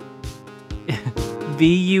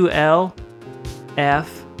 VULF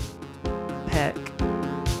Peck.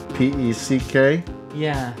 P-E-C-K?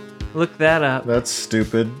 Yeah, look that up. That's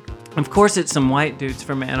stupid. Of course, it's some white dudes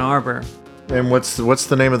from Ann Arbor. And what's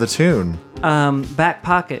the name of the tune? Back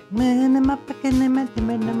Pocket.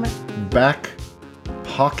 Back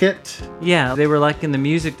Pocket? Yeah, they were like in the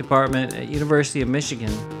music department at University of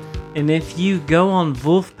Michigan. And if you go on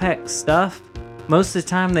Wolfpack stuff, most of the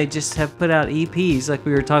time they just have put out EPs like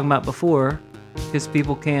we were talking about before, because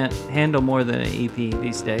people can't handle more than an EP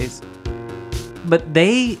these days. But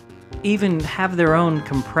they even have their own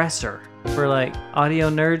compressor for like audio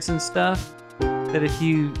nerds and stuff, that if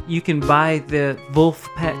you can buy the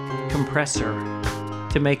Wolfpack compressor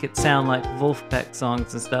to make it sound like Wolfpack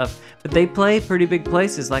songs and stuff. But they play pretty big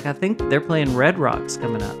places. Like I think they're playing Red Rocks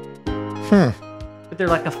coming up. But they're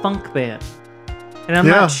like a funk band. And I'm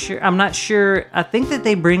not sure. I think that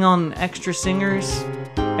they bring on extra singers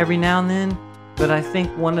every now and then, but I think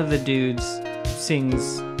one of the dudes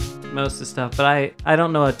sings most of the stuff, but I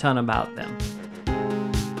don't know a ton about them.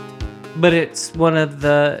 But it's part of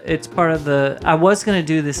the, I was going to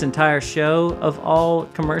do this entire show of all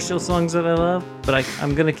commercial songs that I love, but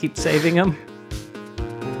I'm going to keep saving them.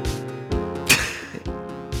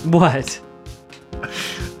 What?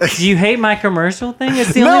 Do you hate my commercial thing?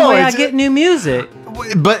 It's the only way I get new music.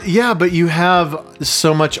 But you have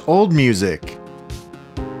so much old music.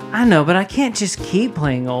 I know, but I can't just keep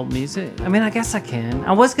playing old music. I mean, I guess I can.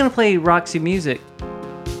 I was going to play Roxy Music.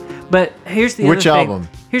 But here's the Which other album?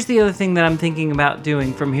 thing. Here's the other thing that I'm thinking about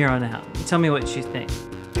doing from here on out. Tell me what you think.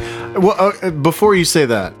 Well, before you say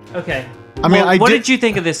that, Okay. I mean, what did you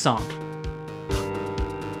think of this song?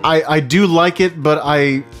 I do like it, but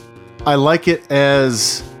I like it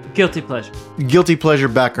as Guilty pleasure. guilty pleasure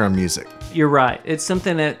background music. You're right. It's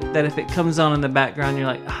something that if it comes on in the background, you're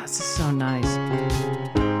like, this is so nice.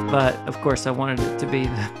 But of course, I wanted it to be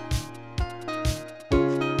the.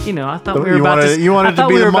 I thought we were You about wanted- to. you wanted I thought to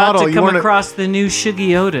be we the were about model. to You come wanted- across the new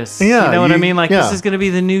Shuggy Otis. Yeah, you know what I you- mean. Like yeah. this is going to be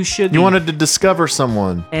the new Shuggy. You wanted to discover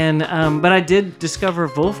someone. And but I did discover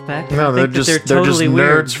Wolfpack. And No, I they're think just that they're totally nerds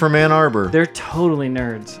weird. from Ann Arbor. They're totally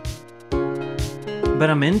nerds. But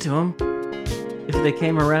I'm into them. If they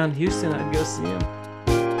came around Houston, I'd go see them.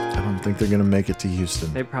 I don't think they're gonna make it to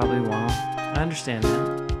Houston. They probably won't. I understand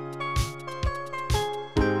that.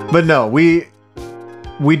 But no, we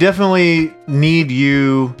definitely need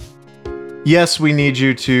you. Yes, we need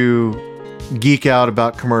you to geek out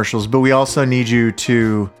about commercials, but we also need you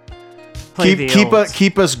to Play the olds.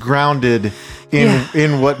 keep us grounded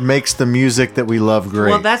in what makes the music that we love great.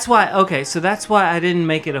 Well, that's why. Okay, so that's why I didn't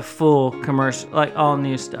make it a full commercial, like all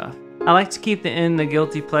new stuff. I like to keep the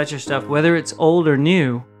guilty pleasure stuff, whether it's old or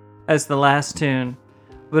new, as the last tune.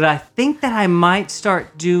 But I think that I might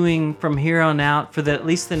start doing from here on out for at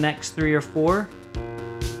least the next 3 or 4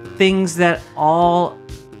 things that all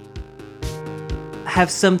have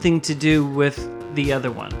something to do with the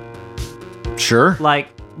other one. Sure. Like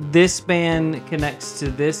this band connects to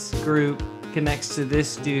this group, connects to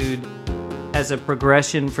this dude as a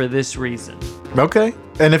progression for this reason. Okay.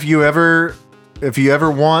 And if you ever if you ever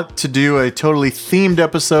want to do a totally themed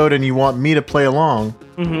episode and you want me to play along,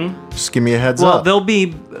 just give me a heads Well, up. there'll be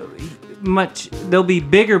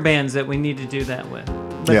bigger bands that we need to do that with.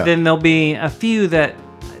 But Yeah. then there'll be a few that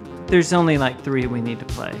there's only like 3 we need to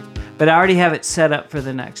play. But I already have it set up for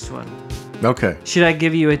the next one. Okay. Should I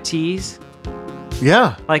give you a tease?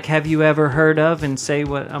 Yeah. Like, have you ever heard of, and say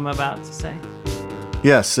what I'm about to say?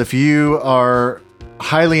 Yes. If you are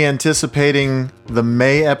highly anticipating the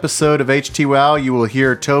May episode of HT Wow, you will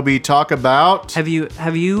hear Toby talk about. Have you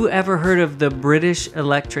ever heard of the British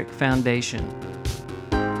Electric Foundation?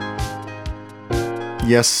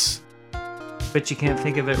 Yes, But you can't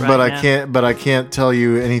think of it right but now. I can't tell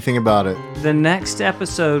you anything about it. The next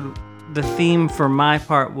episode, the theme for my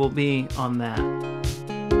part will be on that.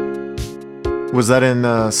 Was that in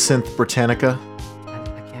Synth Britannica?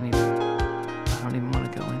 I can't even. I don't even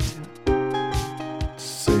want to go into it.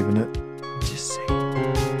 Saving it. Just say.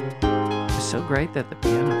 It's so great that the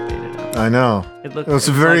piano faded out. I know. It looked. It was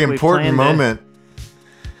a it's very like we important planned it. moment.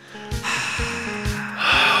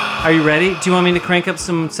 Are you ready? Do you want me to crank up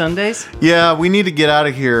some Sundays? Yeah, we need to get out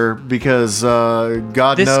of here because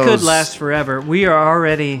God This knows. could last forever. We are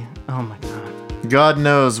already. Oh my god. God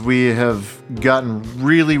knows we have gotten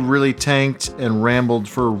really, really tanked and rambled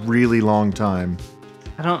for a really long time.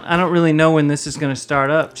 I don't really know when this is going to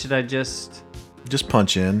start up. Should I just? Just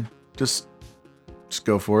punch in. Just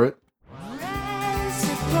go for it. Surprise,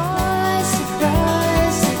 surprise,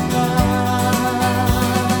 surprise.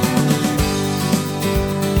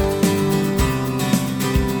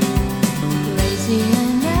 Lazy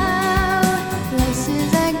and out,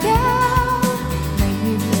 places I go make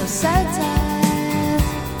me feel so tired.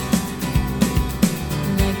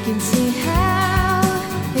 And I can see how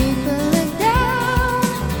people look down.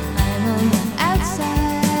 I'm on the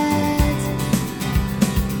outside.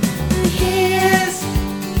 Here's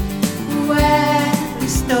where the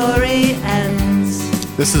story ends.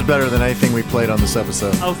 This is better than anything we played on this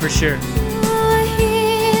episode. Oh, for sure.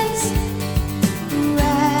 Here's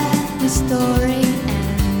where the story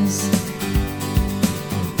ends.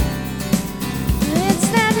 It's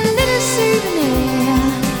that little souvenir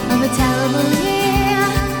of a terrible year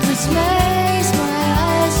which makes my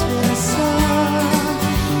eyes feel sore.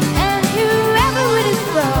 And whoever would have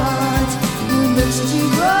thought you looked too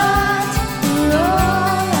broad for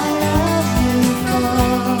all I love you for.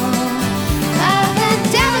 I've the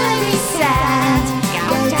devil in me sad,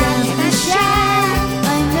 go down to the shed. I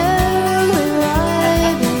know where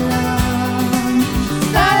I belong.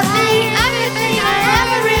 But the only thing I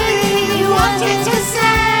ever really wanted to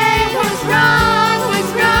say was wrong, was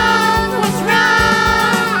wrong, was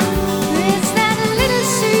wrong. It's that little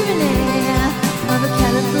souvenir of a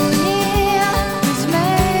California which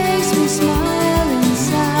makes me smile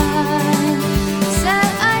inside. So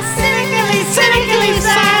I cynically say,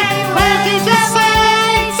 what did you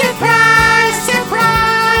say? Surprise,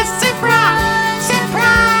 surprise, surprise,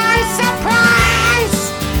 surprise, surprise.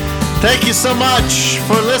 Thank you so much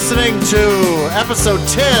for listening to episode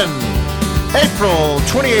 10, April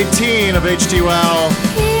 2018 of HT Wow.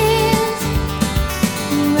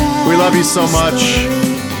 We love you so much,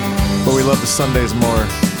 but we love the Sundays more.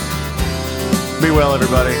 Be well,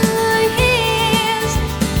 everybody. Here's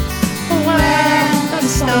where the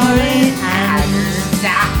story ends.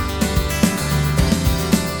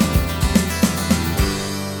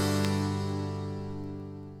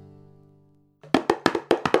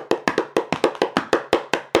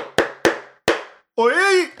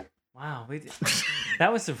 Oi! Wow,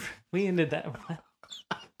 that was we ended that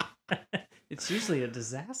well. It's usually a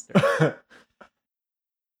disaster.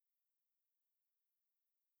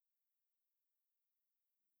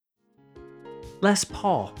 Les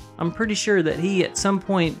Paul. I'm pretty sure that he at some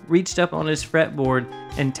point reached up on his fretboard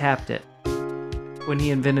and tapped it when he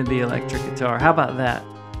invented the electric guitar. How about that?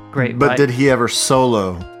 Great. But right? did he ever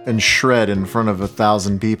solo and shred in front of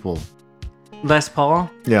 1,000 people? Les Paul?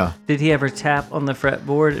 Yeah, Did he ever tap on the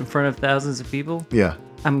fretboard in front of thousands of people? yeah.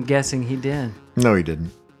 I'm guessing he did. No, he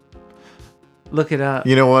didn't. Look it up.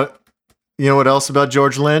 You know what? You know what else about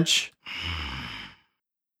George Lynch?